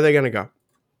 Where are they going to go?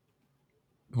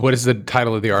 What is the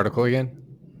title of the article again?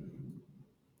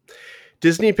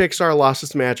 Disney Pixar lost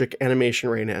its magic, animation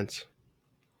reign ends.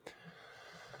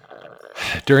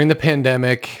 During the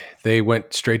pandemic, they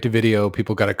went straight to video.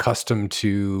 People got accustomed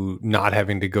to not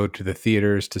having to go to the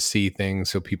theaters to see things,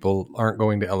 so people aren't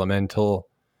going to Elemental.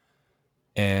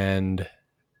 And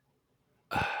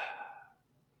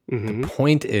the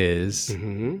point is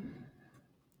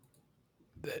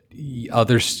that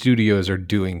other studios are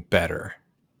doing better.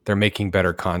 They're making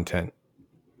better content.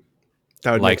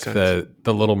 That would like make sense.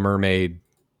 the Little Mermaid,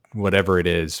 whatever it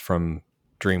is from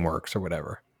DreamWorks or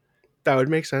whatever. That would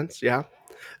make sense. Yeah.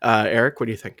 Eric, what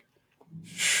do you think?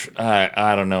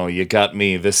 I don't know. You got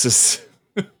me. This is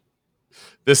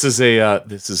this is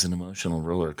an emotional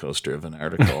roller coaster of an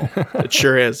article. It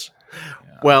sure is.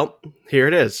 Yeah. Well, here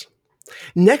it is.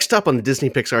 Next up on the Disney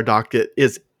Pixar docket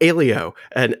is Alio,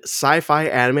 an sci-fi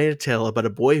animated tale about a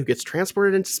boy who gets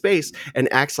transported into space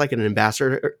and acts like an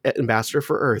ambassador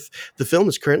for Earth. The film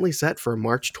is currently set for a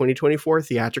March 2024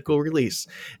 theatrical release.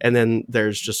 And then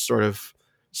there's just sort of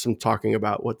some talking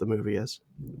about what the movie is.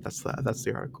 That's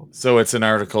the article. So it's an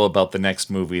article about the next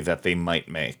movie that they might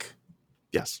make.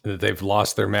 Yes. They've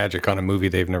lost their magic on a movie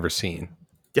they've never seen.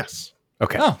 Yes.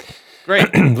 Okay. Oh,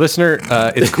 great. Listener,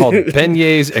 it's called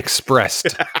Beignets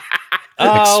Expressed.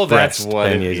 Oh, that's what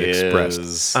Beignets it Expressed.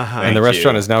 is. And the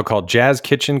restaurant is now called Jazz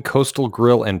Kitchen, Coastal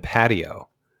Grill, and Patio.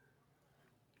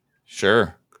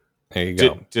 Sure. There you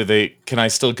go. Can I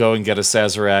still go and get a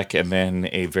Sazerac and then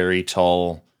a very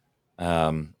tall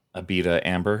Abita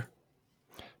Amber?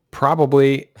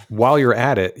 Probably. While you're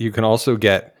at it, you can also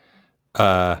get,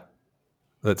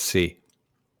 let's see.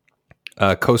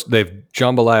 They've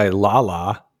Jambalaya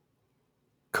Lala,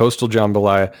 Coastal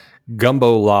Jambalaya,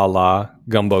 Gumbo La La,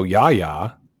 Gumbo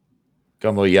Yaya,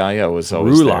 Gumbo Yaya was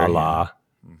always Roo there. La La.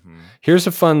 Here's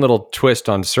a fun little twist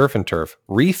on surf and turf: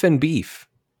 reef and beef,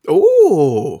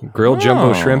 Ooh, grilled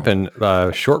jumbo shrimp and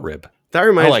short rib. that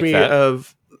reminds like me that.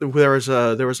 of there's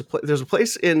a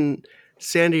place in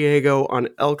San Diego on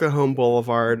El Cajon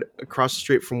Boulevard across the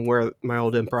street from where my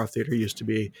old improv theater used to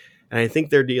be, and I think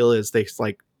their deal is they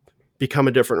like become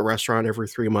a different restaurant every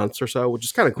 3 months or so, which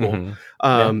is kind of cool.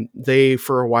 Mhm. They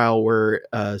for a while were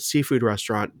a seafood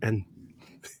restaurant, and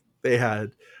they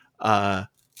had a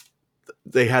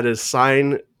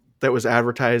sign that was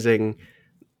advertising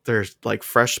there's like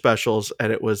fresh specials,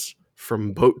 and it was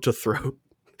from boat to throat.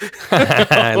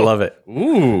 I love it.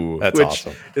 Ooh. That's which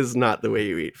awesome. is not the way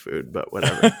you eat food, but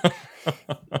whatever.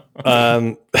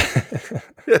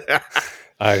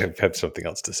 I have something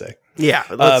else to say. Yeah.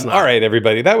 Let's not. All right,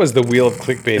 everybody. That was the wheel of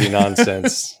clickbaity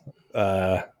nonsense.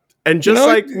 And just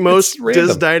like most random.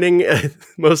 Diz Dining,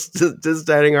 most Diz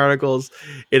Dining articles,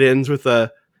 it ends with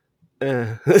a.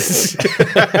 That's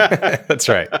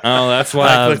right. Oh, that's why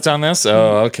I clicked on this?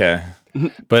 Oh, okay.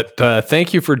 But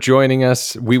thank you for joining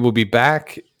us. We will be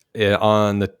back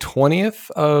on the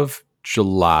 20th of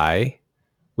July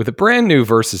with a brand new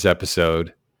Versus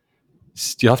episode.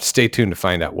 You'll have to stay tuned to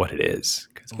find out what it is.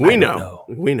 We know.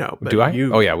 But Do I?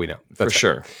 Oh, yeah, we know. That's For right.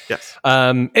 sure. Yes.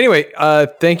 Anyway,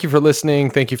 thank you for listening.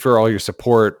 Thank you for all your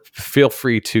support. Feel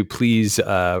free to please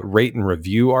rate and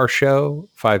review our show.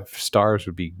 5 stars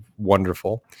would be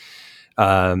wonderful.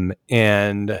 And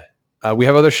we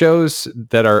have other shows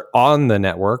that are on the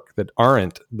network that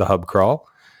aren't the Hub Crawl.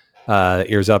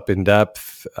 Ears Up in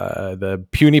Depth, the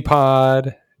Puny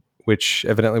Pod, which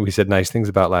evidently we said nice things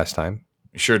about last time.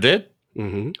 You sure did?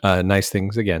 Mm-hmm. Nice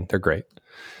things again. They're great.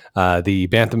 The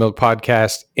Bantha Milk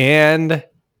Podcast and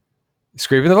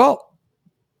Scraping the Vault,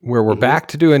 where we're back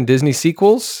to doing Disney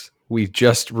sequels. We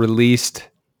just released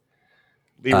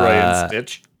Leroy and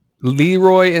Stitch.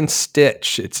 Leroy and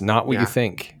Stitch. It's not what you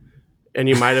think. And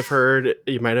you might have heard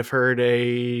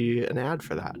an ad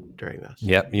for that during this.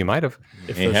 Yep, you might have.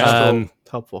 If this is still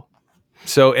helpful.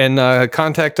 So, and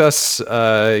contact us.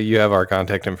 You have our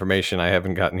contact information. I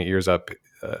haven't gotten Ears Up.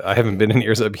 I haven't been in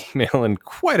Ears Up email in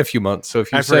quite a few months. So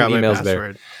if you I send forgot my emails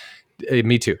there, password.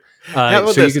 me too. How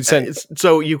about so you this? can send.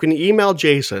 So you can email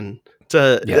Jason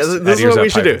to. Yes, this is what we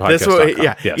should do. This is what,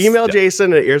 earsup-podcast.com. Yes, email yeah.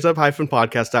 Jason at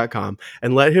earsup-podcast.com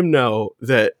and let him know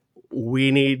that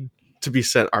we need to be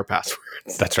sent our passwords.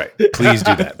 That's right. Please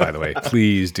do that, by the way.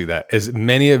 Please do that. As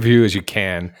many of you as you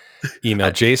can,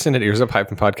 email Jason at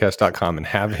earsup-podcast.com and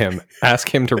ask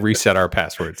him to reset our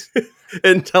passwords.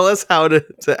 And tell us how to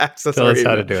access Tell our us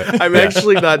email. how to do it. I'm Yeah.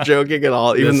 actually not joking at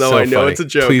all, even It's though so I know funny. it's a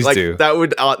joke. Please like do. that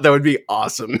would be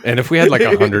awesome. And if we had like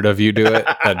 100 of you do it,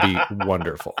 that'd be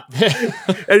wonderful.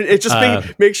 And it just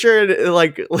make sure to,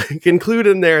 like include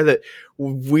in there that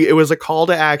it was a call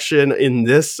to action in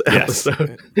this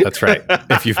episode. That's right.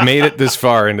 If you've made it this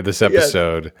far into this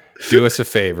episode, do us a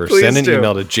favor. Please Send an do.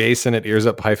 email to Jason at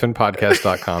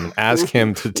earsup-podcast.com and ask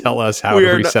him to tell us how to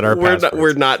reset our we're passwords.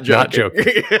 we're not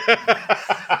joking.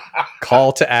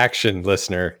 Call to action,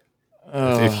 listener.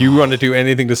 If you want to do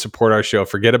anything to support our show,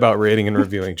 forget about rating and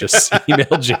reviewing. Just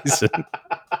email Jason.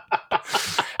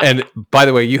 And by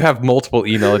the way, you have multiple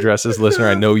email addresses, listener.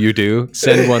 I know you do.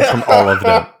 Send one from all of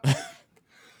them.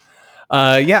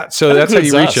 Yeah, so that's how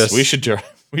you reach us. We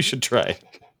should try.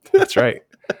 That's right.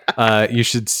 You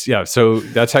should, yeah. So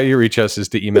that's how you reach us is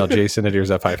to email Jason at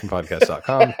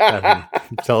earsup-podcast.com. Have him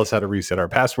tell us how to reset our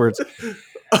passwords.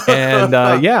 And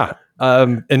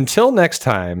until next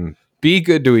time, be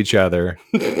good to each other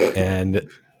and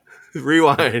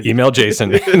Rewind. email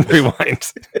Jason and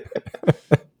rewind.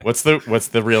 What's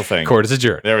the real thing? Court is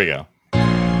adjourned. There we go.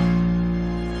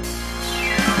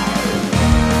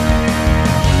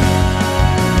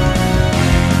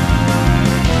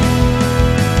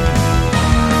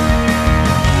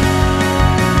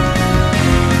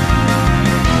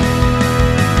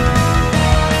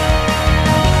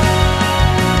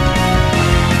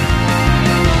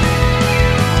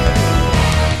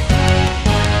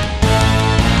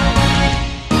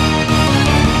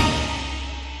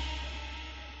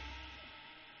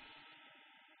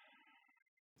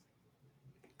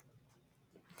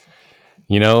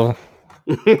 You know,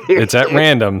 it's at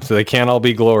random, so they can't all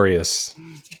be glorious.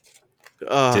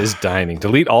 Diz Dining.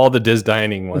 Delete all the Diz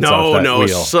Dining ones off that wheel.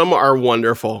 Some are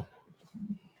wonderful.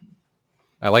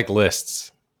 I like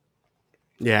lists.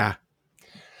 Yeah.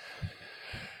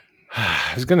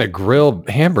 I was going to grill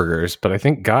hamburgers, but I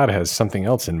think God has something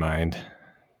else in mind.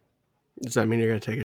 Does that mean you're going to take a